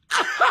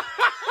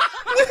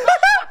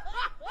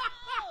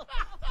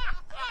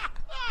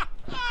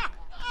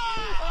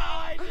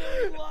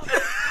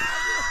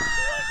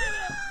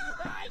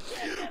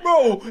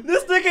 Bro,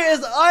 this nigga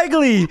is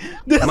ugly.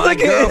 This My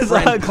nigga is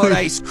girlfriend ugly. put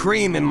ice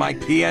cream in my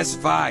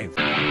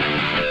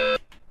PS5.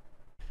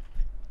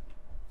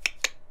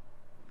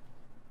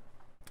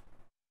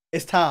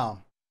 It's time.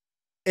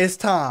 It's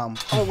time.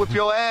 I'm gonna whip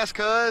your ass,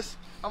 cuz.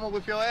 I'm gonna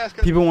whip your ass.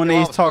 People when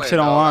they talk shit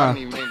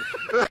online.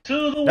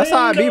 That's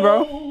how I be,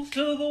 bro.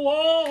 To the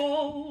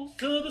walls,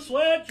 to the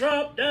sweat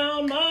drop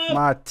down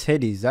My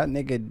titties. That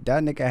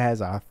nigga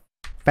has a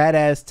fat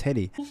ass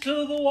titty.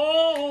 to the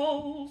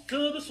walls,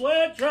 to the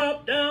sweat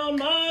drop down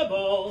my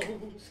balls.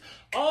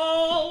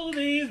 All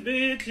these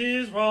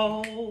bitches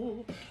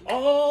roll.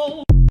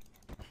 All.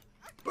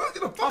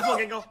 I'm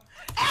fucking go.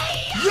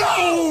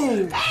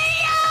 Yo!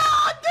 Hey, yo!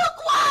 Duke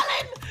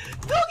Wallin!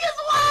 Duke is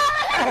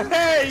wildin'!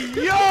 Hey,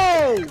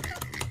 yo!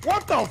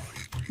 What the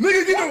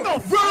nigga, get the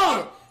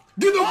fuck!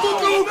 Get the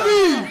fuck on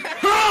me!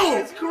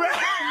 Help!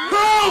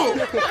 Help!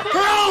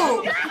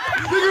 Help!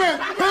 Nigga,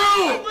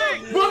 help!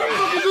 What the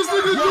fuck is this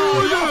nigga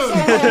doing here?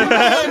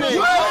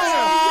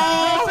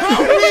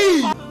 Help me!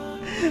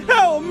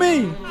 Help me!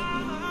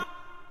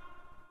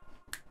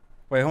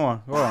 Wait, hold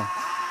on.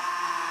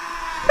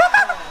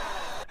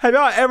 Have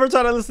y'all ever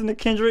tried to listen to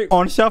Kendrick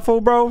on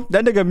shuffle, bro?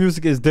 That nigga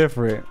music is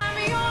different.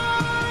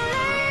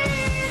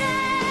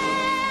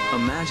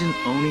 Imagine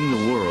owning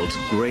the world's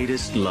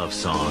greatest love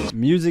songs.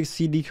 Music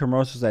CD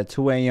commercials at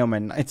 2 a.m.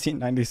 in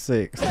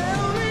 1996.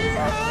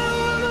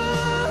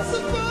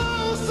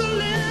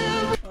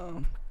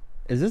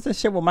 Is this the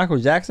shit with Michael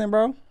Jackson,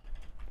 bro?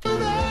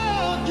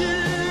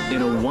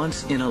 In a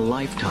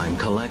once-in-a-lifetime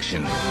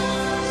collection.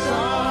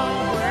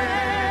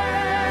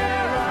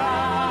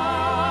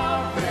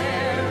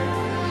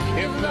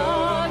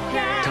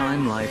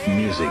 Time Life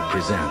Music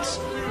presents.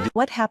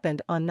 What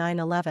happened on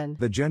 9/11?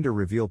 The gender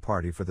reveal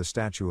party for the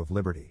Statue of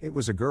Liberty. It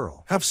was a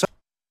girl.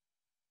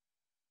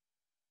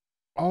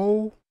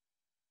 Oh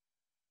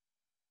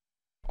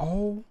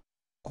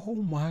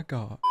my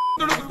God.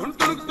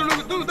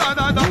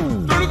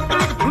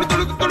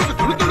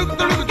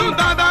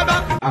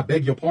 I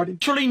beg your pardon?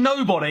 Literally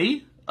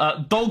nobody.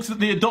 Dogs at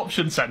the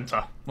adoption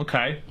center.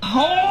 Okay.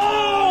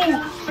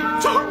 Oh!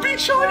 Don't be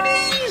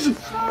Chinese!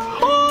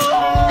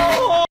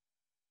 Oh!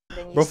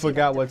 Bro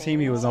forgot what team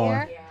he was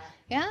on.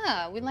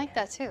 Yeah, we like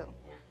that too.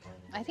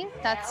 I think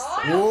that's.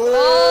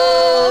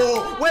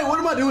 Whoa! Wait, what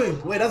am I doing?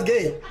 Wait, that's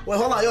gay. Wait,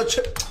 hold on, yo,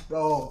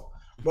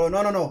 bro,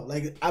 no.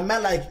 Like, I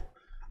meant like,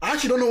 I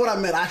actually don't know what I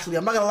meant. Actually,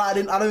 I'm not gonna lie, I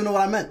don't even know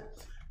what I meant.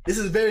 This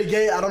is very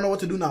gay. I don't know what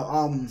to do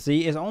now.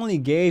 See, it's only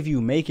gay if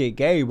you make it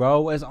gay,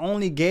 bro. It's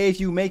only gay if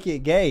you make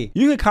it gay.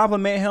 You can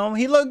compliment him.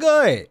 He look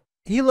good.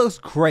 He looks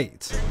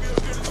great.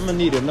 I'm gonna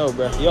need to know,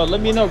 bro. Yo,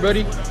 let me know,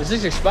 Brody. Is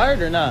this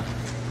expired or not?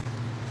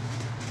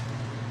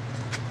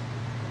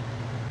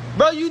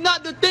 Bro, you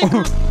not the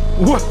thinker.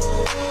 What?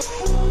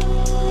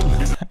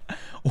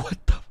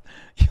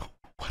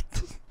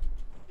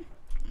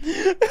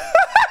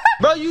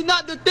 Bro, you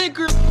not the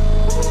thinker.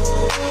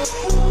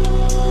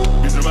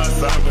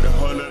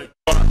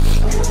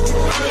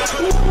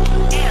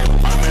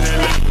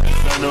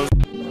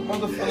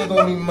 Motherfucker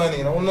don't need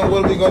money. I don't know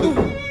what we gonna do.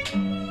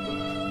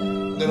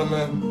 Little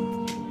man.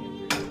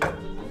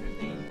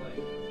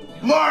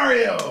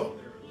 Mario!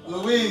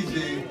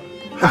 Luigi!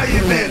 How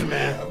you been,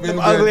 man? Them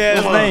ugly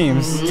ass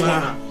names.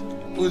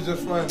 Who's your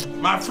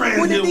friend? My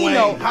friend here,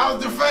 Wayne.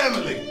 How's the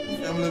family?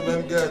 Family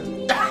been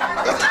good.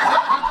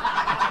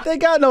 They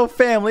got no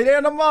family. They're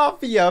in the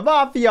mafia.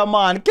 Mafia,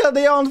 man. Kill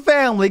their own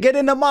family. Get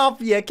in the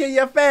mafia. Kill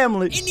your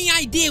family. Any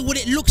idea what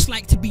it looks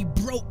like to be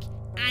broke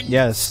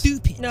and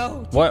stupid?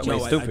 No. What?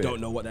 Wait, stupid? I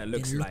don't know what that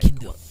looks like. In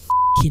the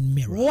f***ing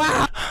mirror.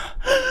 Wow.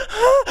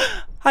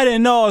 I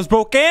didn't know I was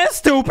broke and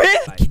stupid.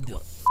 In the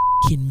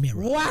f***ing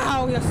mirror.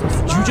 Wow, you're so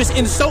smart. You just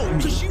insult me.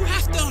 Because you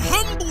have to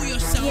humble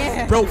yourself.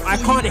 Yeah. Bro, I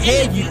can't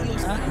hear you.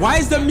 Why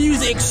is the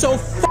music so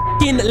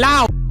f***ing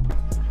loud?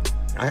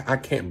 I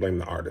can't blame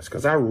the artist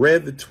because I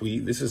read the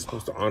tweet. This is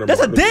supposed to honor That's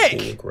Martin a Luther dick.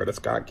 King, Coretta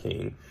Scott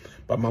King,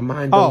 but my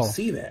mind don't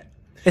see that.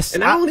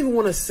 And I don't even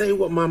want to say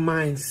what my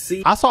mind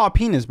sees. I saw a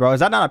penis, bro.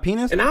 Is that not a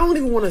penis? And I don't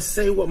even want to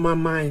say what my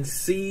mind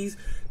sees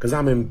because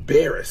I'm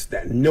embarrassed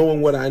that knowing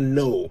what I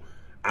know,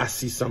 I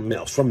see something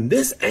else. From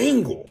this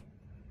angle,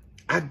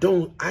 I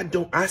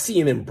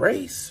see an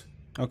embrace.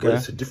 Okay. But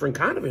it's a different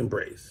kind of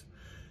embrace.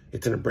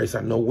 It's an embrace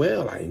I know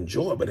well, I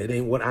enjoy, but it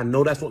ain't what I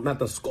know. That's what not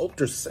the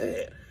sculptor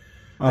said.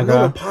 I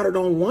know the Potter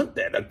don't want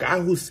that. The guy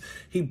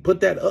he put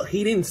that up,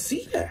 he didn't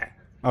see that.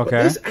 Okay.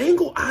 But this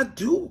angle, I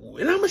do,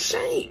 and I'm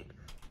ashamed.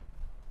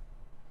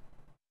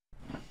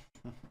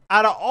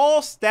 Out of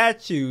all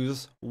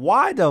statues,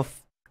 why the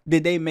f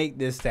did they make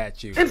this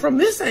statue? And from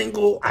this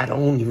angle, I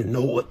don't even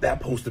know what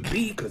that's supposed to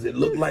be because it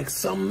looked like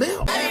something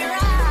else.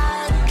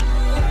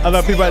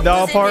 Other people at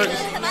dog parks?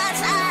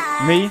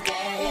 Me?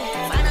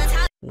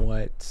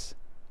 What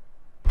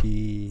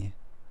the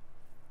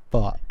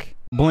fuck?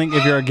 Blink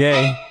if you're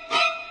gay.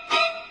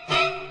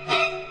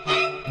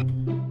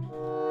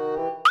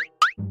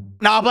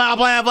 No, I'm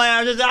playing.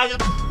 I'm just...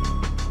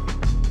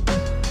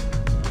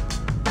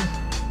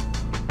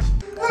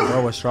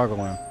 Bro was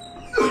struggling.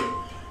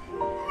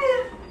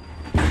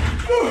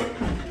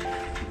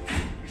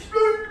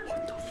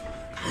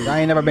 Y'all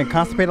ain't never been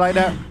constipated like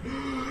that?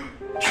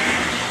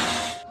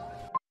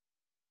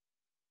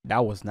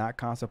 That was not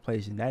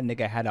constipation. That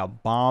nigga had a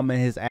bomb in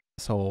his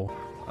asshole.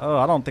 Oh,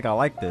 I don't think I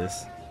like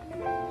this.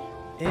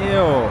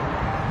 Ew.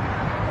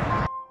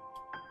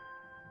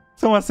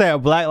 Someone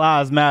said Black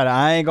Lives Matter.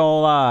 I ain't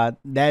gonna lie.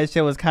 That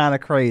shit was kind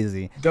of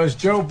crazy. Does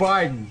Joe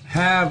Biden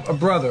have a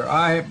brother?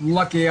 I'm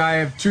lucky I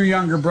have 2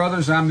 younger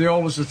brothers. I'm the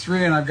oldest of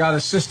 3, and I've got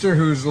a sister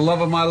who's the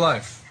love of my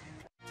life.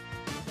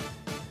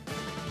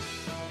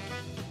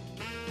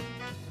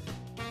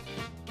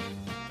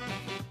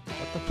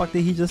 What the fuck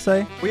did he just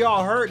say? We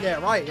all heard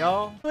that, right,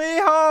 y'all? We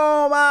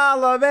home,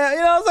 Alabama. You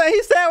know what I'm saying?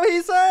 He said what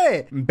he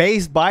said.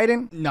 Base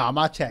Biden? Nah,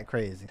 my chat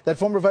crazy. That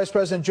former Vice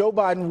President Joe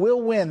Biden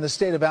will win the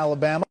state of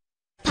Alabama.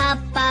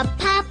 Papa,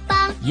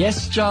 Papa,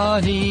 Yes,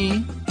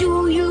 Johnny.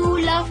 do you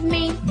love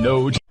me?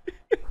 No.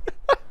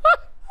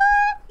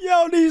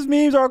 Yo, these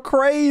memes are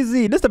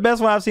crazy. This is the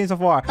best one I've seen so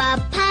far.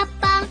 Papa,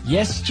 Papa,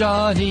 Yes,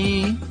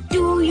 Johnny.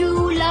 do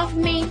you love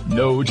me?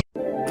 No.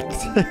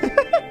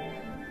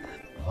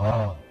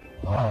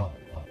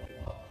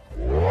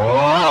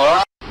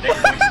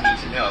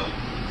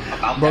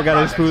 Bro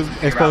got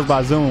exposed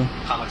by Zoom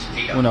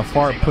when a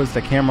fart puts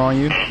the camera on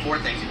you.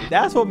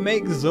 That's what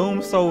makes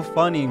Zoom so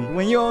funny.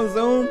 When you're on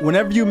Zoom,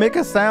 whenever you make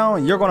a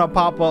sound, you're gonna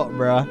pop up,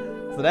 bruh.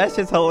 So that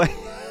shit's hilarious.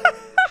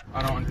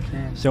 I don't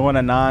understand. Showing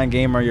a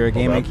non-gamer your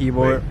gaming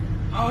keyboard.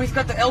 Oh, he's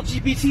got the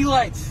LGBT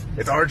lights.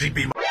 It's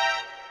RGB.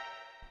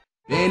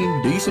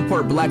 Ben, do you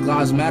support Black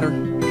Lives Matter?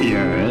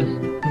 Yes.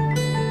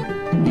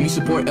 Do you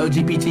support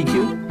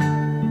LGBTQ?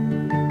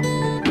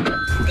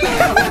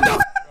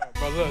 Look.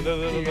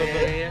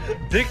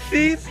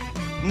 Dixies?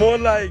 More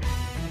like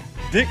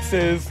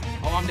Dixes.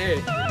 Oh, I'm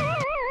dead.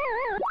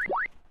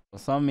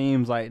 Some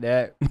memes like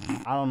that,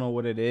 I don't know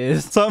what it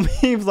is. Some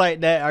memes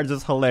like that are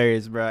just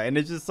hilarious, bro. And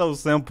it's just so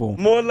simple.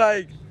 More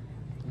like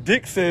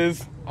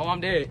Dixes. Oh,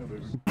 I'm dead.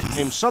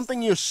 Name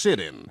something you sit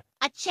in.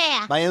 A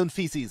chair. My own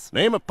feces.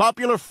 Name a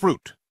popular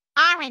fruit.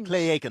 Orange.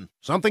 Clay Aiken.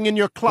 Something in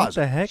your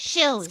closet. What the heck?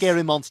 Shoes.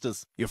 Scary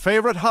monsters. Your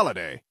favorite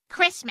holiday.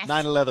 Christmas.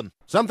 9/11.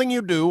 Something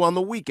you do on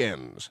the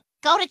weekends.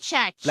 Go to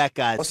church. Black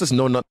guys. What's this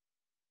no nut?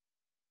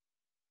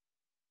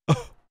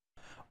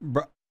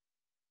 Bro,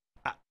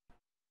 I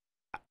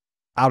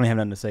don't have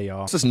nothing to say,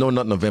 y'all. This is no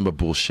nut November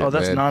bullshit. Oh,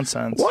 that's man.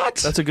 nonsense. What?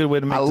 That's a good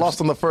way to make. I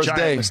lost on the first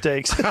giant day.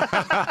 Mistakes.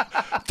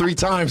 3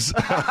 times.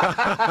 Wait,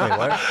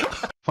 what?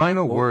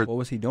 Final word. What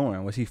was he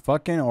doing? Was he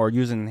fucking or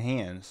using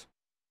hands?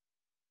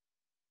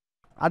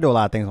 I do a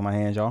lot of things with my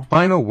hands, y'all.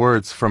 Final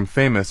words from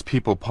famous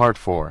people part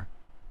 4.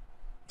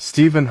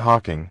 Stephen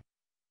Hawking.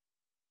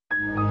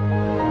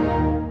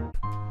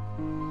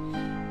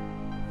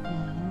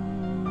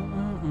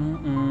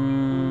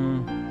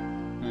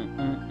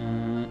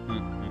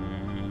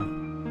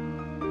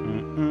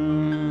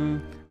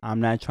 I'm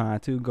not trying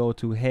to go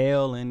to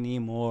hell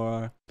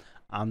anymore.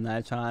 I'm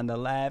not trying to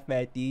laugh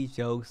at these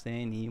jokes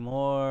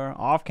anymore.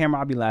 Off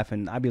camera, I'll be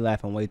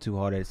laughing way too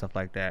hard at stuff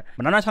like that.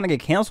 But I'm not trying to get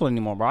canceled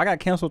anymore, bro. I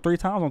got canceled 3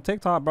 times on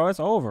TikTok, bro. It's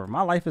over.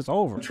 My life is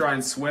over. I'm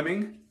trying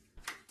swimming.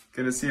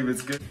 Gonna see if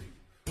it's good.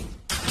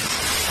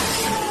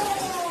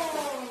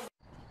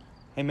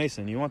 Hey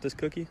Mason, you want this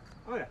cookie?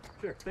 Oh yeah,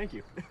 sure. Thank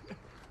you.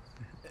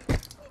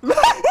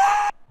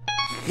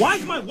 Why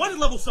is my wanted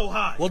level so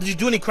high? Well, did you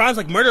do any crimes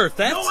like murder or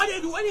theft? No, I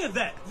didn't do any of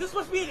that. This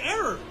must be an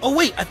error. Oh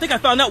wait, I think I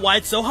found out why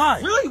it's so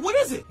high. Really? What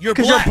is it? You're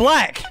 'Cause black. you're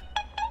black.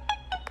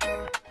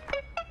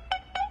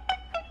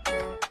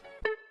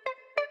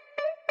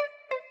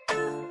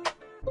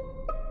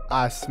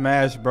 I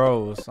smash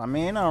bros. I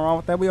mean, nothing wrong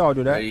with that. We all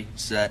do that. Ready,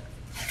 set.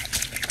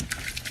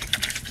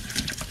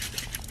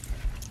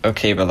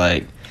 Okay, but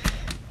like,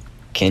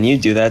 can you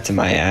do that to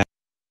my ass?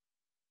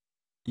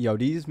 Yo,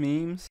 these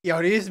memes.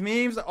 Yo, these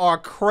memes are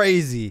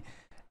crazy.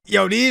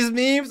 Yo, these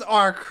memes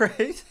are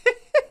crazy.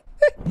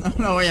 No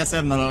lo voy a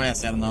hacer, no lo voy a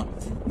hacer, no.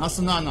 No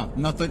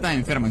estoy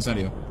tan enfermo, en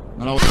serio.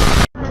 No lo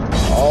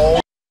voy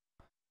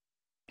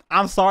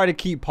I'm sorry to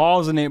keep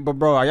pausing it, but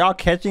bro, are y'all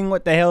catching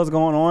what the hell is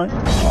going on?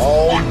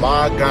 Oh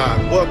my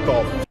God!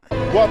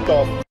 What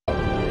the?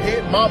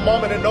 Hit my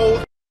mom in the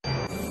nose.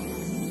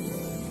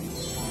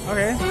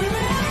 Okay.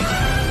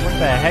 What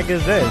the heck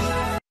is this?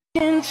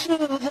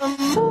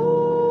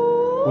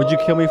 Would you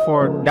kill me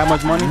for that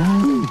much money?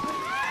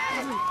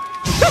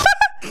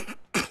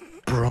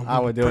 Bro, I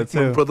would do it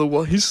too. My brother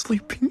while he's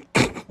sleeping.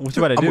 What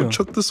you about to do? I'm gonna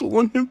chuck this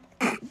on him.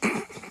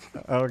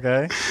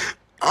 Okay.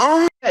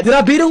 Did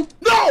I beat him?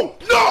 No!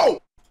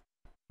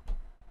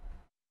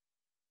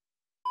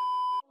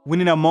 We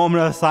need a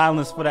moment of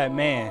silence for that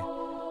man.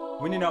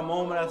 We need a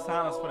moment of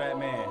silence for that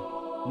man.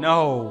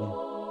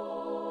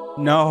 No.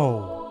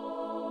 No.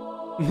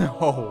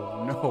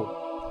 No. No.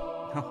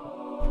 No.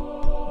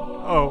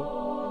 No.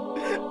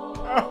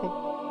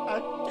 I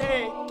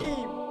can't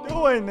keep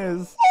doing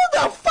this. Who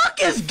the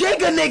fuck is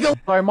Giga Nigga?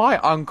 So my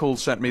uncle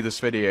sent me this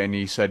video and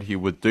he said he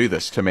would do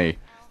this to me.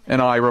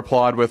 And I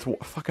replied with,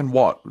 fucking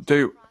what?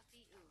 Do...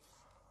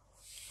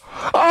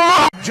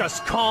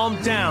 Just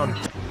calm down.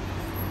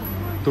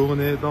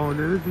 Tournez dans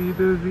le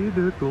vide,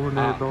 vide,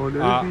 tournez dans le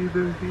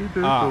vide,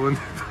 vide, tournez...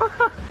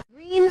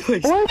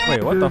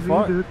 Wait, what the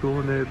fuck?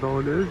 Tournez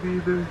dans le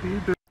vide,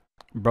 vide.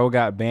 Bro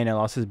got banned and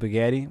lost his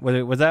spaghetti.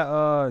 Was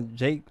that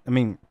Jake? I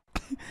mean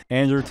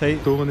Andrew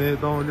Tate? Tournez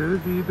dans le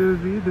vide,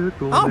 vide, I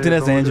don't think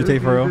that's Andrew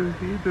Tate for real.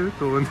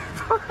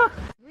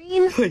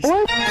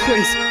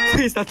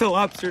 Please, not the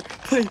lobster.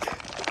 Please.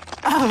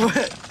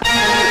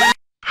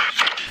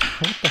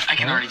 I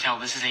can already tell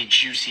this is a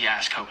juicy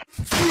ass coconut.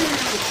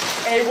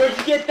 Hey, where'd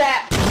you get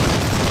that?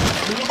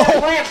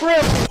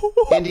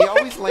 And he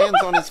always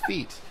lands on his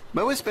feet.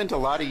 Mo has spent a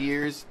lot of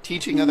years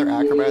teaching other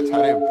acrobats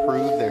how to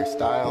improve their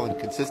style and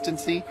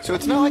consistency, so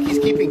it's not like he's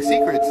keeping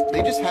secrets,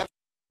 they just have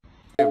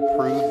to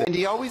improve them. And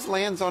he always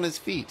lands on his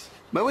feet.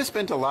 Mo has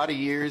spent a lot of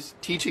years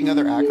teaching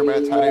other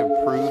acrobats how to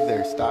improve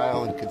their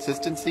style and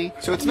consistency,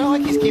 so it's not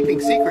like he's keeping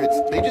secrets,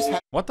 they just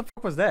have... What the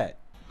fuck was that?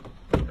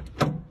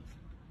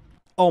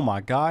 Oh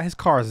my god, his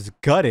car is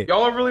gutted.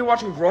 Y'all are really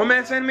watching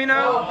romance anime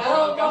now?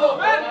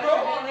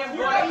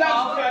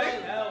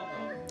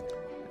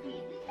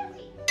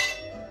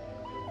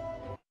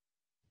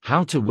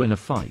 How to win a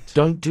fight.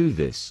 Don't do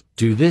this.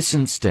 Do this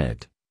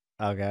instead.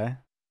 Okay.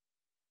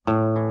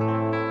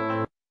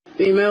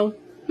 Female,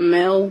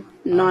 male,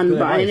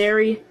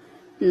 non-binary.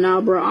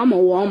 Nah, bro, I'm a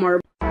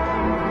Walmart.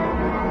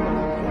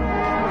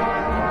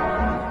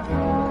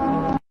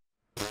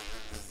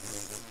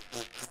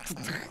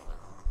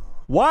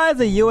 Why is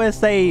the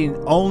USA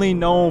only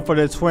known for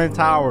the Twin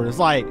Towers?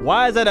 Like,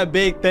 why is that a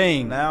big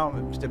thing? Now,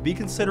 to be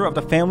considerate of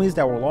the families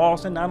that were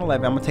lost in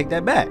 9/11, I'm gonna take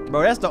that back.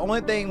 Bro, that's the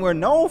only thing we're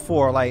known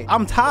for. Like,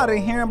 I'm tired of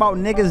hearing about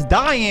niggas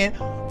dying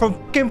from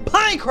fucking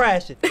plane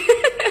crashing. Would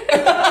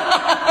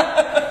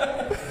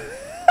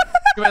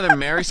you rather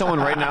marry someone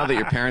right now that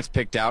your parents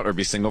picked out or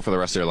be single for the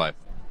rest of your life?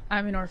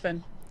 I'm an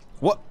orphan.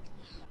 What?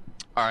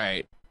 All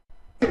right.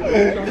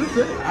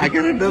 I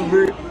got a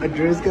number.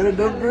 Andre's got a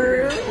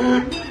number.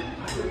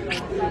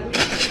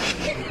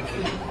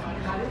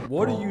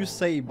 What do you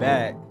say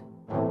back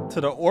to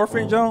the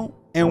orphan joint?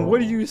 And what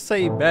do you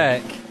say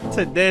back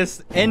to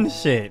this end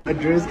shit?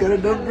 Andre's got a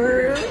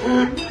number.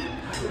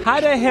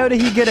 How the hell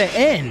did he get an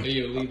N? Hey,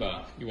 yo,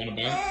 Levi, you want a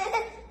bite?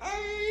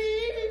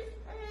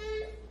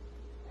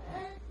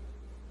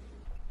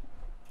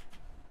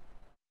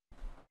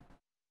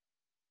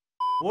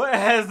 What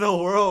has the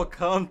world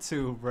come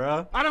to,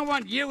 bro? I don't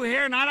want you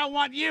here, and I don't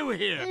want you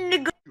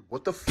here.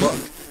 What the fuck?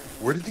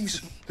 Where did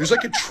these? There's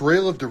like a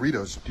trail of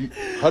Doritos.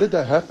 How did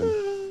that happen?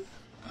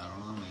 I don't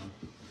know, man.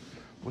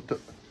 What the?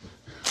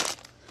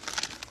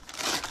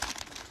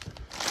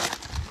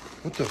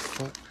 What the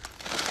fuck?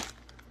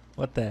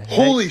 What the heck?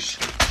 Holy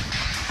shit!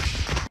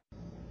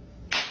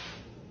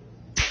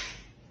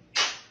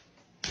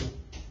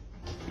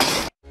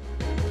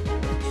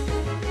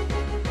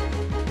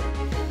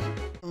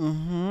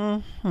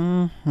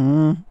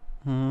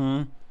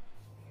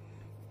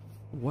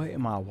 What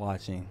am I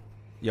watching?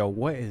 Yo,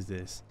 what is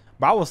this?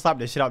 Bro, I will slap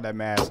the shit out that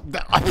mask.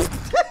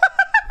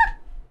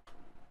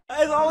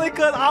 It's only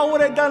cause I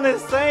would have done the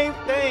same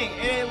thing,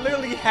 and it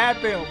literally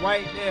happened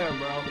right there,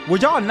 bro.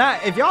 Would y'all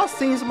not, if y'all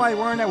seen somebody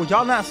wearing that, would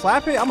y'all not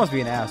slap it? I must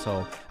be an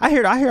asshole. I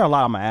hear a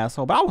lot of my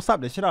asshole, but I would slap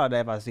the shit out of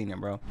that if I seen it,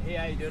 bro. Hey,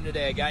 how you doing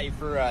today? I got you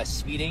for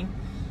speeding.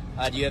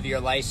 Do you have your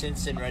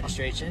license and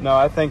registration? No,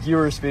 I think you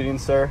were speeding,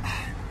 sir.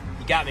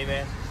 You got me,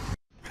 man.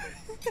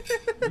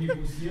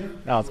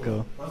 That was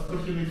cool.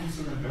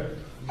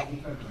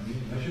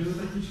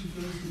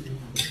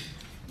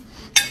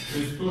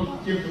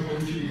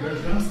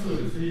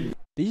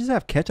 Did he just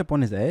have ketchup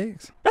on his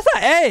eggs? That's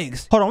not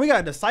eggs! Hold on, we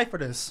gotta decipher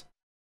this.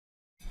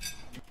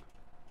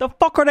 The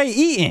fuck are they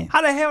eating?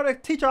 How the hell did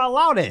the teacher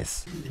allow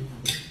this?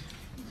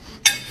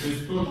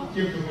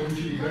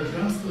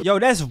 Yo,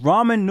 that's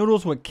ramen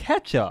noodles with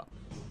ketchup.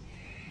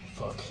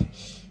 Fuck.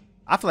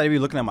 I feel like they be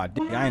looking at my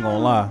dick. I ain't gonna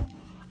lie.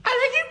 I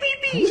like your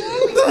pee-pee.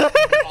 All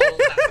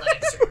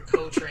athletics or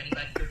coach or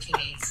anybody, your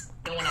teammates.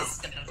 No one else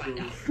is gonna find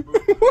out.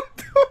 What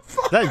the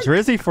fuck? Is that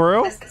Drizzy for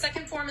real? The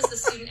second form is the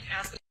student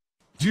asking.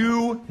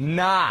 Do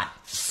not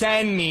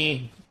send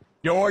me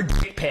your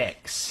dick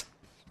pics,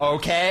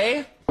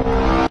 okay?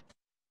 I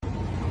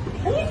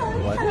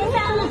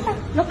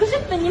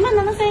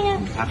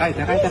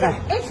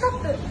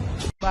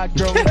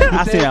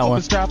see that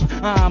one.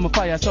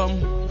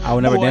 I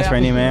would never dance for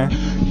any man.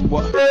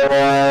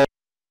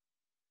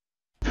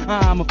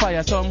 I'm a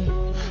fire some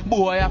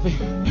boy happy.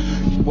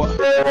 What?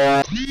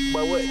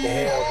 But what the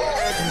hell,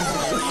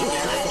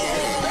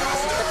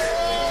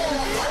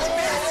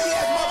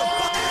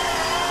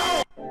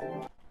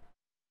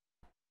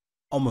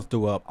 Almost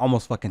threw up.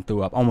 Almost fucking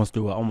threw up. Almost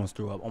threw up. Almost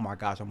threw up. Oh my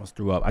gosh, almost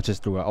threw up. I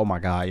just threw up. Oh my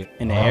god.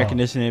 And the air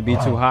conditioning be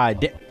too high.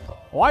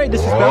 Why you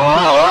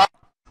disrespectful?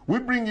 We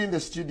bring in the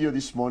studio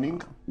this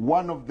morning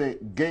one of the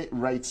gay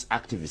rights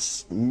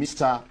activists,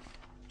 Mr.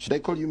 Should I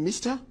call you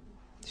Mr?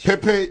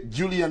 Pepe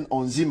Julian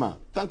Onzima.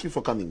 Thank you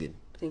for coming in.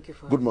 Thank you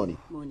for Good morning.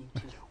 Morning.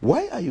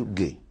 Why are you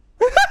gay?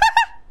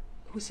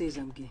 Who says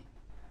I'm gay?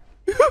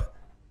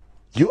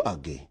 You are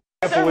gay.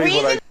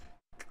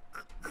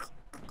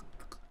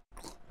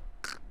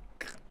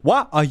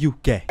 Why are you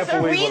gay?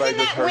 The reason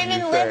that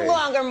women live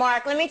longer,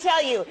 Mark, let me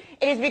tell you,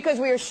 it is because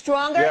we are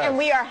stronger and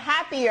we are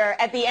happier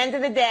at the end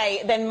of the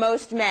day than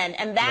most men.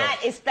 And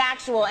that is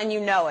factual, and you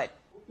know it.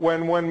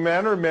 When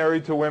men are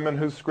married to women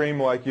who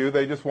scream like you,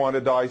 they just want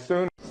to die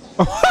soon.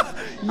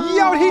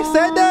 Yo, he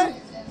said that?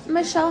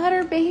 Michelle had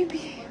her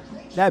baby.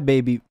 That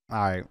baby,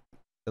 alright.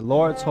 The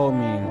Lord told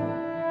me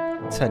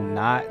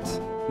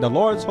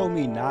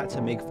not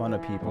to make fun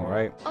of people,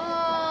 right?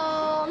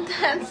 Oh,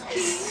 that's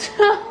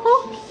so...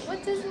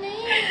 What's his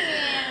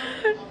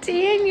name?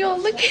 Daniel,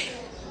 look at...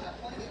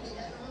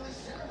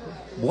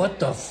 What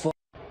the fuck?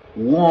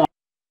 1,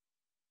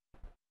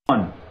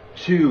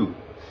 2,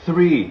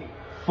 3,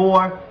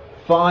 4,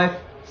 5,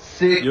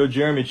 6. Yo,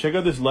 Jeremy, check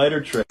out this lighter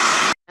trick.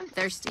 I'm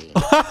thirsty.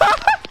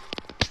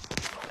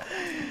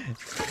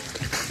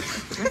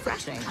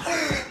 Refreshing.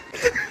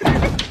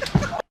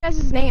 What's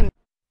his name?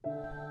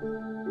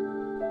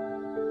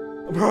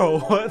 Bro,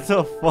 what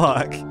the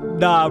fuck?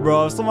 Nah,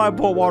 bro, if somebody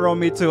pour water on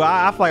me too,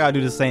 I feel like I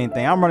do the same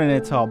thing. I'm running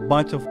into a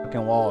bunch of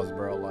fucking walls,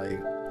 bro. Like,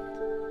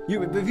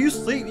 if you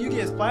sleep, you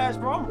get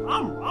splashed, bro.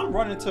 I'm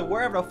running to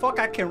wherever the fuck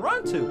I can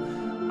run to.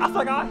 I feel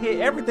like I'll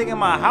hit everything in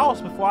my house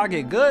before I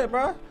get good,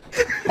 bro.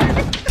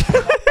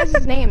 What's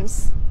his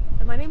names?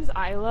 My name's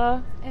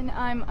Isla, and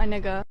I'm a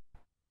nigga.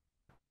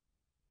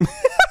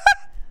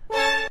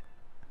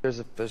 There's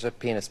a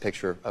penis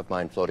picture of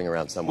mine floating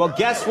around somewhere. Well,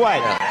 guess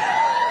what?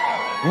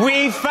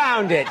 We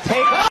found it.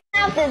 Take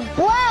Mouth is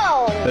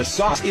blown. The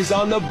sauce is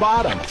on the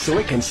bottom, so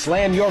it can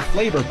slam your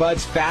flavor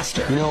buds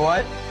faster. You know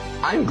what?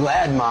 I'm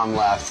glad Mom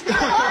left.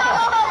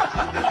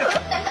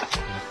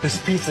 This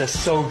pizza is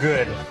so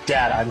good.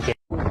 Dad, I'm gay.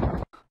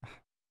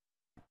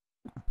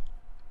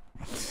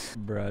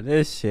 Bro,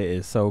 this shit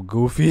is so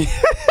goofy.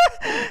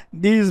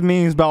 These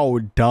memes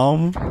about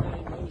dumb.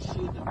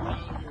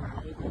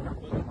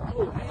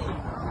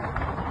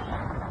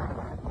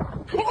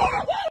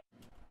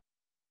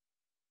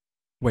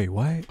 Wait,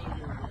 what?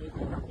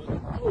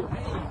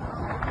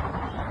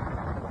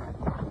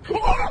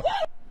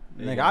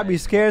 Nigga, I'd be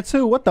scared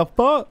too. What the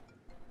fuck?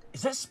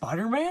 Is that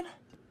Spider-Man?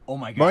 Oh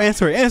my god. Bro,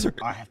 answer it. Answer it.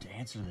 I have to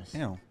answer this.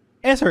 Damn.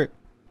 Answer it.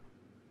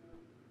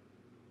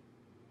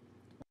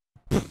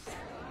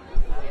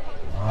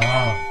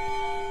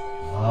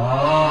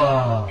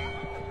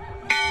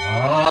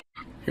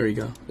 Here we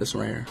go. This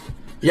one right here.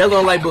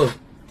 Yellow light blue.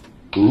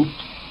 Ooh.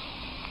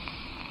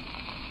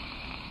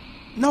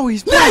 No,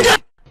 he's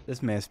fake.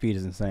 This man's speed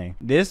is insane.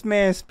 This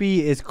man's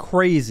speed is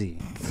crazy.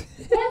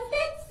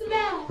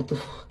 What the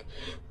fuck?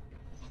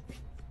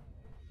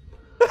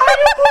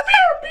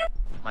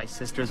 My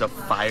sister's a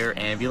fire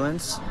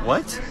ambulance?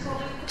 What?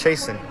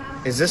 Chasen,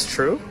 is this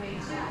true?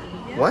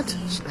 What?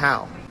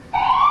 How?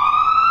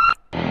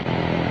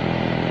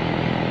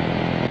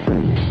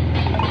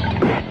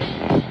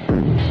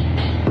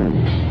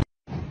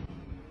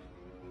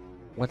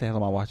 What the hell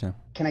am I watching?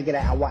 Can I get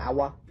an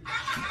awa?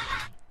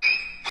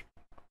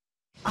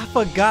 I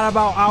forgot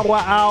about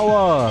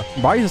awa.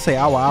 Bro, I used to say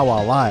awa a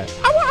lot.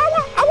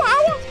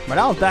 Awa. But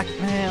I was back,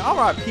 man.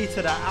 R.I.P.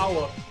 to the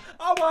hour.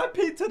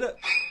 R.I.P. to the...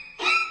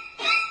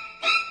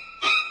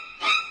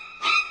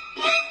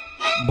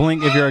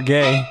 Blink if you're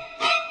gay.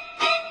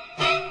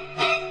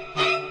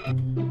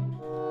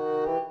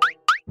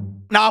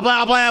 No,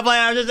 I'm playing.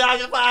 I'm just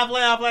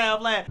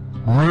playing.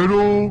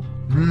 Riddle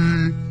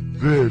me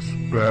this,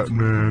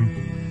 Batman.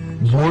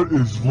 What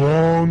is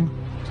long,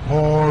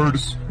 hard,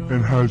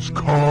 and has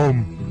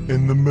come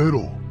in the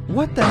middle?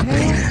 What the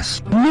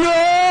hell?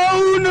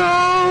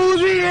 No,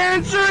 the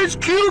answer is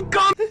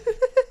cucumber.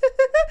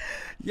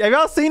 Have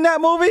y'all seen that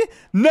movie?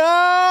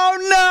 No.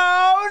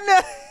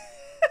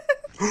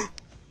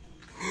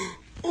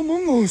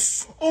 Among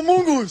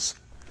Us.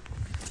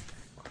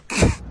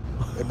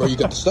 Hey, bro, you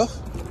got the stuff?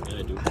 Yeah,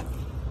 I do.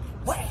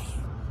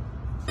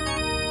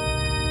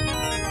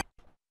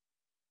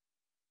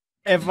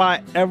 If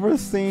I ever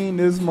seen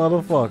this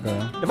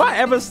motherfucker, if I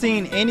ever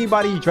seen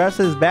anybody dressed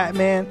as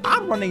Batman,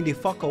 I'm running the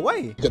fuck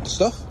away. You got the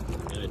stuff?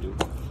 Yeah, I do.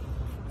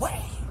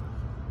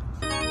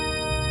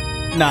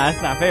 Nah,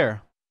 that's not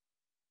fair.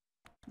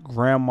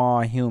 Grandma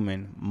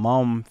human,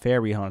 mom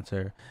fairy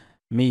hunter,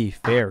 me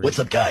fairy. What's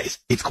up, guys?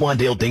 It's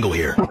Quandale Dingle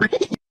here.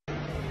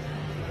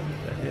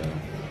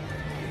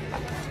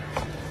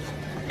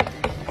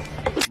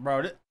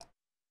 Bro,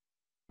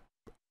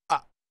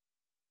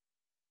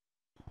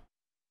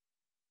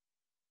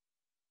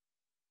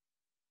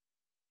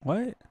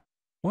 What?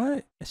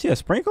 Is she a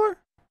sprinkler?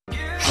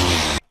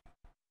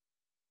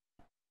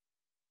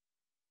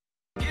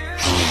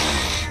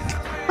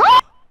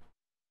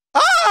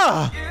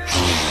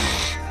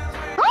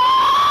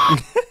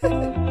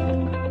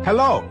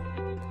 Hello,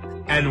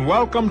 and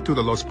welcome to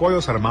the Los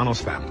Pollos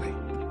Hermanos family.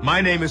 My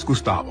name is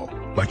Gustavo,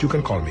 but you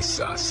can call me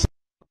Sus.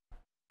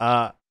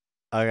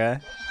 Okay.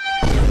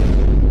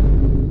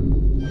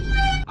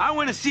 I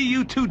want to see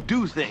you two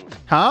do things.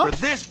 Huh? For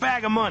this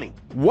bag of money.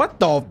 What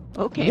the?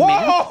 Okay, Whoa!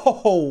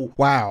 Man.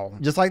 Wow.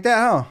 Just like that,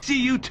 huh?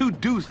 See you two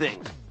do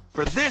things.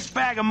 For this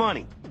bag of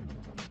money.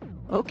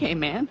 Okay,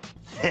 man.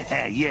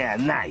 Yeah,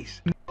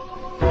 nice.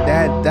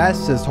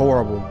 That's just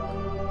horrible.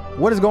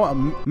 What is going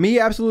on? Me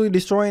absolutely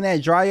destroying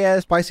that dry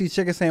ass spicy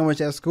chicken sandwich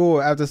at school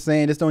after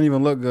saying this don't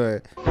even look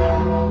good.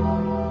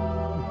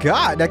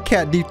 God, that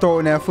cat deep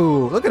throwing that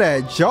food. Look at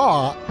that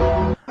jaw.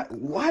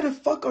 Why the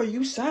fuck are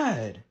you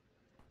sad?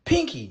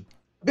 Pinky,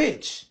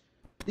 bitch.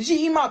 Did you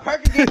eat my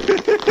perk again?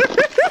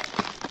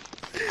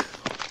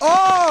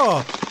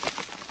 Oh!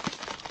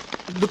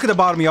 Look at the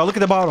bottom, y'all. Look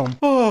at the bottom.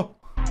 Oh.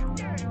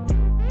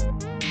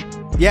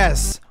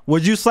 Yes.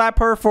 Would you slap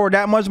her for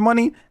that much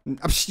money?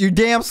 You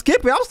damn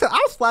skippy.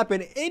 I'm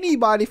slapping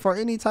anybody for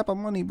any type of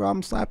money, bro.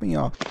 I'm slapping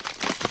y'all.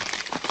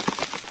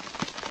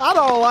 I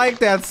don't like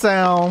that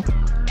sound.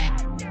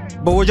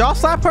 But would y'all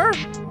slap her?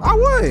 I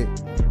would.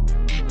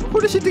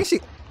 Who does she think she...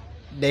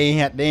 They ain't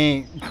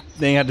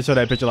had to show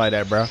that picture like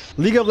that, bro.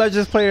 League of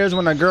Legends players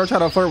when a girl try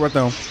to flirt with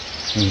them.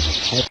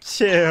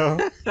 Chill.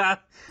 I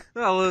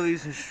love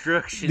these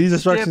instructions. These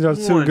instructions are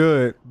too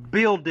good.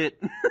 Build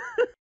it.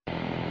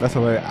 That's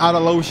hilarious. Out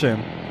of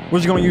lotion.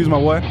 What you gonna use, my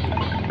boy?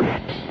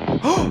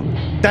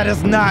 That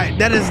is not.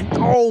 That is.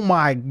 Oh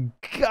my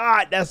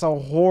God. That's a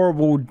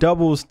horrible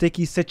double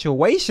sticky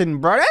situation,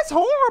 bro. That's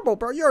horrible,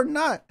 bro. You're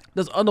not.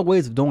 There's other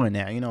ways of doing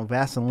that. You know,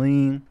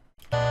 Vaseline.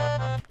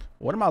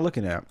 What am I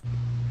looking at?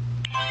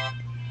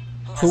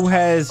 Who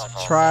has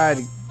tried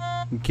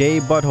gay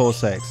butthole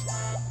sex?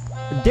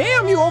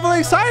 Damn, you overly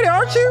excited,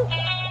 aren't you?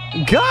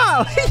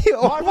 God!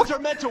 Marvins are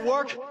meant to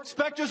work.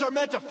 Spectres are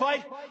meant to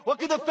fight. What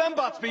could the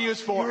fembots be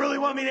used for? You really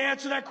want me to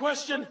answer that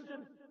question?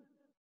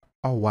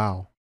 Oh,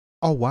 wow.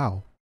 Oh,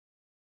 wow.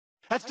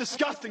 That's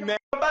disgusting, man.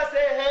 Somebody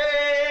say,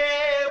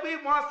 hey, we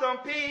want some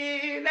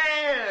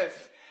penis.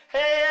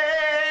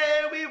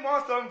 Hey, we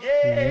want some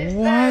gay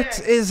What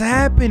is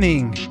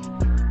happening?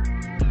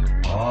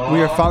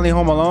 We are finally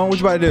home alone. What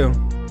you about to do?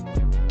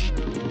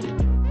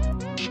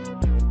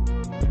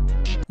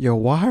 Yo,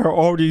 why are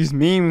all these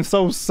memes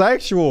so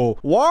sexual?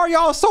 Why are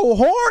y'all so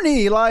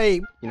horny?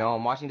 Like, you know,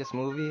 I'm watching this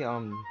movie.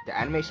 The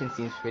animation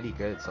seems pretty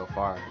good so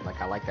far.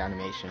 Like, I like the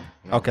animation.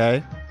 You know?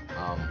 Okay.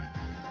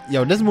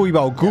 Yo, this movie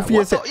about goofy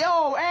as hell.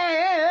 Yo,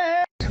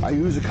 hey. I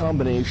use a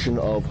combination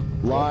of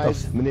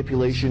lies,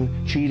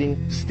 manipulation,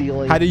 cheating,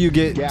 stealing. How do you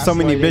get so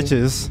many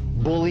bitches?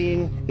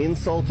 Bullying,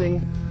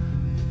 insulting,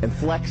 and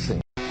flexing.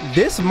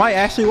 This might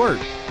actually work.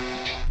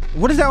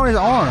 What is that on his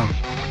arm?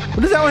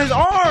 What is that on his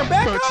arm?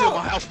 Back Bro, chill, my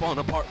up. house falling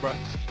apart, bro.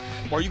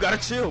 Bro, you gotta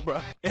chill, bro.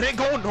 It ain't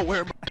going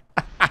nowhere, bro.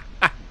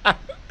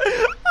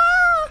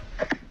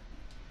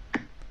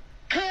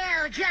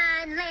 Kill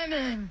John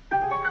Lennon.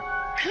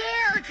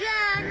 Kill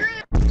John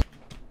Lennon.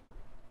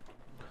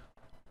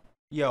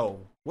 Yo,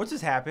 what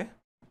just happened?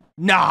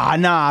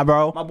 Nah,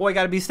 bro. My boy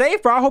gotta be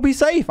safe, bro. I hope he's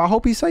safe. I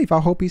hope he's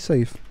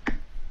safe.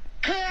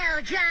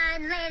 Kill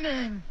John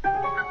Lennon.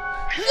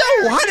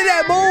 Yo, how did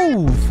that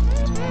move?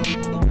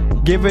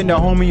 Giving the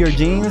homie your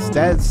jeans?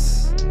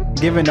 That's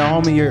giving the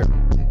homie your...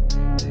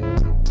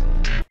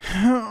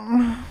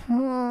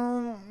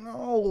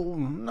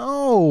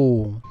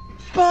 No.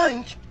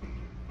 Sponge.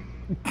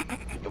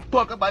 The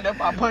fuck about that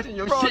by punching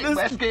your shit,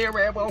 boy. Scared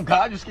ass, boy. Oh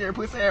God, you scared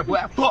pussy ass,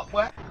 boy. Fuck,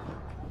 boy.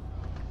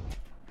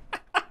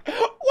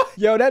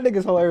 Yo, that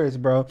nigga's hilarious,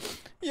 bro.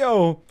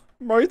 Yo,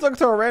 bro, he took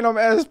to a random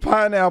ass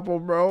pineapple,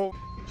 bro.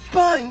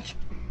 Sponge.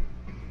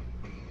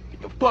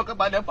 The fuck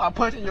about that by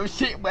punching your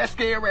shit, boy.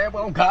 Scared ass, boy.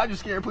 Oh God, you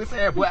scared pussy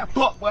ass, boy.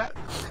 Fuck, boy.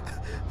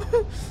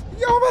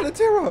 Yo, I'm about to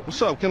tear up.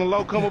 What's up? Can a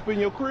low come up in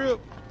your crib?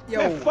 Yo,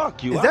 man,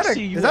 fuck you. Is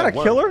that a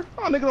killer?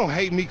 Oh, nigga don't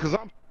hate me because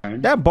I'm...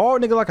 That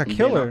bald nigga like a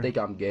killer. I think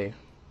I'm gay.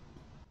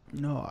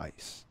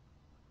 Nice.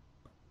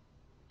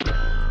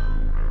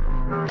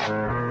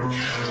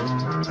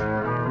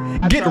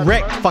 Get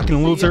wrecked,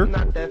 fucking loser.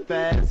 Not that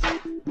fast.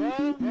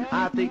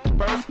 I think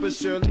first but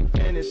surely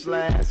finish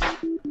last.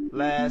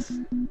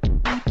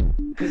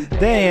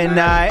 Day and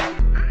night.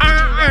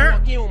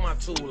 Get my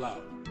tool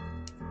out.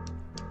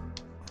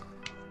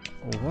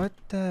 What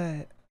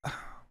the...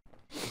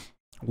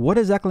 What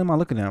exactly am I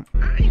looking at?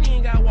 I ain't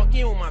even gotta walk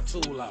in with my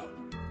tool out.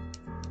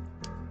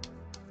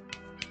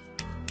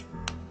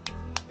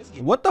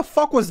 What the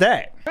fuck was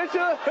that?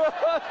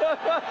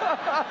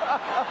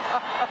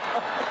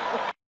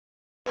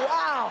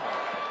 Wow.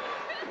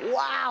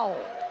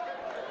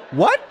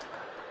 What?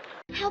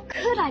 How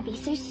could I be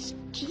so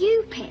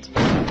stupid?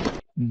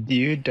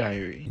 Dear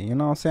diary. You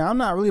know what I'm saying? I'm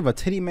not really a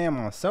titty man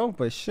myself,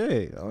 but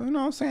shit. You know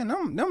what I'm saying?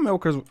 Them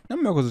milkers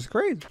is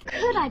crazy.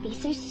 Could I be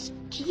so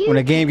stupid? When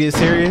the game gets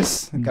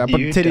serious, gotta put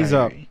the titties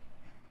up.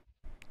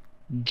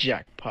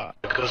 Jackpot.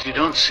 Because you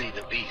don't see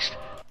the beast.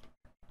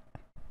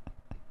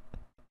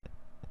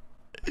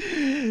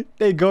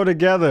 They go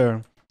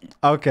together.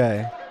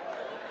 Okay.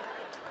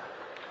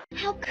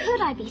 How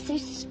could I be so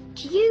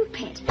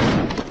stupid?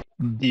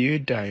 Dear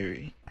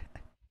diary.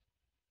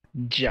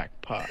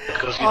 Jackpot.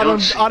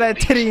 All that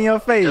titty in your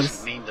face.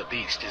 Doesn't mean the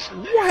beast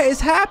isn't there. What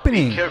is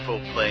happening? Be careful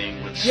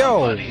playing with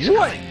Yo, somebody's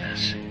what?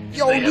 kindness.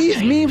 Yo, They have these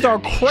changed memes their are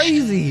niche.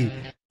 crazy.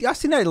 Y'all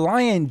seen that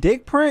lion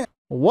dick print?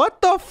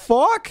 What the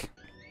fuck?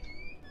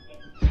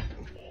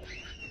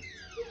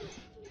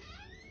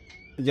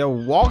 Yo,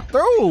 walk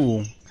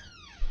through.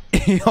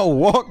 Yo,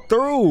 walk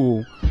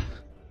through.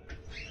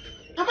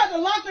 I'm about to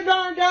lock the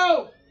darn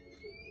door.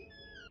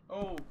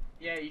 Oh,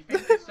 yeah, you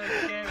think it's so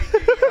scary, do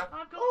you?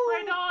 I got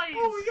red eyes.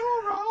 Oh,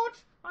 you're right.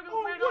 I got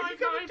red eyes.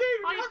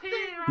 I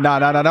see. Nah,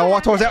 don't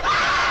walk towards that.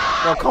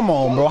 Bro, come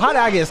on, bro. How did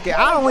I get scared?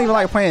 I don't even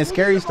like playing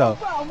scary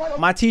stuff.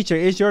 My teacher,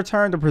 it's your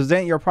turn to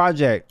present your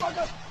project.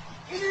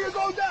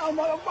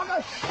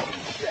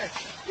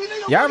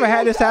 Y'all ever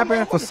had this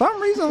happen for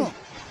some reason?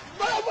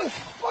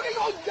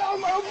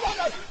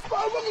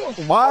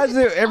 Why is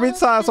it every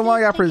time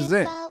someone got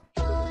present?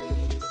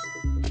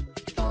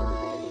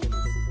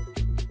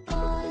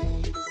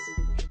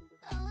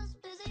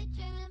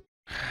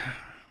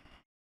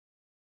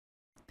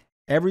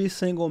 Every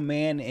single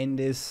man in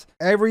this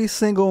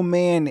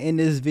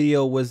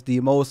video was the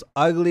most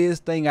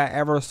ugliest thing I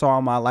ever saw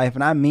in my life.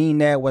 And I mean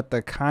that with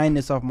the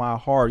kindness of my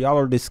heart. Y'all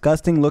are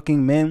disgusting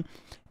looking men.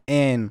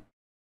 And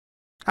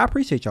I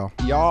appreciate y'all.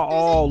 Y'all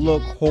all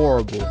look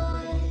horrible.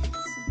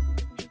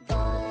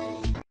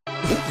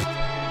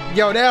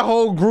 Yo, that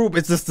whole group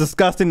is just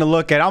disgusting to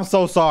look at. I'm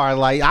so sorry.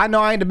 Like, I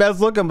know I ain't the best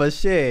looking, but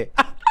shit.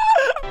 What's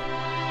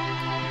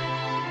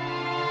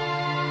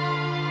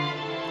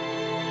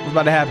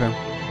about to happen?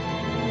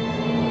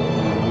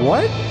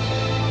 What?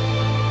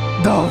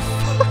 The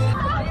fuck?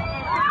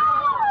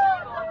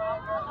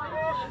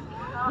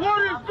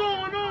 What is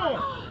going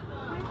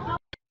on?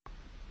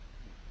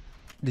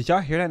 Did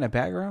y'all hear that in the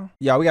background?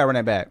 Yeah, we gotta run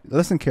that back.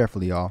 Listen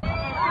carefully, y'all.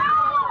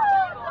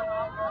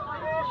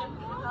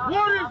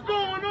 What is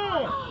going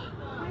on?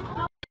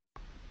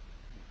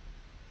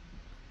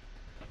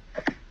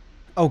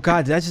 Oh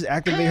God, did I just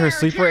activate her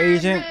sleeper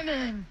agent?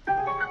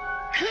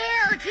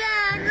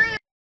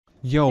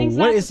 Yo, Things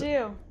what not is... to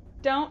do.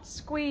 Don't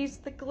squeeze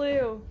the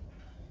glue.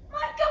 My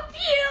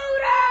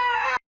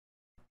computer!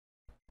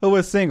 Who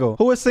is single?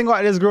 Who is single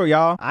at this group,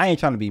 y'all? I ain't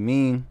trying to be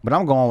mean, but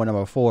I'm going with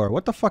number 4.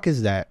 What the fuck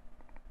is that?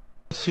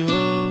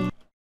 You.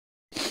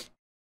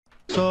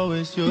 So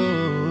it's you.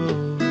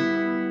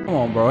 Come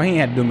on, bro. He ain't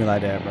had to do me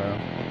like that, bro.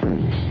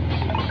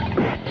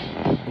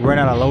 Run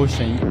out of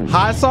lotion.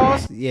 Hot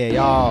sauce?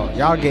 Yeah,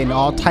 y'all getting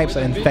all types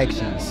of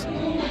infections.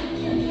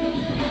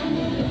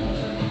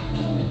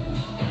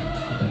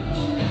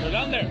 They're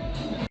down there.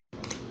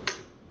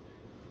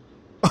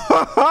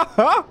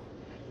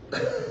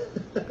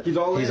 He's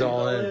all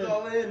in.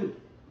 All in.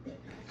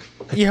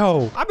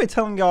 Yo, I've been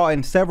telling y'all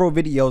in several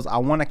videos I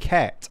want a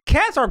cat.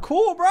 Cats are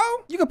cool, bro.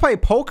 You can play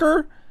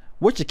poker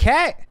with your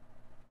cat.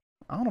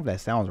 I don't know if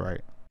that sounds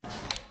right.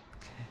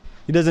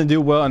 He doesn't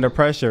do well under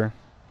pressure.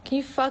 Can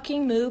you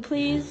fucking moo,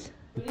 please?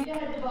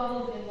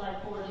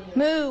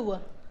 Moo.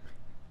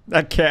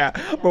 That cat.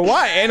 But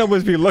why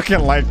animals be looking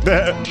like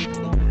that?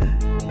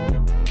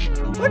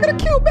 Look at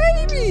the cute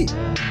baby.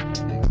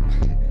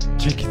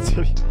 Drinking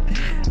titty.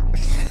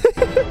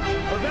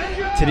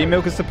 Titty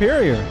milk is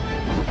superior.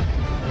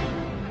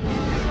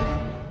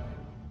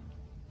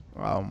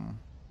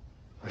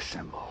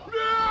 Assemble.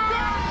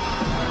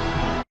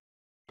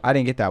 I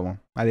didn't get that one.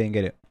 I didn't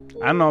get it.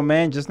 I don't know,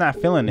 man. Just not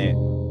feeling it.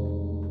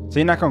 So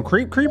you're not gonna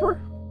creeper?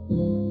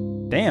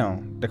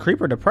 Damn, the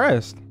creeper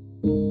depressed.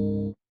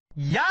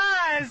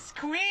 Yes,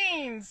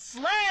 queen,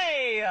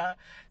 slay,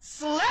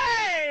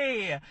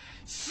 slay,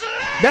 slay.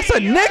 That's a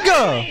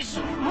nigga.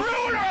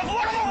 Ruler of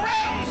one of the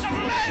realms of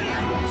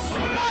men,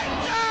 smite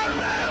down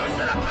those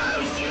that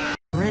oppose you.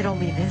 Riddle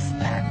me this,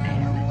 Batman.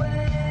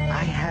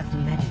 I have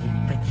many,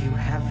 but you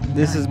have none.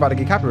 This is about to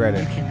get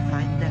copyrighted. You can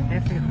find them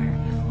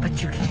everywhere,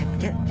 but you can't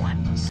get one.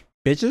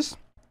 Bitches?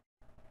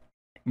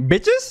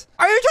 Bitches?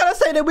 Are you trying to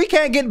say that we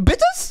can't get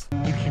bitches?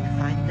 You can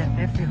find them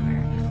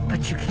everywhere,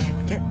 but you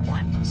can't get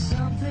one.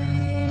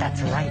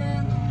 That's right.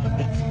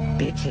 It's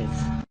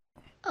bitches.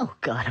 Oh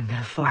God, I'm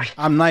gonna fart.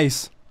 I'm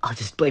nice. I'll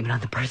just blame it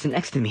on the person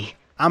next to me.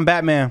 I'm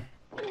Batman.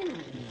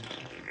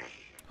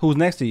 Who's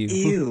next to you?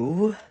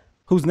 Ew.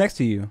 Who's next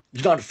to you?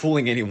 You're not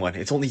fooling anyone.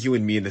 It's only you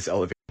and me in this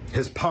elevator.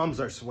 His palms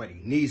are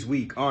sweaty, knees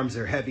weak, arms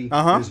are heavy.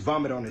 There's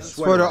vomit on his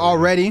Sweater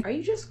already. Are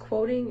you just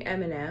quoting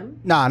Eminem?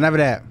 Nah, never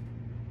that.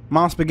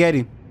 Mom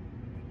spaghetti.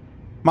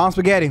 Mom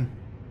spaghetti.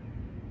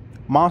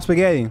 Mom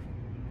spaghetti.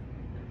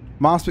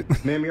 Mom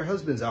spaghetti. Ma'am, your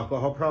husband's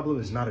alcohol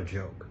problem is not a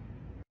joke.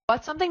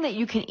 What's something that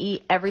you can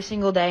eat every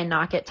single day and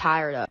not get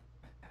tired of?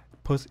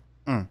 Pussy.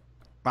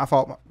 My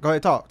fault. Go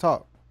ahead,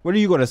 talk. What are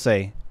you gonna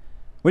say?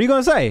 What are you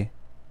gonna say?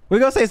 What are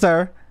you gonna say,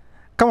 sir?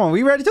 Come on,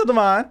 we ready to the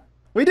mind.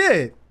 We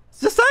did.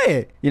 Just say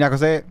it. You're not gonna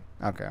say it?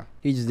 Okay.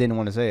 He just didn't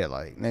want to say it.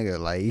 Like, nigga,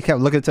 like, he kept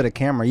looking to the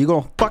camera. You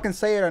gonna fucking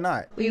say it or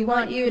not? We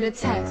want you to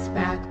text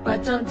back,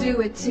 but don't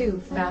do it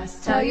too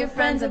fast. Tell your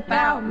friends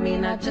about me,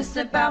 not just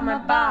about my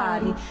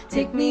body.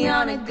 Take me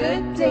on a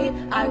good date,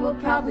 I will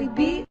probably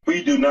be.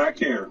 We do not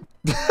care.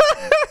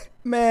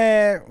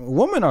 Man,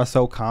 women are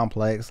so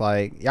complex.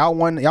 Like, y'all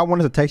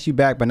wanted to text you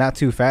back, but not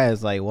too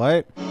fast. Like,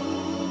 what?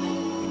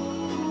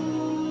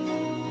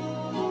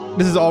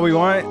 This is all we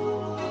want?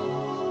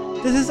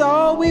 This is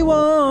all we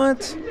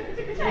want.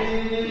 I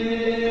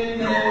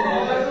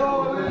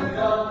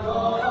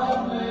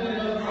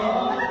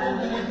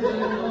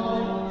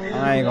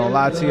ain't gonna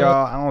lie to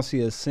y'all. I don't see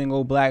a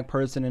single black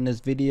person in this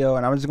video,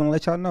 and I'm just gonna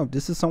let y'all know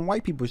this is some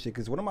white people shit.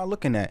 Cause what am I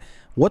looking at?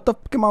 What the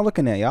fuck am I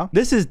looking at, y'all?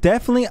 This is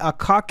definitely a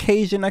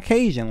Caucasian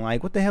occasion.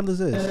 Like, what the hell is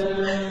this?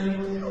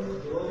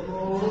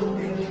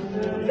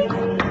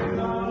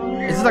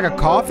 Is this like a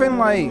coffin?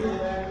 Like,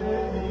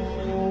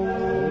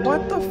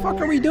 what the fuck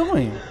are we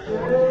doing?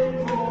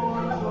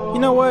 You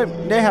know what?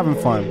 They're having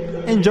fun.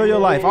 Enjoy your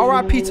life.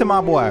 R.I.P. to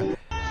my boy.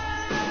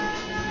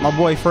 My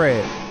boy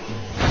Fred.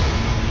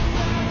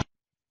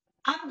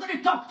 I'm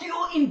gonna talk to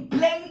you in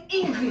plain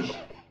English.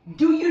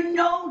 Do you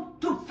know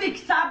to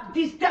fix up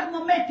this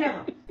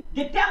thermometer?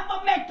 The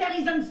thermometer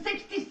is on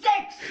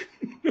 66.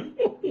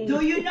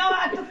 Do you know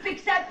how to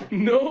fix it?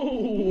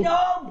 No.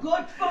 No,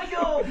 good for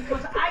you,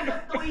 because I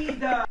don't know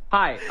either.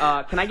 Hi,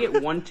 can I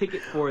get one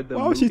ticket for the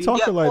Why was movie? she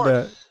talking like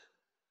that?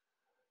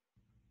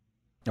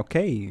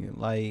 Okay,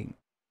 like.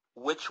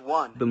 Which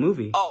one? The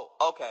movie. Oh,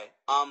 okay.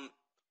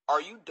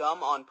 Are you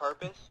dumb on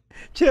purpose?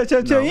 Chill.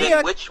 No. Yeah.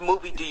 Then which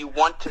movie do you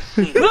want to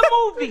see? The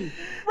movie!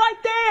 Right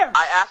there!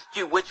 I asked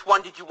you which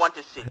one did you want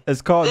to see?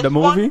 It's called this The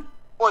Movie? One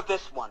or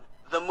this one?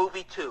 The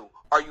Movie 2.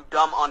 Are you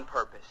dumb on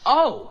purpose?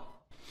 Oh!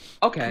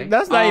 Okay.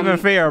 That's not even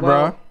fair,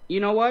 well, bro.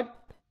 You know what?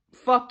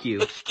 Fuck you.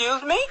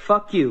 Excuse me?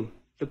 Fuck you.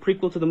 The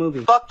prequel to the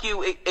movie. Fuck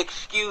you,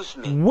 excuse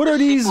me. What are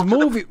these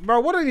movies, bro?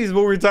 What are these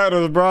movie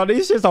titles, bro?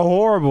 These shits are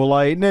horrible,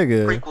 like,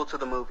 nigga. Prequel to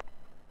the movie.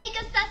 Make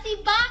a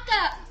sussy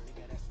baka.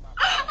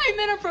 I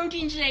meant a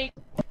protein shake.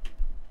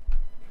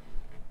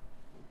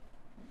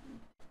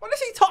 What is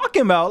he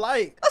talking about?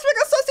 Like, let's make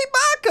a sussy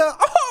baka.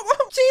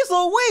 Oh, jeez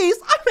Louise,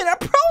 I'm in a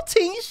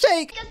protein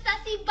shake. Make a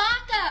sussy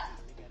baka.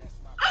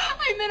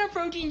 I meant a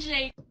protein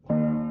shake.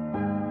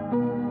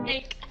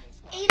 8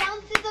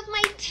 ounces of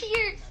my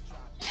tears.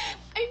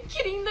 I'm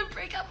kidding, the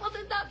breakup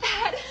wasn't that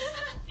bad.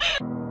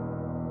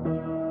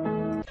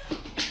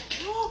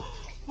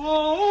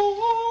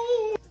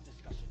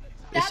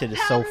 This shit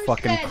is so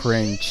fucking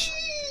cringe.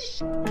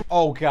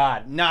 Oh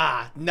God,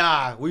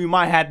 nah. We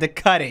might have to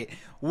cut it.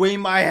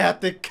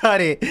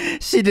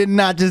 She did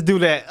not just do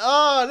that.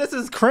 Oh, this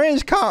is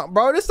cringe comp,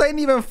 bro. This ain't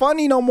even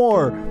funny no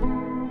more.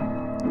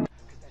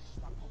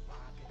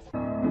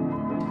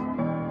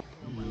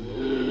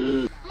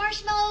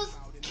 Marshmallows,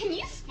 can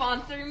you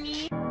sponsor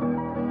me?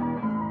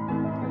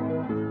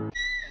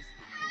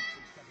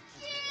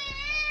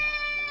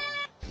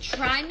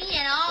 Try me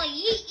and I'll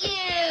eat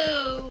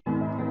you.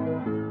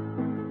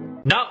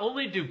 Not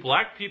only do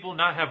black people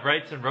not have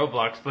rights in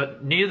Roblox,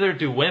 but neither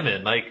do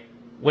women. Like,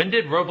 when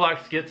did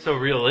Roblox get so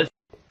realistic?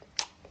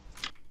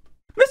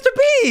 Mr.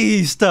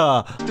 Beast!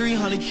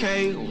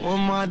 300K on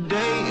my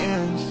day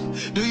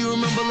ends. Do you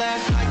remember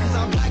last night? Cause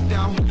I blacked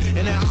out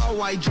in that all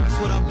white dress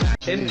with a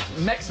back. In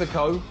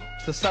Mexico,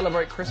 to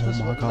celebrate Christmas,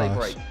 what do they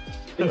break?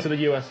 Into the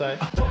USA.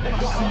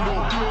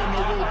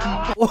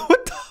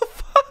 What the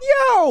fuck?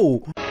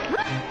 Yo!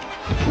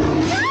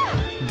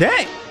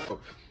 Dang!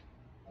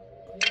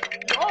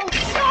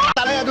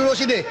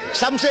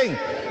 Something.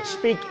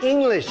 Speak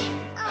English.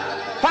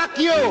 Fuck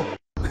you.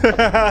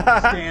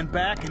 Stand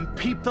back and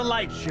peep the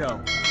light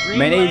show.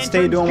 Man, they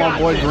stay doing my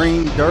boy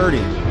Green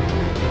dirty.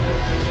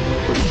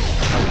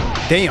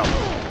 Damn.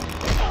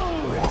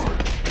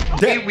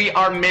 We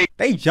are making.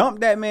 They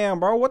jumped that man,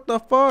 bro. What the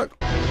fuck?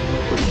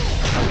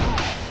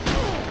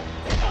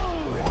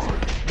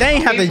 They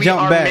ain't have to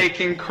jump back. We are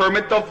making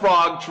Kermit the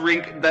Frog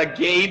drink the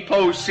gay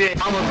potion.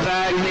 I'm a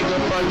bad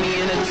nigga, fuck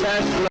me in a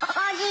Tesla.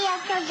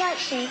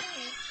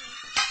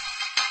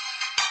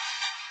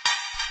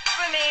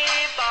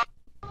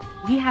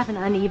 We have an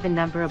uneven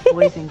number of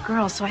boys and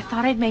girls, so I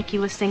thought I'd make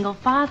you a single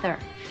father.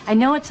 I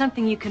know it's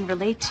something you can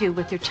relate to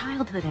with your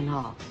childhood and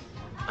all.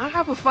 I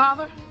have a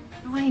father.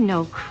 Oh, I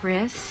know,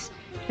 Chris.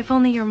 If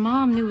only your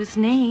mom knew his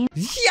name.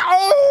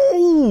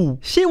 Yo!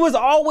 She was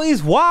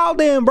always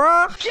wildin',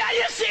 bruh. Can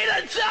you see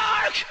the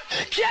dark?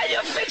 Can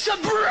you fix a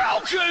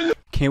broken?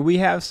 Can we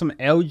have some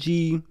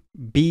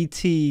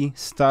LGBT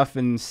stuff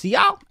in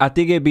Seattle? I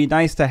think it'd be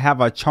nice to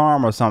have a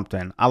charm or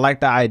something. I like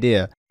the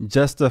idea.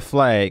 Just a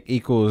flag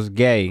equals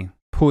gay.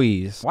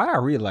 Please. Why did I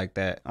read it like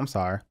that? I'm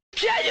sorry.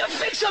 Can you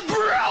fix a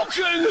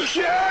broken?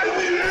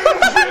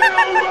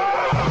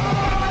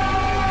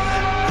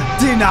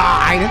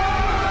 Denied.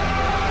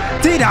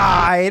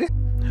 Denied.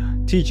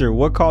 Teacher,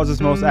 what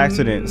causes most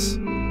accidents?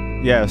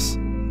 Yes.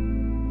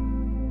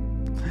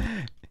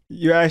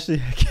 You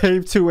actually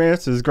gave 2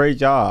 answers. Great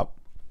job.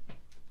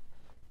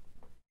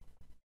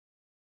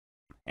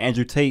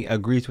 Andrew Tate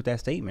agrees with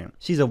that statement.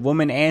 She's a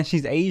woman and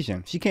she's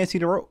Asian. She can't see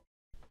the road.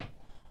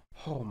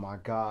 Oh my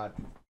God.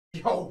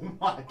 Oh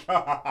my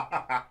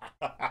God.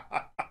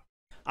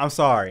 I'm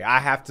sorry. I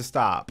have to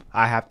stop.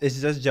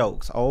 It's just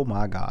jokes. Oh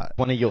my God.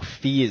 One of your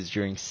fears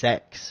during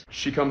sex.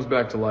 She comes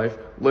back to life.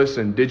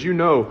 Listen, did you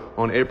know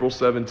on April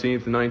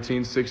 17th,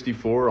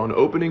 1964, on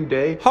opening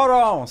day... Hold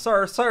on,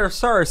 sir.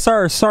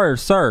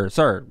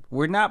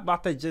 We're not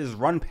about to just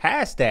run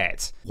past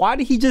that. Why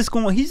did he's just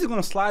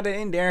gonna slide it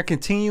in there and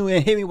continue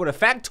and hit me with a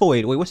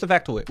factoid. Wait, what's the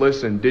factoid?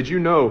 Listen, did you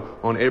know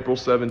on April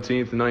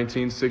 17th,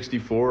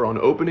 1964, on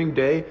opening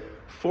day,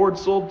 Ford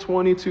sold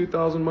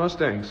 22,000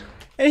 Mustangs?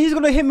 And he's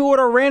gonna hit me with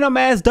a random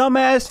ass, dumb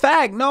ass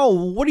fact. No,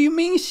 what do you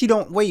mean she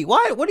don't? Wait,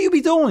 what? What do you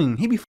be doing?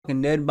 He be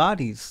fucking dead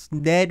bodies.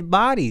 Dead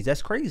bodies.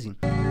 That's crazy.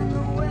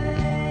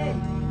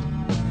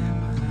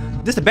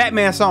 This is a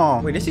Batman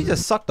song. Wait, did she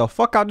just suck the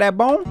fuck out that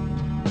bone?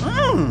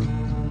 Oh,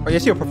 yeah,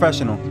 she a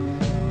professional.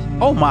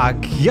 Oh my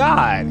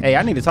God. Hey,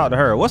 I need to talk to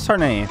her. What's her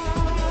name?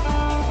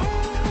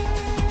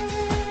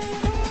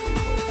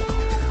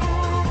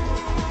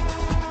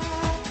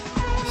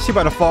 She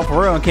about to fall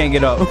for real and can't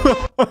get up.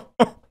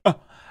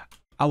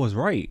 I was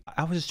right.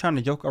 I was just trying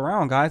to joke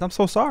around, guys. I'm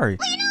so sorry.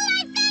 Well, you know what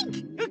I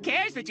think? Who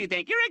cares what you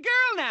think? You're a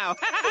girl now.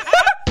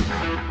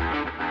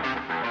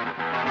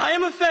 I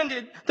am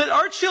offended that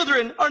our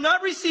children are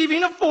not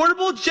receiving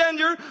affordable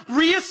gender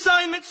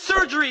reassignment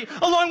surgery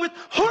along with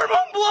hormone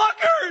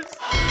blockers.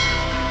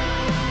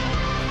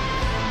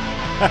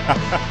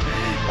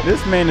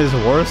 This man is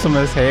worrisome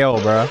as hell,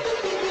 bro.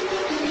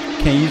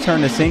 Can you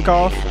turn the sink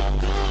off?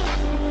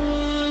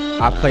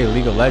 I play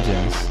League of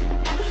Legends.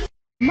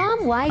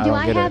 Mom, why do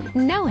I have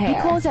no hair?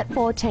 Because at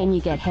 14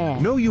 you get hair.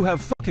 No, you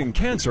have fucking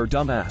cancer,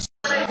 dumbass.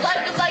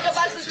 Life is like a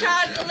box of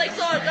chives, the legs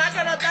on, knock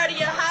on a 30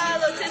 and high,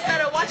 little tits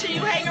better watching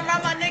you hang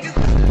around my niggas.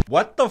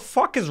 What the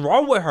fuck is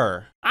wrong with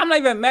her? I'm not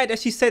even mad that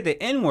she said the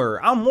N-word.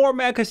 I'm more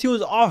mad because she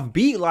was off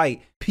beat,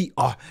 like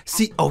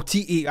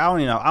P-R-C-O-T-E. I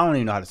don't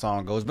even know how the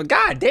song goes, but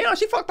god damn,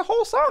 she fucked the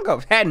whole song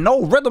up. Had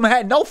no rhythm,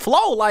 had no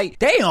flow. Like,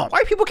 damn,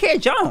 white people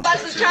can't jump.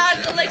 Box of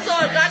chives, the legs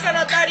on, knock on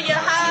a 30 and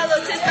high,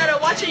 little tits better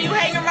watching you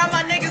hang around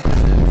my niggas.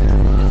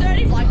 Is there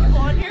any black people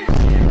on here?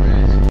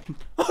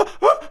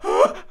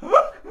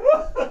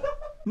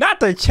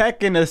 Not to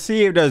check in to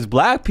see if there's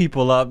black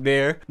people up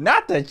there.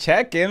 Not to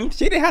check in.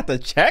 She didn't have to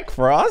check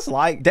for us.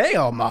 Like,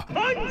 damn. Und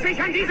sich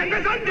an diesen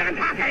besonderen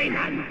Tag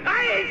erinnern,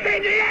 als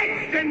den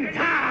letzten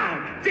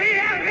Tag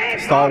der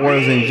Star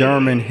Wars in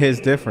German hits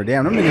different.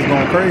 Damn, them niggas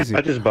going crazy. I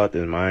just bought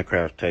this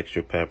Minecraft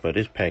texture pack, but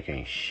this pack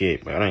ain't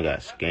shit, bro. I done got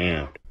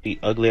scammed. These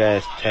ugly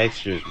ass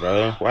textures,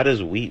 bro. Why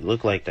does wheat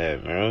look like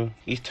that, bro?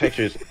 These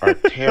textures are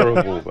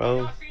terrible,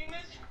 bro.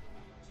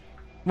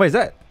 Wait, is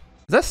that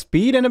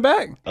speed in the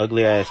back?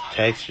 Ugly ass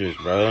textures,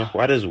 bro.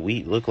 Why does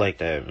wheat look like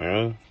that,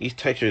 bro? These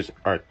textures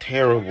are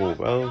terrible,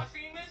 bro. Is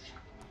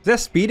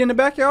that speed in the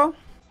back, y'all?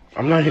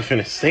 I'm not even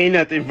finna say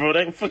nothing, bro.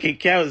 That fucking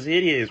cow is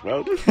hideous,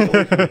 bro.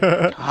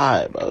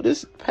 God, bro.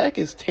 This pack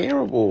is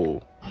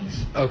terrible.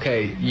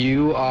 Okay,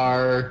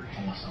 you're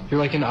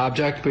like an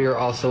object, but you're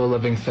also a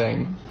living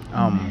thing.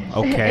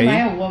 Okay. Am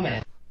I a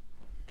woman?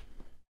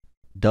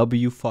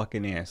 W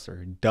fucking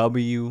answer.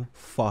 W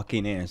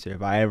fucking answer.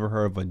 If I ever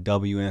heard of a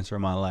W answer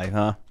in my life,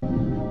 huh?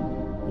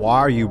 Why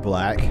are you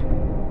black?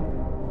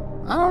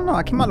 I don't know.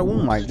 I came out of the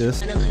womb like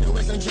this.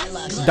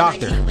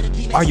 Doctor,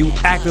 are you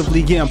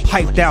actively getting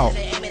piped out?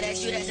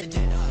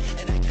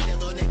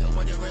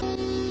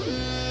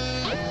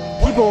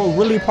 People are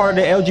really part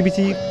of the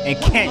LGBT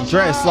and can't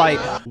dress like.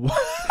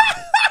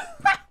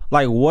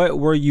 Like, what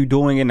were you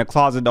doing in the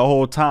closet the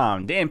whole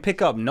time? Didn't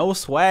pick up no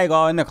swag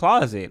all in the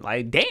closet.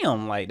 Like,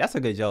 damn, like, that's a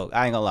good joke.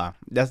 I ain't gonna lie.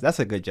 That's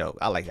a good joke.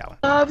 I like that one.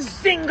 Love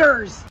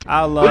singers.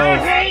 I love.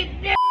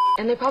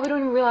 And they probably don't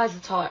even realize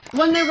it's hot.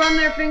 When they run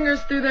their fingers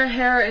through their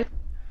hair and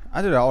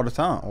I do that all the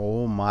time.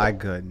 Oh my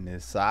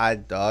goodness.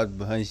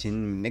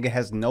 Nigga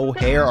has no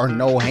hair or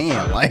no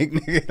hand. Like,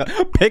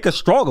 nigga, pick a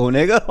struggle,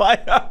 nigga.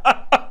 Like,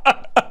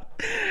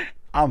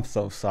 I'm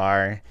so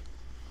sorry.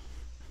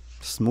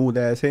 Smooth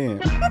ass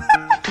hand.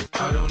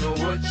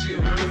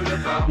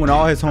 When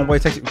all his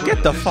homeboys text you,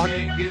 get the fuck.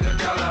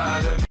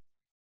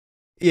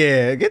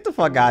 Yeah, get the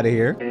fuck out of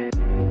here.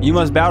 You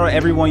must battle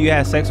everyone you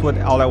had sex with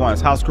all at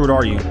once. How screwed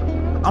are you?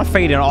 I'm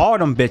fading all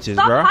them bitches,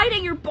 Stop bro.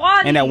 hiding your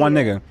body. And that one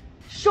nigga.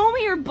 Show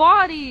me your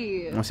body.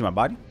 You wanna see my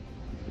body?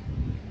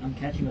 I'm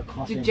catching a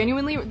coffin. Dude,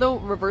 genuinely, they'll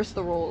reverse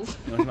the roles.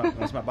 You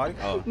wanna see my body?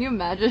 Oh. Can you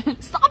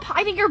imagine? Stop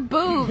hiding your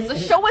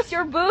boobs. Show us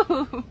your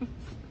boobs.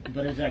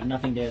 But it's like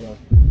nothing there though.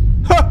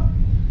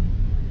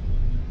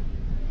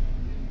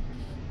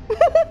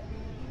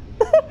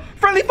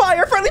 Friendly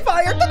fire! Friendly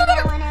fire!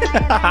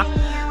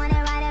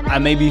 I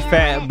may be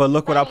fat, but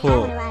look what I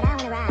pulled.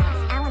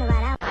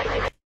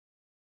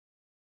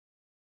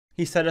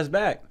 He set us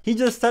back. He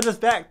just set us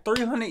back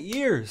 300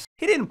 years.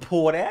 He didn't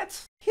pull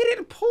that. He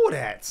didn't pull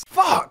that.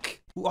 Fuck.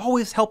 We're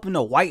always helping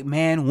the white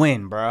man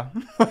win, bruh.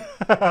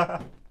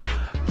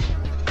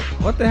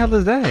 What the hell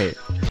is that?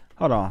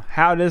 Hold on.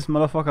 How this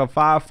motherfucker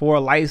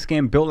 5'4", light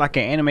skin, built like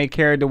an anime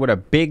character with a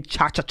big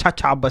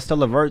cha-cha-cha-cha, but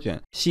still a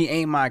virgin. She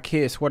ain't my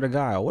kid, swear to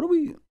God. What are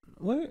we...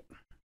 What?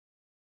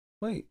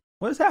 Wait.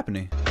 What is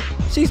happening?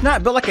 She's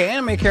not built like an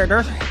anime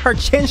character. Her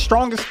chin's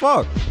strong as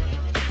fuck.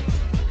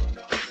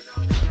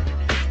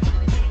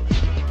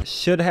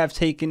 Should have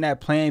taken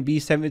that plan B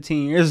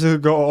 17 years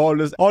ago. All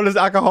this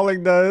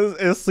alcoholic does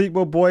is sleep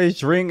with boys,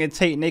 drink, and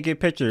take naked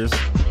pictures.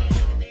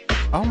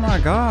 Oh my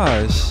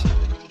gosh.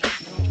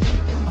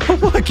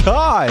 Oh my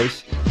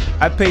gosh.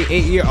 I paid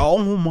 8 years. Oh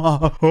my.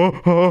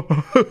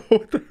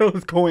 What the hell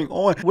is going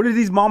on? What are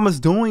these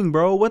mamas doing,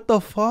 bro? What the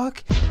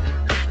fuck?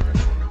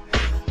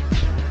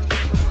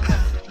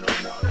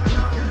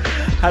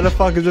 How the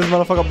fuck is this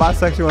motherfucker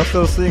bisexual and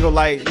still single?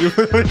 Like,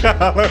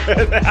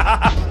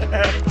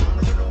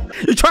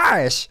 you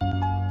trash.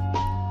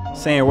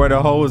 Saying where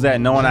the hoes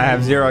at, knowing I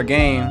have zero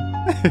game.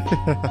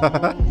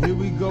 Here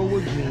we go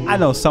again. I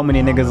know so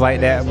many niggas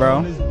like that,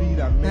 bro.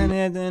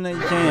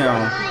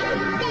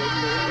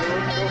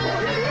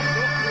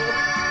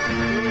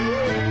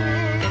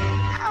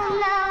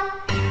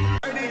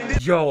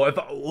 Yo,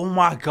 oh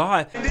my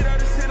god.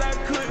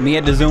 Me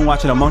at the Zoom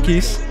watching the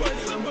monkeys.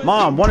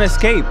 Mom, one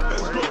escape.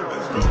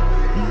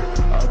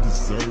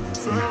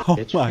 Oh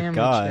my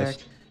gosh.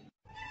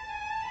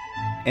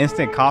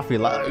 Instant coffee.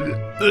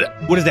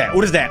 What is that?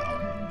 What is that?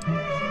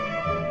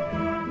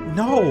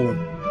 No.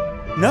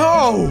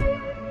 No.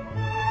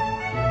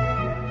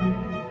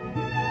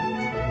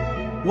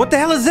 What the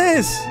hell is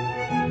this?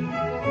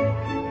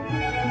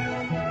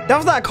 That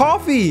was not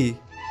coffee.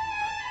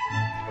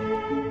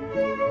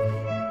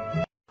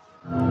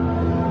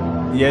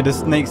 Yeah, the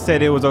snake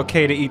said it was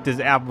okay to eat this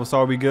apple, so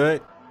are we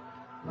good?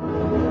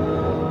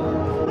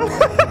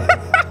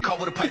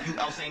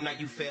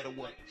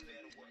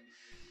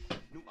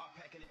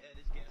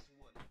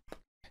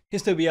 He'll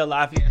still be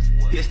alive.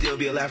 He'll still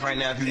be alive right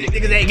now if you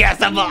niggas ain't got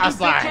stuff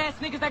outside. Bitch ass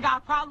niggas that got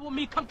a problem with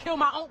me, come kill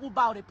my uncle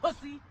about it,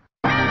 pussy.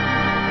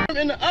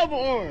 In the upper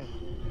arm.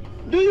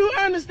 Do you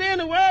understand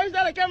the words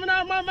that are coming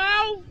out of my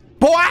mouth?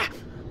 Boy!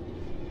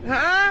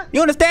 Huh?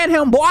 You understand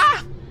him, boy?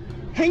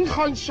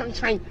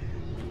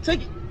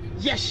 Take it.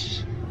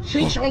 Yes.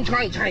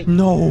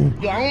 No.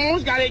 You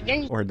almost got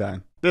it. We're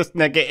done. This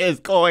nigga is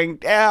going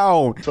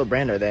down. What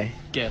brand are they?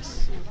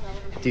 Guess.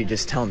 Dude,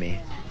 just tell me.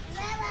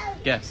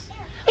 Guess.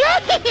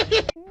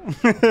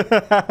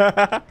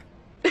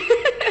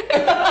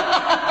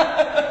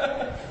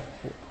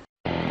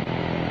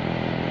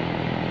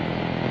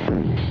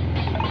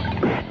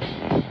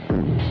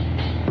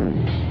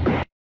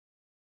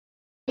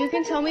 You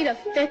can tell me to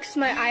fix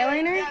my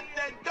eyeliner,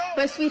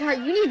 but sweetheart,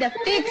 you need to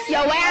fix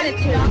your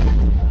attitude.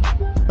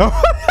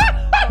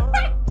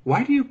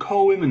 Why do you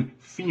call women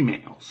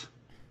females?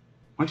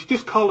 Why don't you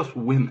just call us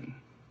women?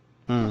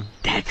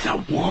 That's a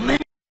woman?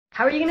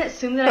 How are you gonna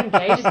assume that I'm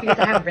gay just because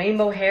I have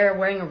rainbow hair,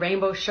 wearing a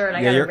rainbow shirt,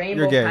 I got a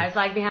rainbow pride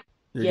flag behind?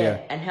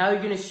 And how are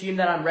you gonna assume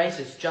that I'm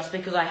racist just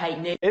because I hate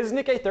Nick? Is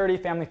Nick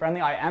A30 family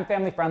friendly? I am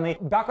family friendly.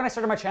 Back when I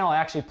started my channel, I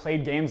actually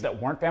played games that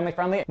weren't family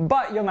friendly,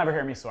 but you'll never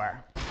hear me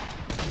swear.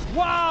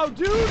 Wow,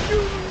 dude,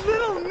 you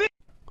little Nick.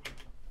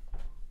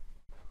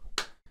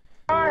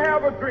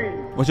 your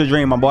dream? What's your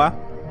dream, my boy?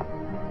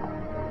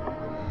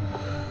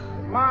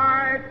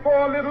 My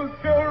 4 little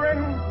children.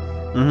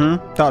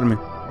 Mm-hmm. Talk to me.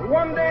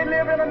 One day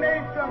live in a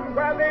nation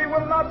where they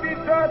will not be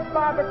judged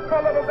by the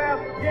color of their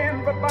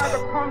skin, but by the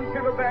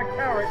content of their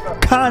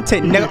character.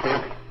 Content,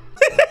 nigga.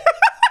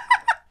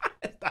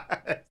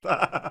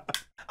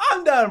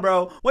 I'm done,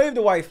 bro. Wave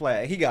the white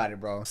flag. He got it,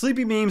 bro.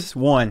 Sleepy Memes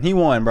won. He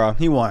won, bro.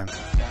 He won.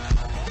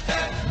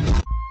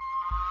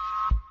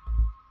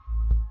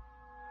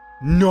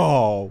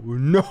 No,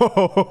 no.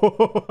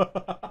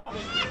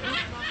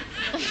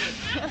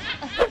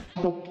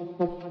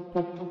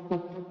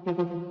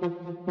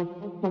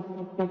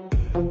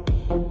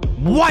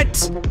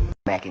 What?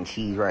 Mac and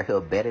cheese right here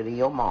better than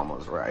your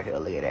mama's right here.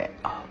 Look at that.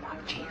 Oh my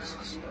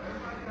Jesus.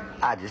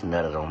 I just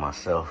nutted on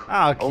myself.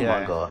 Okay. Oh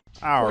my God.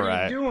 All what right.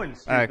 What are you doing,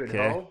 stupid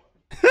okay. hoe?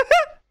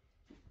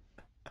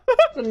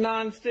 It's a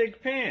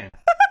non-stick pan.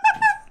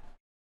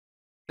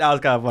 That was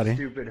kind of funny.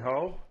 Stupid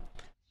hoe.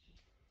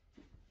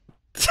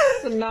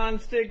 It's a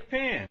non-stick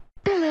pan.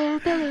 Hello.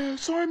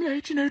 Sorry I'm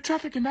late, you know,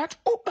 traffic and that.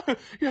 Oh,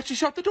 you actually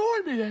shut the door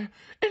on me there.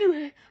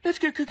 Anyway, let's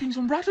get cooking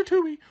some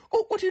ratatouille.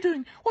 Oh, what are you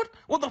doing?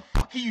 What the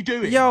fuck are you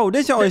doing? Yo,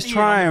 this yo is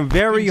trying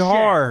very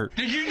hard.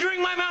 Did you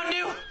drink my Mountain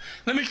Dew?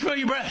 Let me smell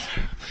your breath.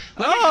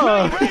 Let me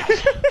smell your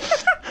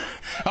breath.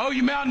 Oh,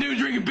 you Mountain Dew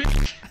drinking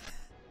bitch.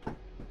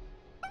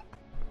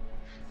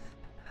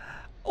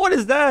 What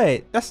is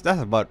that? That's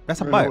a butt. That's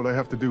a butt. I know what I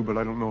have to do, but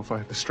I don't know if I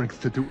have the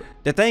strength to do it.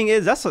 The thing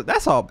is, yeah.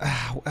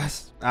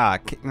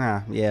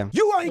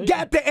 You ain't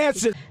got the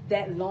answer.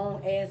 That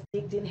long ass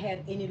dick didn't have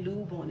any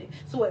lube on it,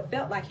 so it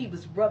felt like he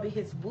was rubbing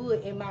his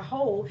wood in my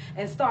hole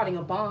and starting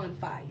a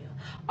bonfire.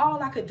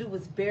 All I could do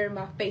was bury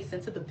my face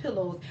into the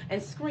pillows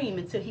and scream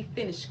until he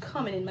finished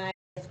coming in my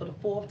ass for the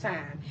 4th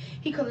time.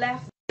 He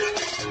collapsed.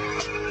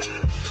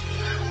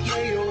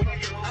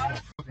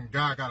 Fucking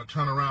guy gotta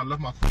turn around,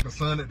 left my fucking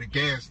son at the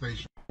gas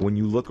station. When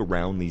you look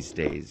around these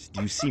days,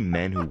 do you see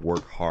men who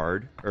work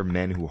hard or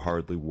men who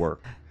hardly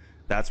work?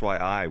 That's why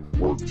I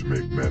work to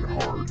make men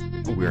hard.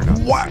 But we are not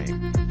the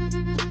same.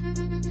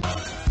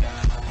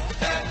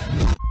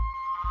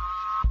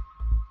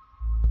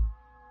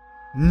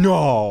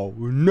 No.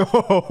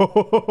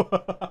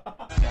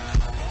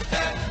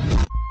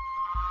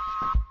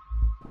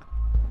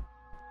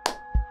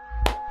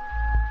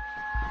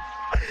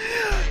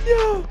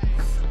 Yo.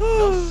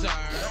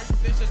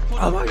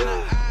 Oh my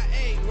God.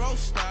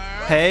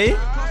 Hey.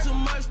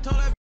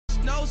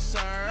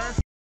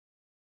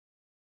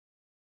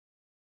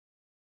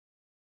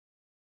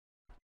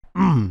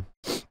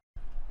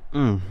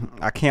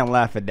 I can't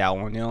laugh at that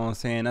one. You know what I'm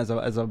saying? As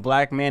a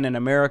black man in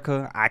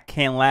America, I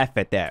can't laugh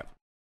at that.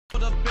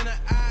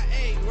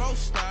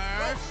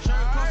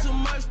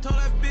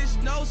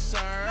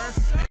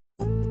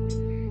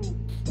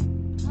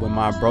 With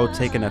my bro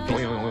taking a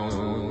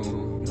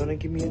You're gonna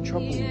get me in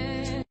trouble.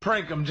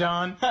 Prank him,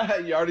 John.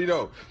 You already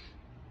know.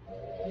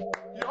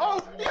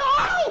 Yo!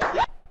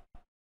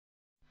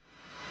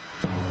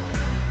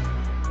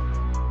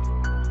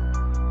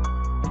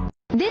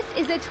 This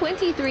is a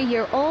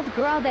 23-year-old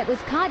girl that was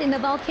caught in the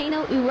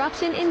volcano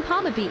eruption in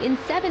Pompeii in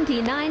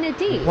 79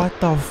 AD. What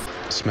the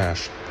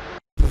Smash.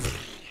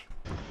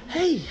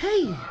 Hey!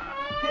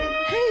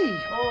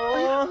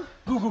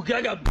 Google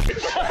Gaga.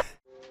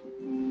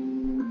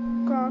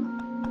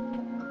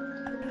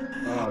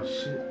 Oh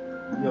shit.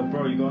 Yo,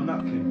 bro, you got a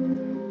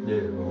napkin?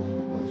 Yeah, bro.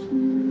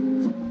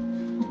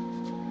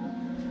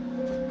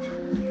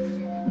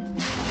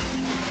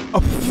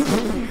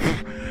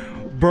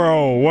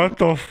 Bro, what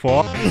the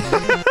fuck?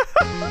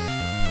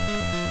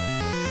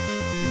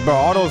 Bro,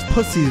 all those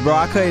pussies, bro.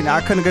 I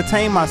couldn't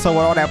contain myself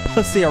with all that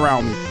pussy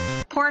around me.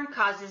 Porn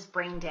causes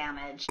brain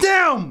damage.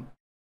 Damn!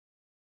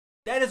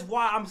 That is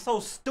why I'm so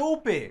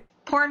stupid.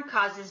 Porn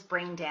causes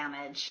brain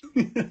damage.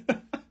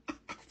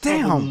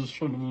 Damn.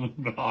 Sir,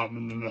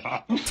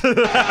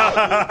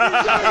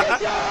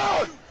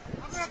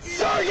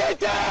 get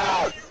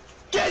down!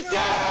 Get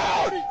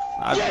down!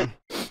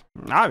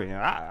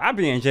 I'll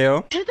be in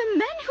jail. To the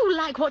men who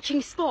like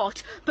watching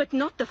sport, but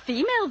not the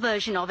female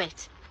version of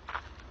it.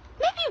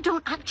 Maybe you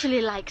don't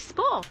actually like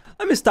sport.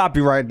 Let me stop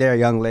you right there,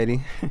 young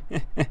lady.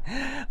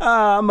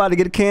 I'm about to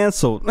get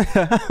canceled.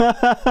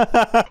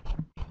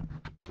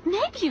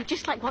 Maybe you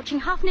just like watching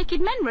half-naked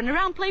men run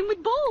around playing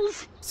with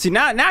balls. See,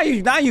 now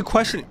you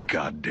question.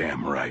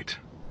 Goddamn right.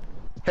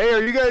 Hey,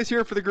 are you guys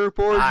here for the group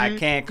orgy? I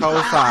can't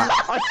co-sign.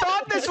 I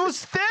thought this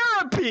was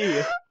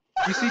therapy!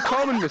 You see,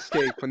 common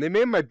mistake. When they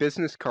made my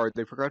business card,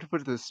 they forgot to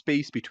put the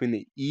space between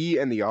the E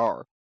and the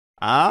R.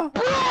 Huh?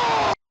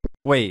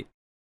 Wait.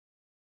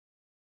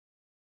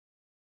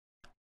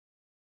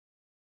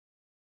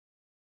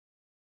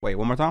 Wait,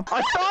 one more time?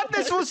 I thought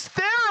this was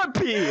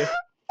therapy!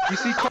 You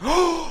see,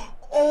 oh!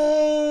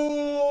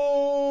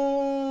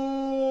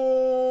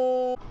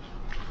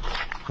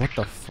 What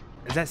the f?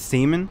 Is that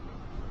semen?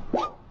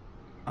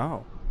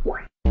 Oh.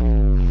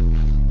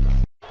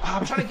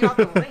 I'm trying to get out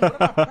the ring. What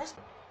about press?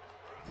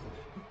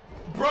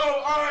 Bro,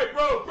 alright,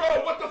 bro,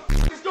 what the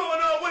f is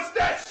going on? What's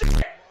that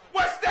shit?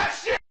 What's that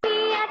shit?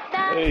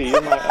 Hey, Hey,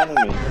 you're my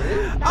enemy.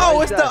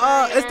 Oh, it's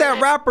that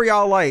rapper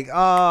y'all like.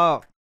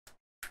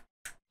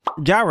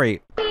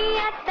 Gyrate.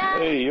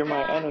 Hey, you're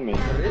my enemy.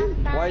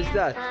 Why is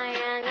that?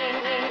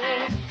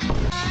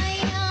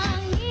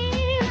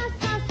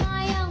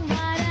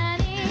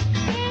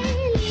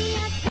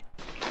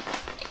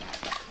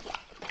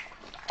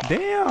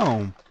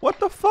 Damn.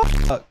 What the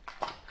fuck?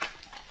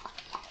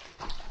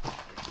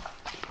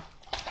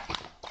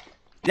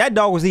 That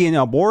dog was eating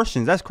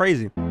abortions. That's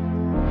crazy.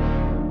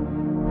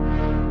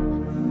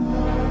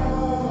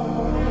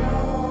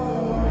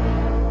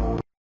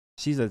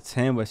 She's a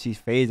 10, but she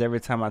fades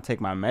every time I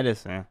take my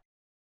medicine.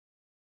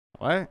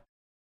 What?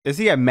 Is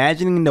he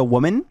imagining the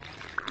woman?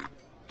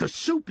 The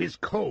soup is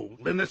cold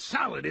and the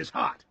salad is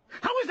hot.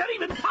 How is that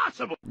even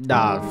possible?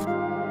 Nah.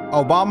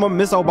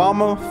 Miss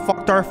Obama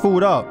fucked our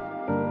food up.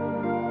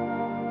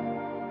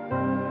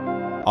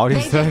 All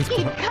these They things. just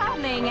keep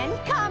coming,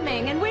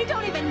 and we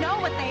don't even know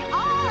what they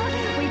are.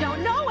 We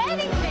don't know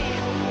anything.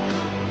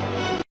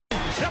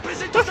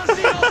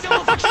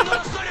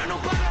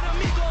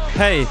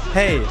 Hey,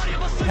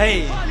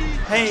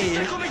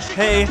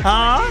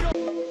 huh?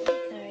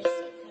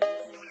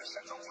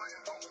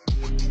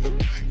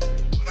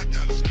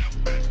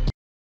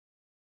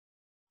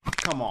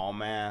 Come on,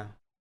 man.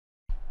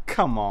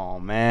 Come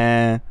on,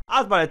 man. I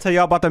was about to tell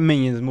y'all about the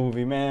Minions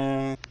movie,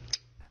 man.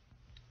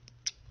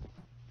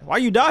 Why are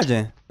you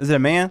dodging? Is it a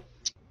man?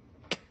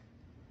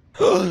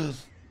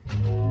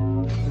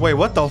 Wait,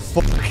 what the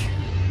fuck?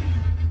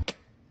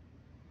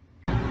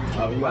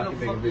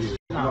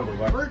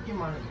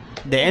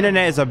 The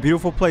internet is a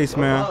beautiful place,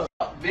 man.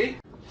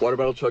 Water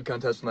bottle chug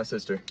contest with my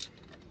sister.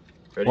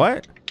 Ready?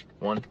 What?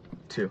 1,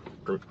 2,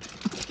 go.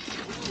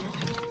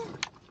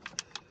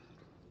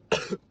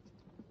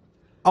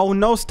 Oh,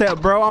 no step,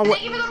 bro.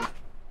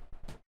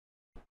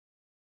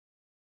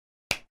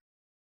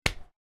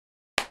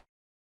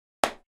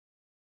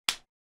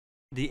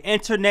 The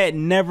internet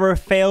never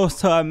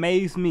fails to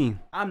amaze me.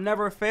 I'm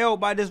never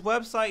failed by this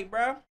website,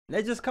 bro.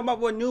 They just come up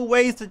with new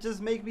ways to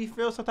just make me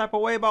feel some type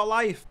of way about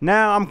life.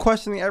 Now I'm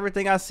questioning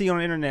everything I see on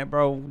the internet,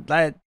 bro.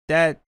 That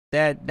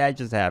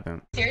just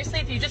happened. Seriously,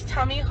 if you just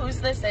tell me whose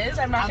this is,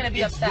 I'm not gonna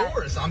be upset. It's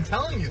yours. I'm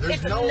telling you. There's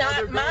It's no not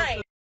other girl.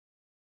 mine.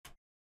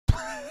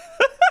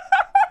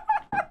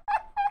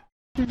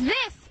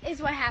 This is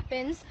what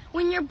happens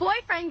when your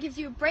boyfriend gives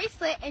you a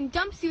bracelet and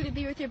dumps you to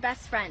be with your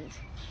best friend.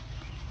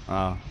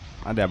 Oh,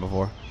 I did that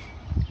before.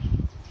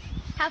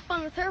 Have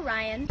fun with her,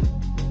 Ryan.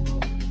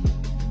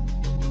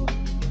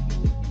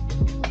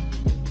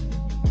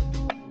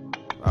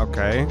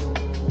 Okay.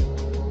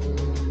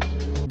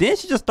 Didn't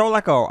she just throw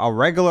like a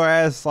regular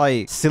ass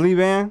like silly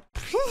band?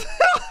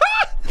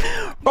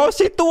 Bro,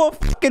 she threw a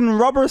fucking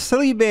rubber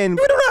silly band.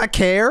 We do not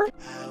care.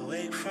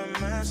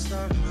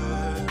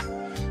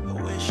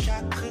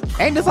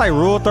 Ain't this like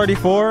Rule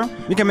 34?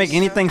 You can make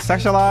anything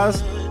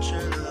sexualized.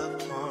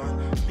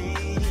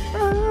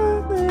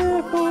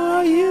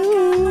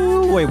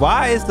 Wait,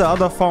 why is the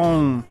other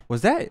phone?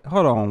 Was that?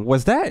 Hold on.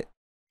 Was that?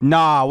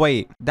 Nah,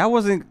 wait. That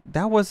wasn't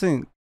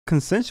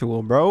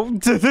consensual, bro.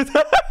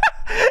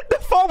 The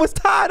phone was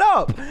tied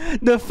up.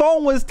 The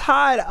phone was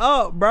tied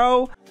up,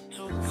 bro.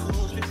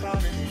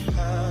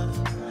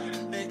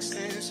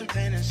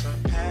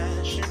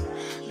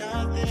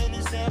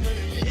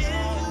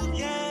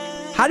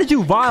 How did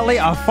you violate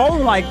a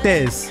phone like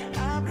this?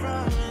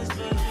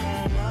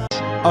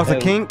 Oh, it's a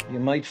kink? You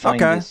might find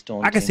this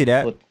daunting, I can see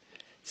that. But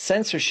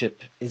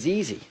censorship is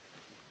easy.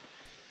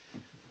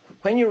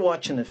 When you're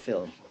watching a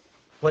film,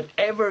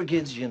 whatever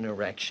gives you an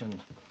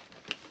erection,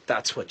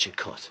 that's what you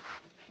cut.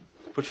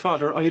 But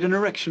Father, I had an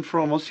erection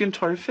for almost the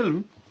entire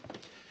film.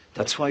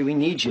 That's why we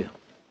need you.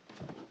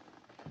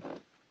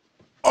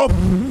 Oh,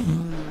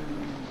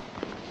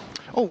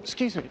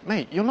 excuse me,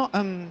 mate. You're not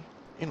selling.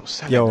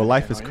 Yo, that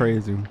life yet, is are you?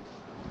 crazy.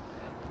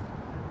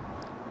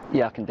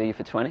 Yeah, I can do you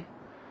for 20.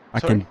 I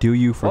can do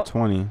you for What?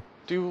 20.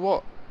 Do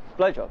what?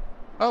 Blowjob.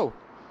 Oh.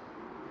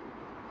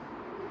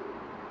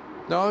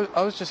 No,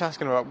 I was just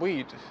asking about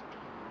weed.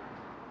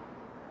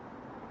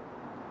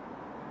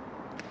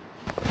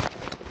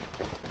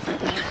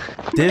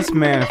 This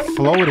man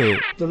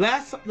floated. The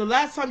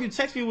last time you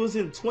texted me was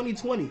in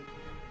 2020.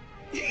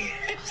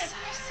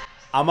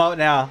 I'm out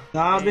now.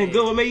 Nah, I've been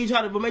good. What made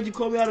you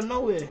call me out of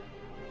nowhere?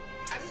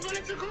 I just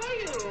wanted to call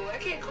you. I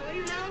can't call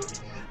you now.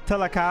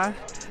 Tell her, Kai.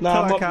 Nah,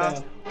 Tell I'm her, up Kai.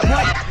 now.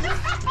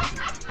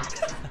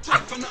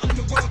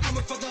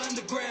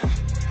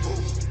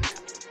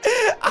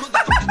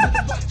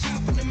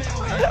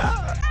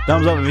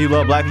 Thumbs up if you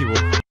love black people.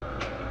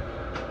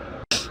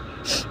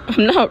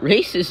 I'm not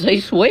racist, I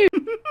swear.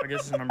 I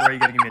guess this number you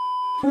gotta give me.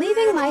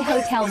 Leaving my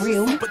hotel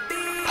room.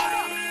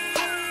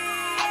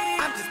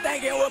 I'm just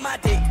thinking with my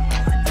dick.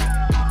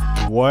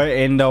 What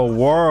in the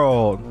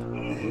world?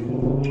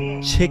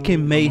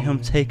 Chicken made him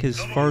take his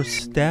first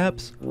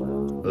steps?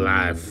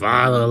 Like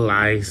father,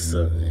 like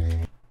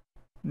son.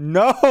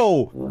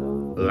 No!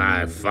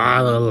 Like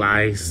father,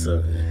 like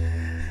son.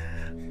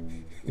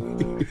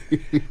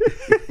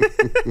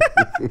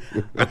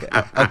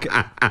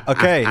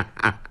 Okay. I've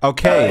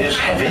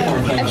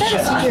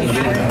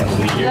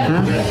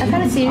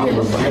had a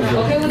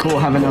seizure. Cool,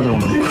 have another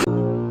one.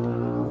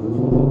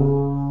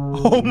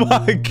 Oh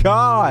my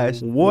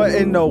gosh. What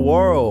in the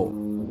world?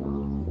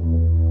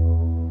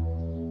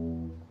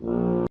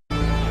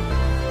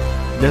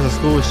 There's a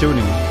school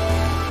shooting.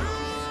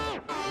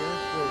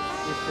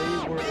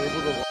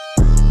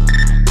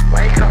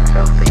 Wake up,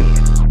 filthy.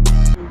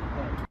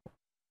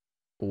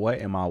 What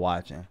am I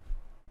watching?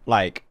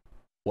 Like,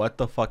 what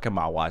the fuck am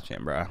I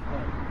watching, bro?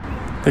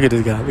 Look at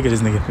this guy. Look at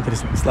this nigga. Look at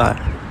this nigga. Slide.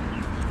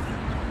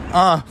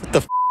 What the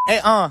f?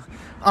 Hey,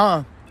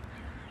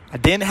 I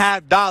didn't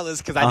have dollars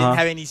because I didn't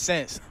have any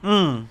cents.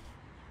 I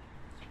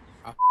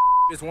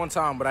this one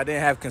time, but I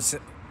didn't have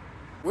consent.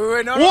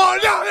 Wait, no.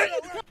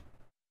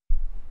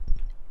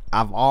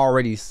 I've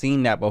already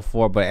seen that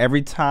before, but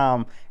every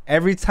time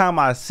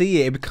I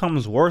see it, it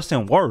becomes worse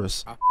and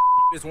worse.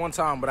 This one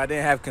time, but I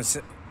didn't have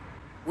consent.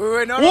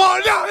 Wait, no.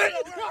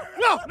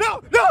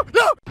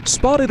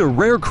 Spotted a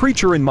rare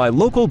creature in my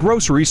local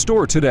grocery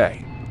store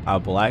today. A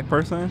black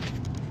person?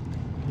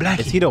 Blackie.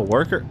 Is he the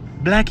worker?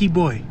 Blackie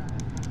boy.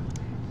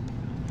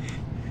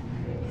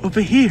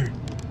 Over here.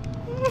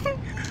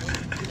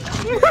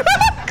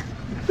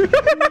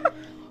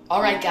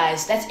 Alright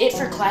guys, that's it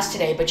for class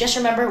today, but just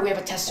remember we have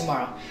a test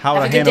tomorrow. How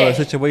would I handle a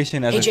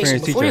situation as an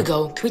experienced teacher? Before you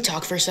go, can we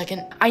talk for a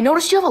second? I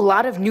noticed you have a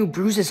lot of new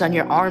bruises on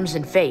your arms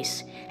and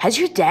face. Has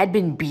your dad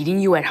been beating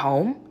you at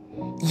home?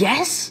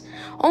 Yes?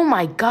 Oh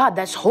my god,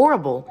 that's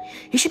horrible.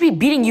 He should be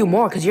beating you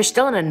more because you're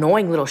still an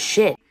annoying little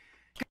shit.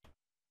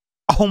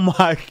 Oh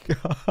my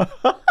god.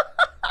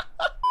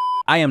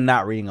 I am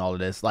not reading all of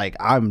this. Like,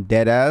 I'm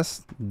dead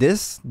ass.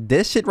 This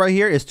shit right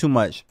here is too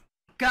much.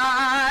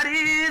 God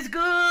is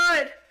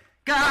good.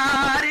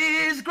 God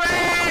is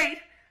great.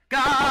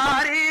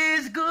 God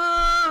is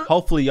good.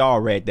 Hopefully y'all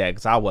read that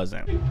because I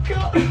wasn't.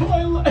 God,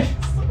 my life's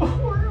so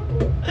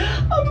horrible.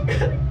 I'm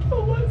gonna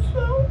kill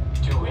myself.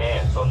 2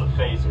 hands on the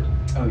phaser.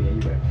 Oh yeah,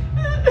 you're right.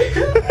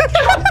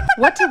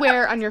 What to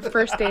wear on your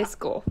first day of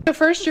school. So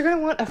first, you're going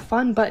to want a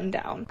fun button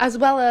down, as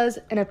well as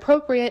an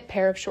appropriate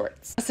pair of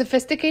shorts. A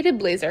sophisticated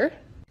blazer,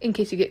 in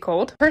case you get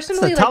cold.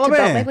 Personally, I like to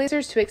belt my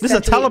blazers to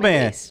accentuate my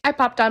face. I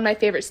popped on my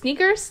favorite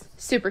sneakers.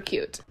 Super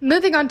cute.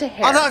 Moving on to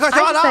hair.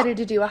 I decided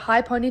to do a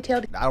high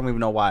ponytail. I don't even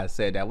know why I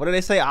said that. What do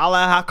they say?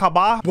 Allah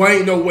hakaba? Boy,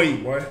 ain't no way,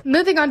 boy.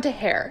 Moving on to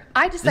hair.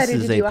 I decided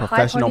to do a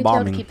high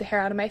ponytail to keep the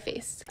hair out of my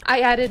face.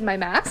 I added my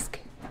mask.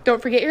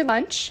 Don't forget your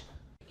lunch.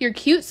 Your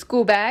cute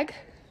school bag.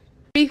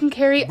 You can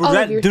carry all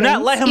of your things. Do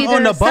not let him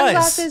on the bus.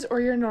 Sunglasses or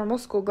your normal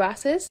school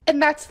glasses.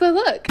 And that's the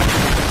look.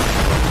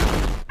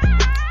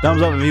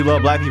 Thumbs up if you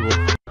love black people.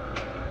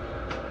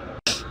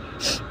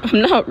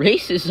 I'm not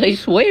racist, I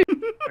swear.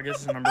 I guess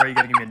it's a number. You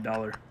gotta give me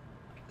 $1.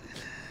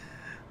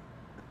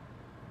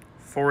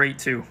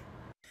 482.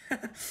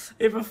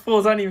 April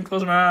Fools, I didn't even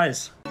close my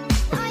eyes.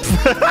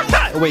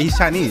 Wait, he's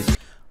Chinese.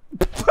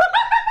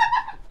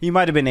 He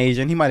might have been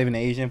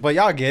Asian. But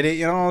y'all get it,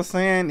 you know what I'm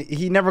saying?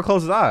 He never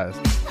closed his eyes.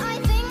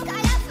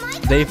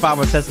 Day 5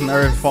 of testing the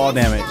Earth fall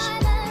damage.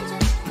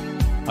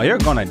 Oh, you're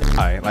gonna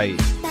die. Like,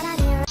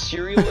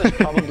 cereal is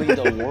probably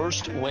the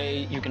worst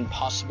way you can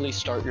possibly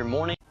start your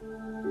morning.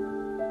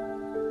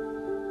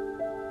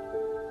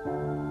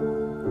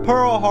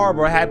 Pearl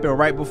Harbor happened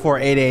right before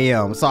 8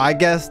 a.m. So I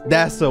guess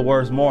that's the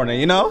worst morning,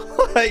 you know?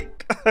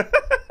 Like,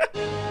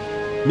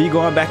 me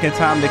going back in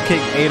time to kick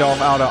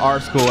Adolf out of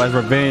art school as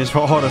revenge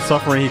for all the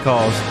suffering he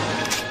caused.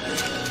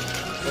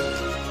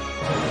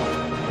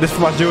 This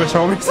for my Jewish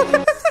homies.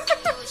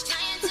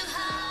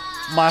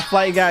 My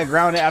flight got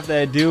grounded after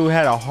a dude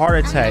had a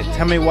heart attack.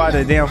 Tell me why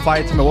the damn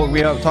flight team woke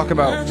me up. Talking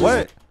about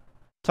what?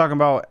 Talking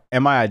about,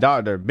 am I a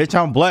doctor? Bitch,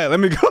 I'm black. Let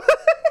me go.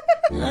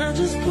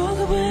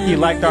 He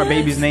liked our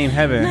baby's name,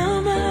 Heaven.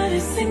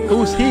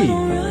 Who's he?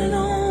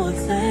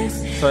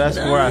 So that's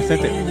where I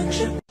sent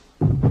it.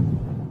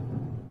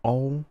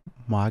 Oh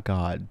my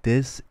God.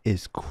 This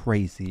is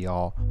crazy,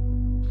 y'all.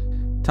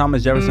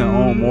 Thomas Jefferson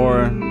owned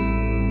more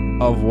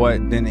of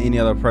what than any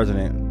other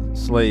president?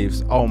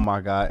 Slaves. Oh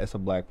my God. It's a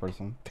black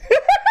person.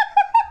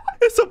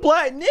 It's a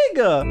black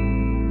nigga.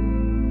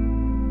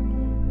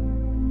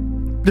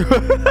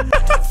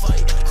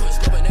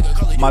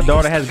 My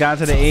daughter has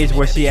gotten to the age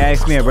where she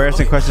asks me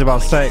embarrassing questions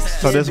about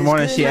sex. So this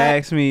morning she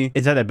asked me,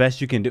 is that the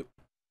best you can do?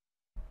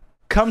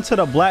 Come to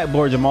the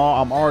blackboard, Jamal.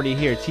 I'm already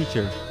here,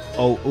 teacher.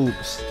 Oh,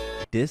 oops.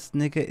 This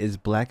nigga is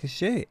black as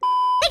shit.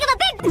 Think of a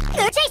big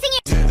chasing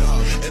you.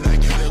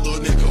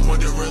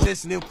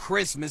 This new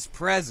Christmas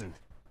present.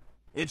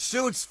 It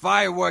shoots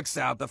fireworks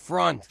out the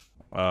front.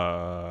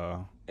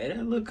 Hey,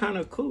 that look kind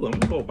of cool. I'm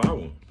gonna go buy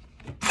one.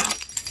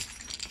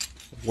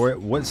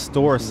 What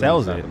store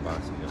sells it?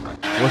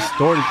 What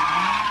store?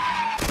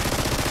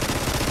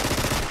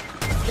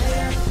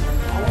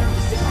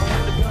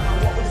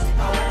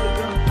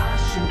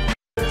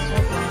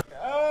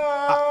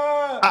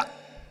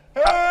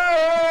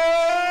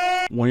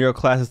 When your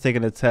class is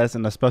taking a test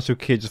and a special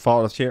kid just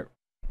falls off the chair.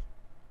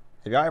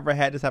 Have y'all ever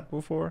had this happen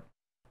before?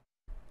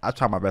 I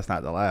try my best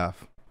not to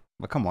laugh.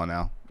 But come on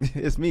now.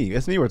 It's me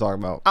we're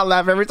talking about. I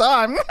laugh every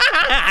time.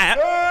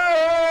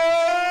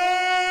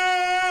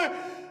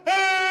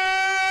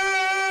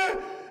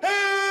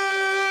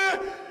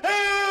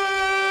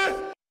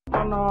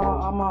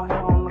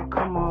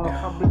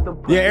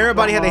 Yeah,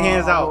 everybody had their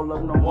hands out.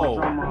 Whoa.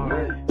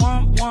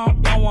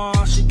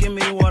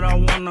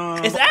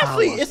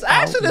 It's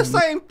actually the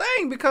same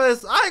thing,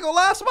 because I ain't gonna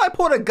lie, somebody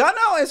pulled a gun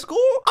out in school.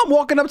 I'm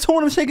walking up to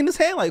him and shaking his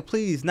hand like,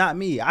 please, not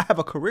me. I have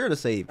a career to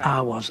save.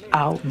 I was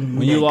out.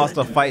 When you lost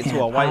a fight to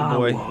a white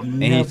boy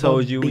and he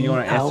told you when you on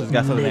an S's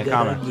got something in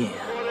common.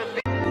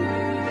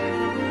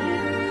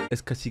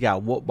 It's because he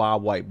got whooped by a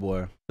white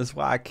boy. That's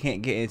why I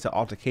can't get into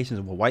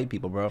altercations with white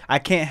people, bro. I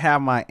can't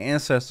have my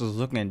ancestors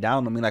looking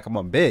down on me like I'm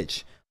a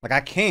bitch. Like, I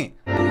can't.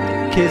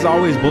 Kids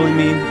always bully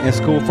me in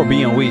school for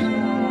being weak.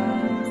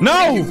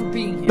 No!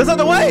 That's not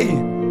the way!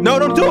 No,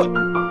 don't do it!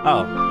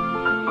 Oh.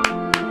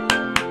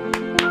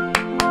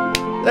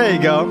 There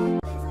you go.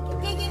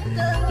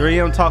 3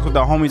 AM talks with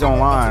the homies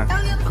online.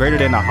 Greater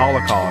than the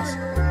Holocaust.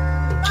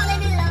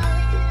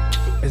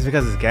 It's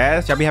because it's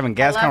gas? Y'all be having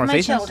gas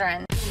conversations? My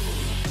children.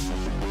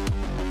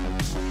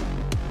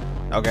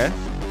 Okay.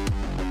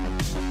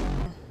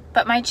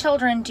 But my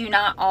children do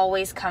not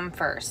always come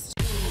first.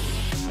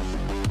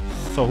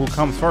 So who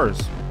comes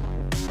first?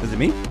 Is it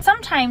me?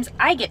 Sometimes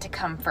I get to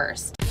come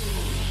first.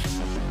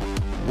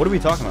 What are we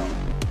talking about?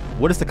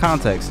 What is the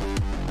context?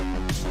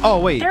 Oh,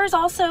 wait. There's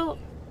also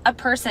a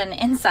person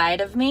inside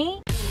of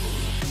me.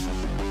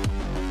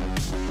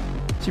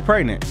 She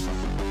pregnant.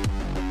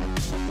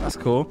 That's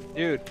cool.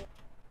 Dude.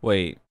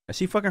 Wait, is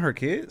she fucking her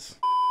kids?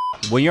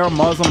 When you're a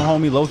Muslim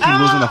homie, low-key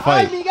losing the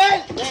fight.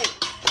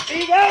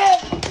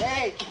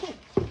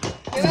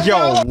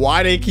 Yo,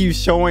 why they keep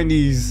showing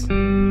these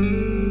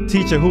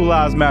teacher who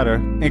lives matter?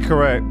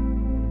 Incorrect.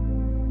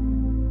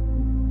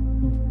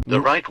 The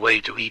right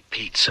way to eat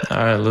pizza.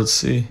 All right, let's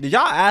see. Did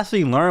y'all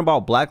actually learn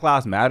about Black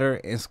Lives Matter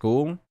in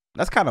school?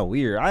 That's kind of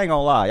weird. I ain't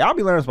gonna lie. Y'all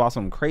be learning about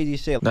some crazy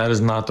shit. That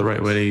is not the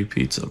right way to eat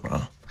pizza, bro.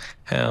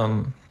 He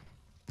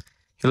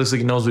looks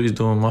like he knows what he's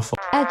doing. My fault.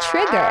 A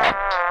trigger.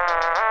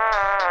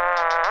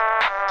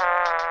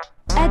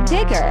 A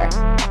digger.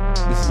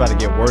 This is about to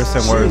get worse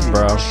and worse,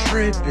 bro.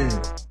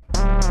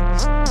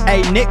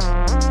 Hey, Nick.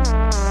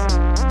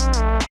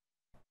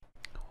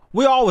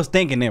 We always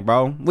thinking it,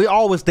 bro. We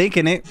always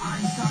thinking it.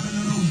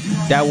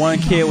 That one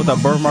kid with a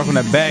birthmark on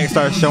the back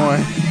starts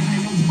showing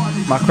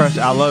my crush.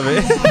 I love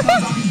it.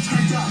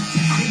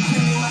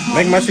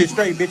 Make my shit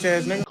straight, bitch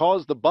ass nigga.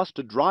 Caused the bus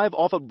to drive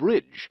off a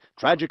bridge,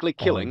 tragically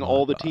killing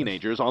all the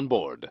teenagers on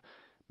board.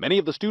 Many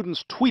of the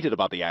students tweeted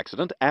about the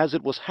accident as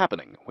it was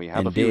happening. We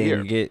have a few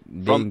here.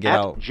 From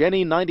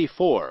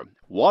 @Jenny94.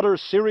 Water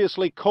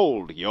seriously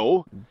cold,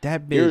 yo.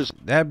 That bitch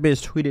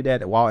tweeted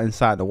that while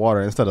inside the water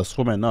instead of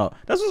swimming up.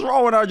 That's what's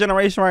wrong with our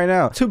generation right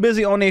now. Too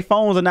busy on their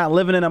phones and not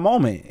living in the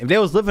moment. If they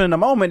was living in the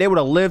moment, they would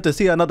have lived to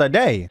see another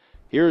day.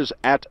 Here's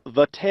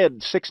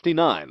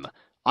 @TheTed69.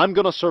 I'm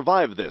gonna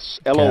survive this.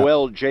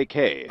 LOL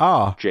JK.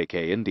 Ah.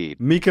 JK indeed.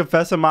 Me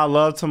confessing my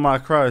love to my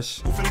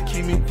crush.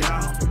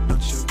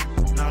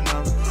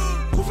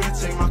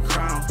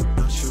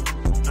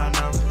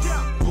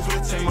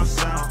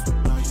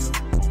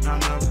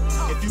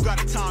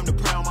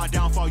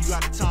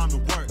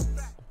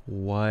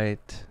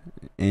 What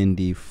in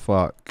the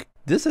fuck?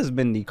 This has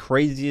been the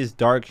craziest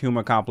dark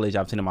humor compilation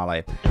I've seen in my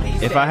life.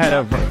 If I had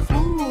a...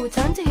 Ooh,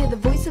 time to hear the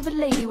voice of a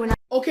lady when I...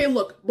 Okay,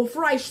 look,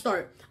 before I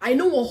start, I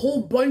know a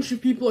whole bunch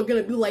of people are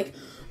gonna be like,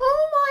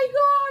 oh my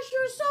gosh,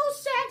 you're so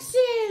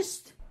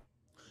sexist.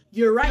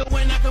 You're right.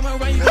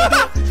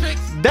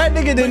 That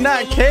nigga did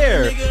not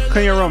care.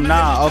 Clean your room.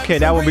 Nah, okay,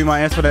 that will be my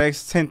answer for the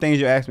next 10 things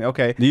you asked me.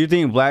 Okay. Do you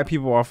think black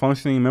people are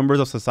functioning members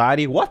of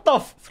society? What the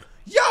f...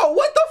 Yo,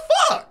 what the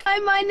fuck? Hi,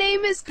 my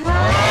name is...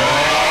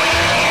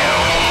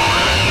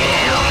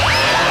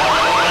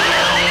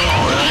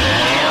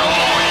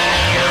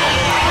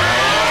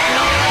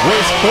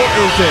 What sport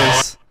is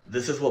this?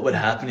 This is what would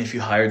happen if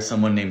you hired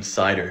someone named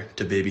Cider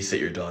to babysit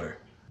your daughter.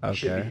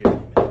 Okay.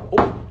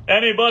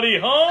 Anybody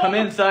home? Come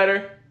in,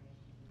 Cider.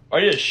 Are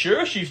you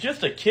sure? She's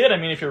just a kid. I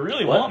mean, if you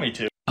really want me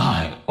to.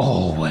 I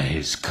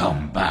always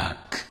come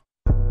back.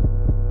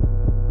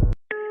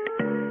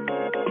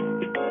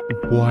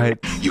 What?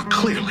 You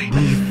clearly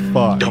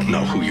don't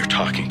know who you're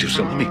talking to,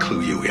 so let me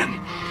clue you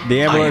in.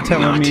 The ambulance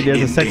telling me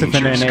there's a sex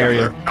offender in the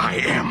area. I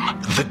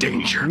am the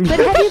danger. But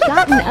have you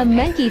gotten a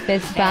monkey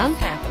fist bump?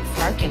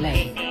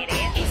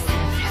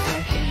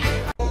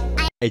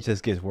 It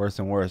just gets worse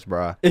and worse,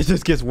 bro. It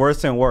just gets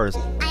worse and worse.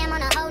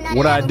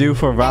 What I do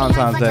for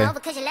Valentine's Day.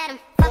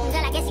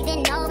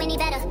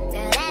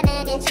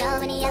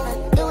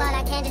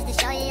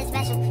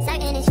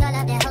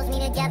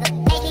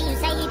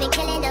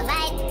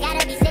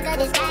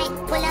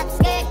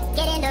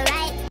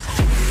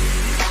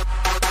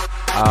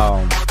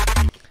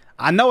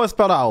 I know it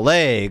spelled out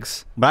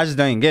legs, but I just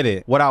didn't get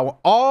it. What I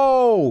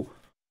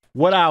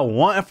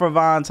want for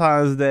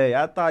Valentine's Day.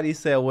 I thought he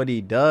said what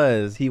he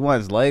does. He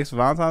wants legs for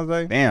Valentine's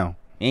Day. Damn,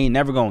 he ain't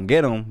never gonna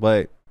get them,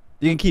 but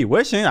you can keep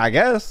wishing, I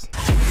guess.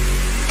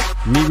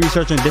 Me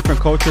researching different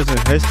cultures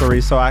and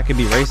history so I can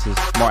be racist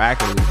more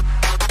accurately.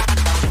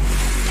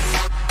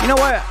 You know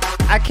what?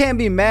 I can't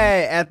be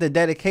mad at the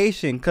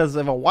dedication, because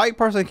if a white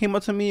person came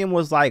up to me and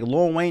was like,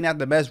 Lil Wayne not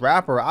the best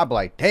rapper, I'd be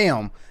like,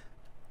 damn,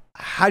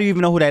 how do you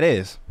even know who that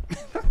is?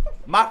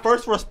 My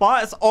first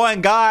response,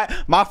 on God,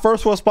 my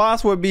first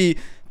response would be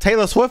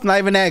Taylor Swift not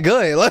even that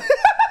good.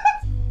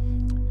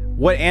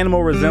 What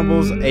animal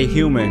resembles a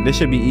human? This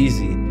should be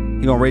easy.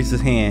 He gonna raise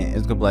his hand.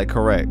 It's gonna be like,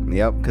 correct.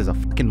 Yep, because a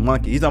fucking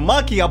monkey. He's a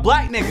monkey, a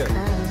black nigga.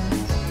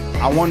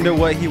 I wonder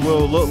what he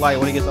will look like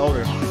when he gets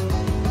older.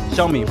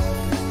 Show me.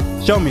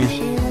 Show me.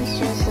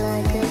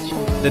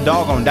 The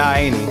dog gonna die,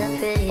 ain't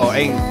he? Or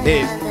ain't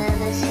it?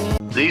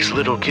 These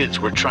little kids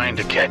were trying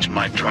to catch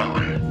my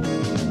drone.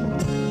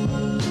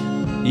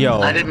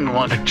 Yo. I didn't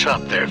want to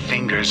chop their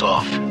fingers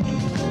off,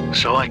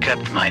 so I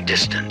kept my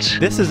distance.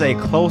 This is a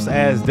close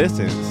ass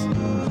distance.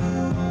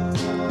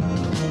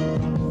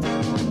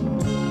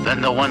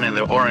 Then the one in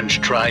the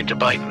orange tried to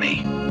bite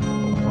me.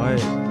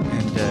 What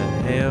in the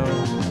hell?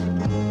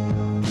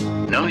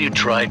 No, you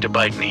tried to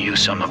bite me, you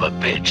son of a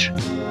bitch.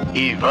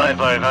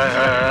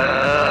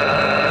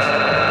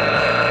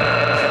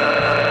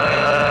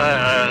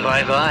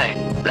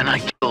 Then I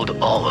killed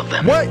all of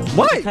them. What?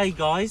 Okay,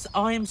 guys,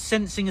 I am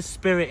sensing a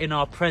spirit in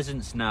our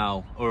presence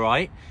now,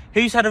 alright?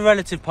 Who's had a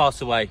relative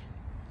pass away?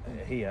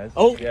 He has.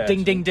 Oh, yeah,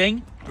 ding, ding,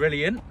 ding.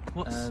 Brilliant.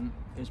 What's...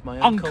 It's my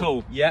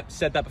uncle. Yep,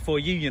 said that before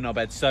you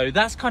knobhead. So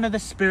that's kind of the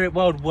spirit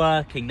world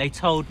working. They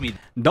told me.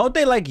 Don't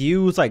they like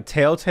use like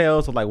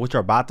telltales of like what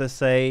you're about to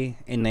say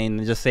and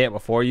then just say it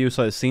before you,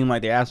 so it seems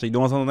like they're actually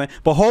doing something,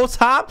 but whole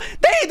time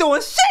they ain't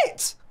doing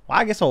shit. Well,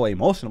 I get so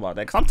emotional about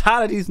that because I'm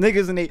tired of these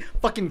niggas and they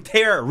fucking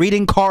tarot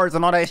reading cards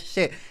and all that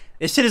shit.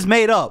 This shit is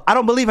made up. I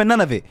don't believe in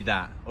none of it.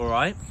 That, all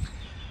right?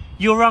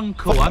 Your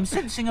uncle, I'm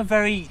sensing a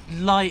very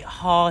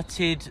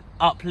light-hearted,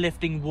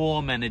 uplifting,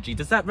 warm energy.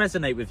 Does that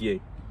resonate with you?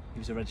 He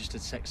was a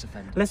registered sex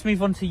offender. Let's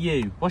move on to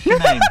you. What's your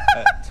name?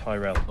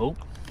 Tyrell. Oh,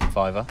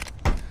 Fiver.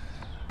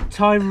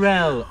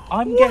 Tyrell.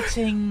 I'm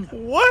getting...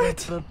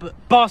 What?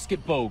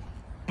 Basketball.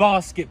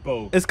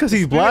 Basketball. It's because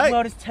he's black. The black?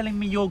 world is telling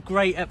me you're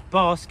great at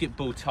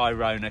basketball,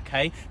 Tyrone,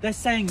 okay? They're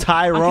saying...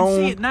 Tyrone I can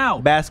see it now.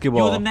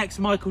 basketball. You're the next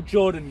Michael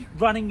Jordan.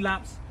 Running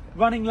laps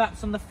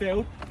on the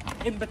field,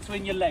 in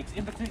between your legs,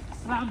 in between...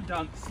 Slam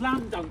dunk,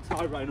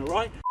 Tyrone, all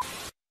right?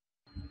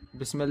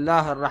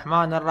 Bismillah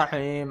ar-Rahman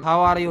ar-Rahim. How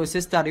are you,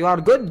 sister? You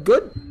are good?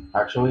 Good?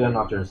 Actually, I'm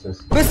not your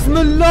sister.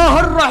 Bismillah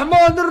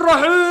ar-Rahman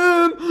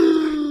ar-Rahim.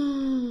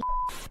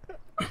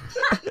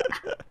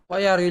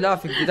 Why are you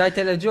laughing? Did I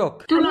tell a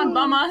joke? Do not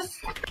bum us.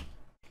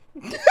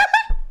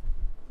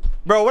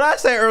 Bro, what I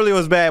said earlier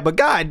was bad, but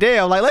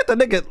goddamn, like let the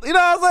nigga, you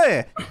know what I'm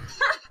saying?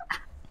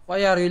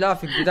 Why are you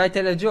laughing? Did I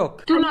tell a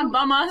joke? Do not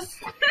bum us.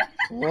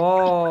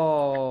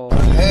 Whoa.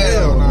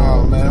 Hell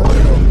no, man. What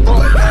the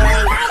fuck,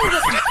 man?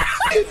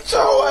 Get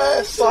your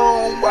ass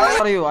on, bro.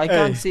 Where are you? I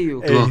can't see you.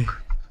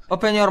 Look.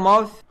 Open your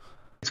mouth.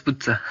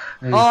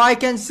 Oh, I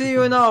can see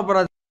you now,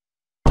 brother.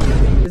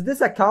 Is this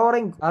a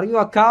cowering? Are you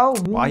a cow?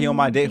 Why he on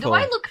my dick for? Do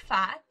I look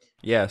fat?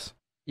 Yes.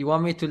 You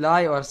want me to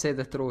lie or say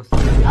the truth?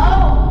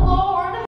 Oh.